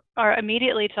jump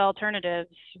immediately to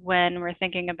alternatives when we're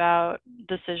thinking about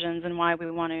decisions and why we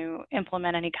want to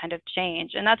implement any kind of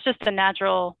change. And that's just a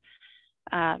natural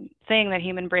thing that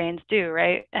human brains do,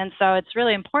 right? And so it's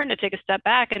really important to take a step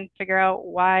back and figure out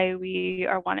why we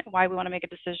want to make a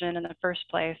decision in the first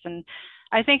place. And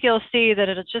I think you'll see that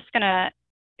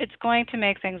it's going to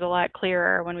make things a lot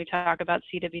clearer when we talk about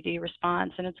CWD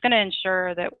response, and it's going to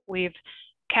ensure that we've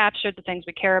captured the things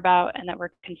we care about and that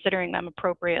we're considering them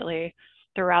appropriately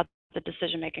throughout the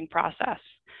decision-making process.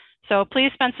 So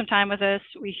please spend some time with us.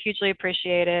 We hugely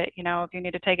appreciate it. You know, if you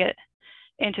need to take it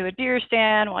into a deer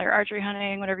stand while you're archery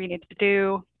hunting, whatever you need to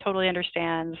do, totally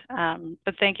understand.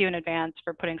 But thank you in advance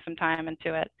for putting some time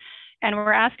into it. And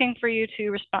we're asking for you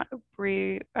to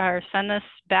send this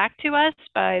back to us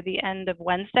by the end of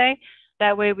Wednesday.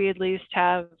 That way we at least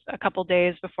have a couple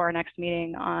days before our next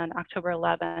meeting on October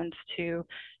 11th to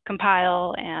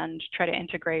compile and try to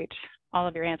integrate all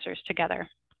of your answers together.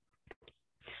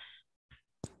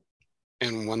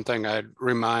 And one thing I'd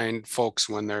remind folks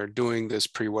when they're doing this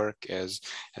pre-work is,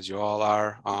 as you all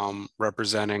are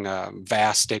representing a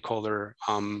vast stakeholder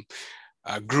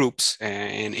groups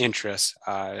and interests,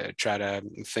 try to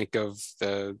think of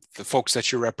the folks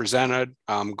that you represented,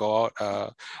 go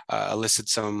out, elicit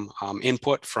some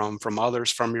input from others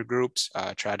from your groups,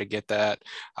 try to get that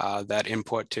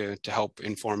input to help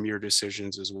inform your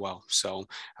decisions as well. So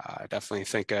definitely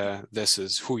think this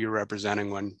is who you're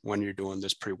representing when you're doing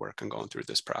this pre-work and going through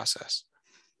this process.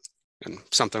 And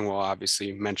something we'll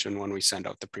obviously mention when we send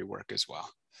out the pre-work as well.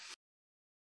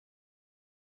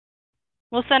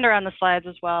 We'll send around the slides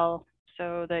as well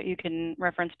so that you can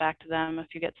reference back to them if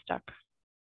you get stuck.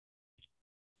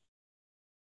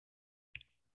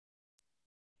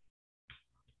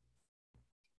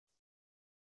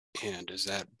 And does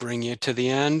that bring you to the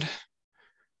end?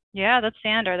 Yeah, that's the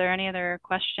end. Are there any other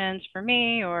questions for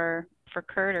me or for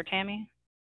Kurt or Tammy?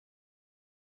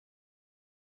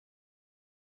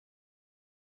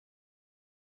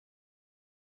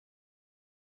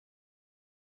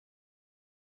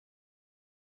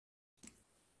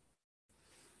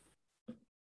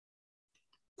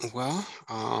 Well,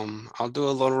 I'll do a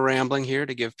little rambling here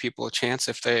to give people a chance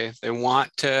if they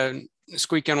want to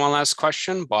squeak in one last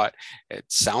question, but it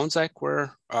sounds like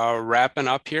we're wrapping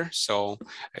up here. So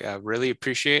I really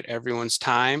appreciate everyone's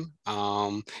time.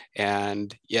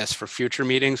 And yes, for future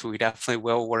meetings, we definitely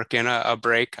will work in a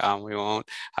break. We won't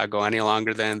go any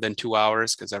longer than 2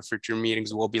 hours because our future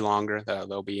meetings will be longer.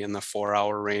 They'll be in the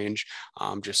 4-hour range,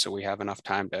 just so we have enough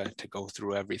time to go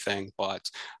through everything. But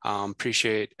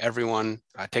appreciate everyone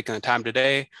taking the time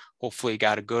today. Hopefully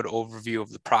got a good overview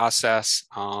of the process.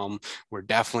 We're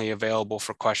definitely available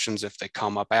for questions if they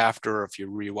come up after, or if you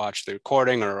rewatch the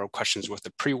recording, or questions with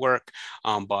the pre-work.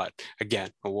 But again,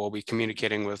 we'll be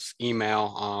communicating with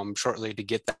email shortly to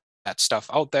get that stuff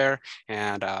out there.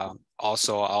 And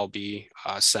also I'll be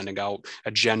sending out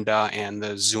agenda and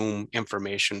the Zoom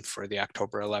information for the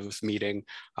October 11th meeting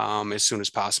as soon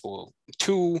as possible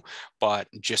too, but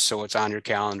just so it's on your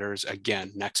calendars,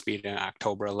 again, next meeting,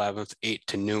 October 11th, 8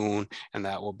 to noon, and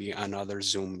that will be another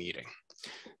Zoom meeting.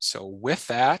 So with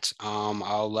that,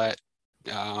 I'll let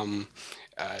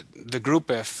the group,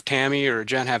 if Tammy or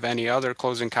Jen have any other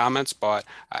closing comments, but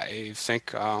I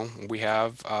think we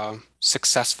have a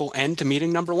successful end to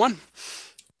meeting number 1.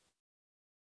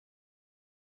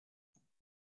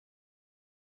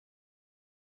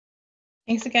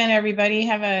 Thanks again, everybody.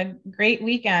 Have a great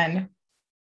weekend.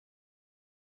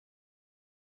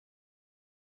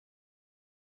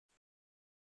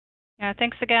 Yeah,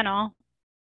 thanks again, all.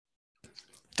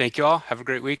 Thank you all. Have a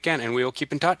great weekend, and we will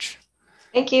keep in touch.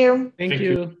 Thank you. Thank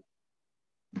you.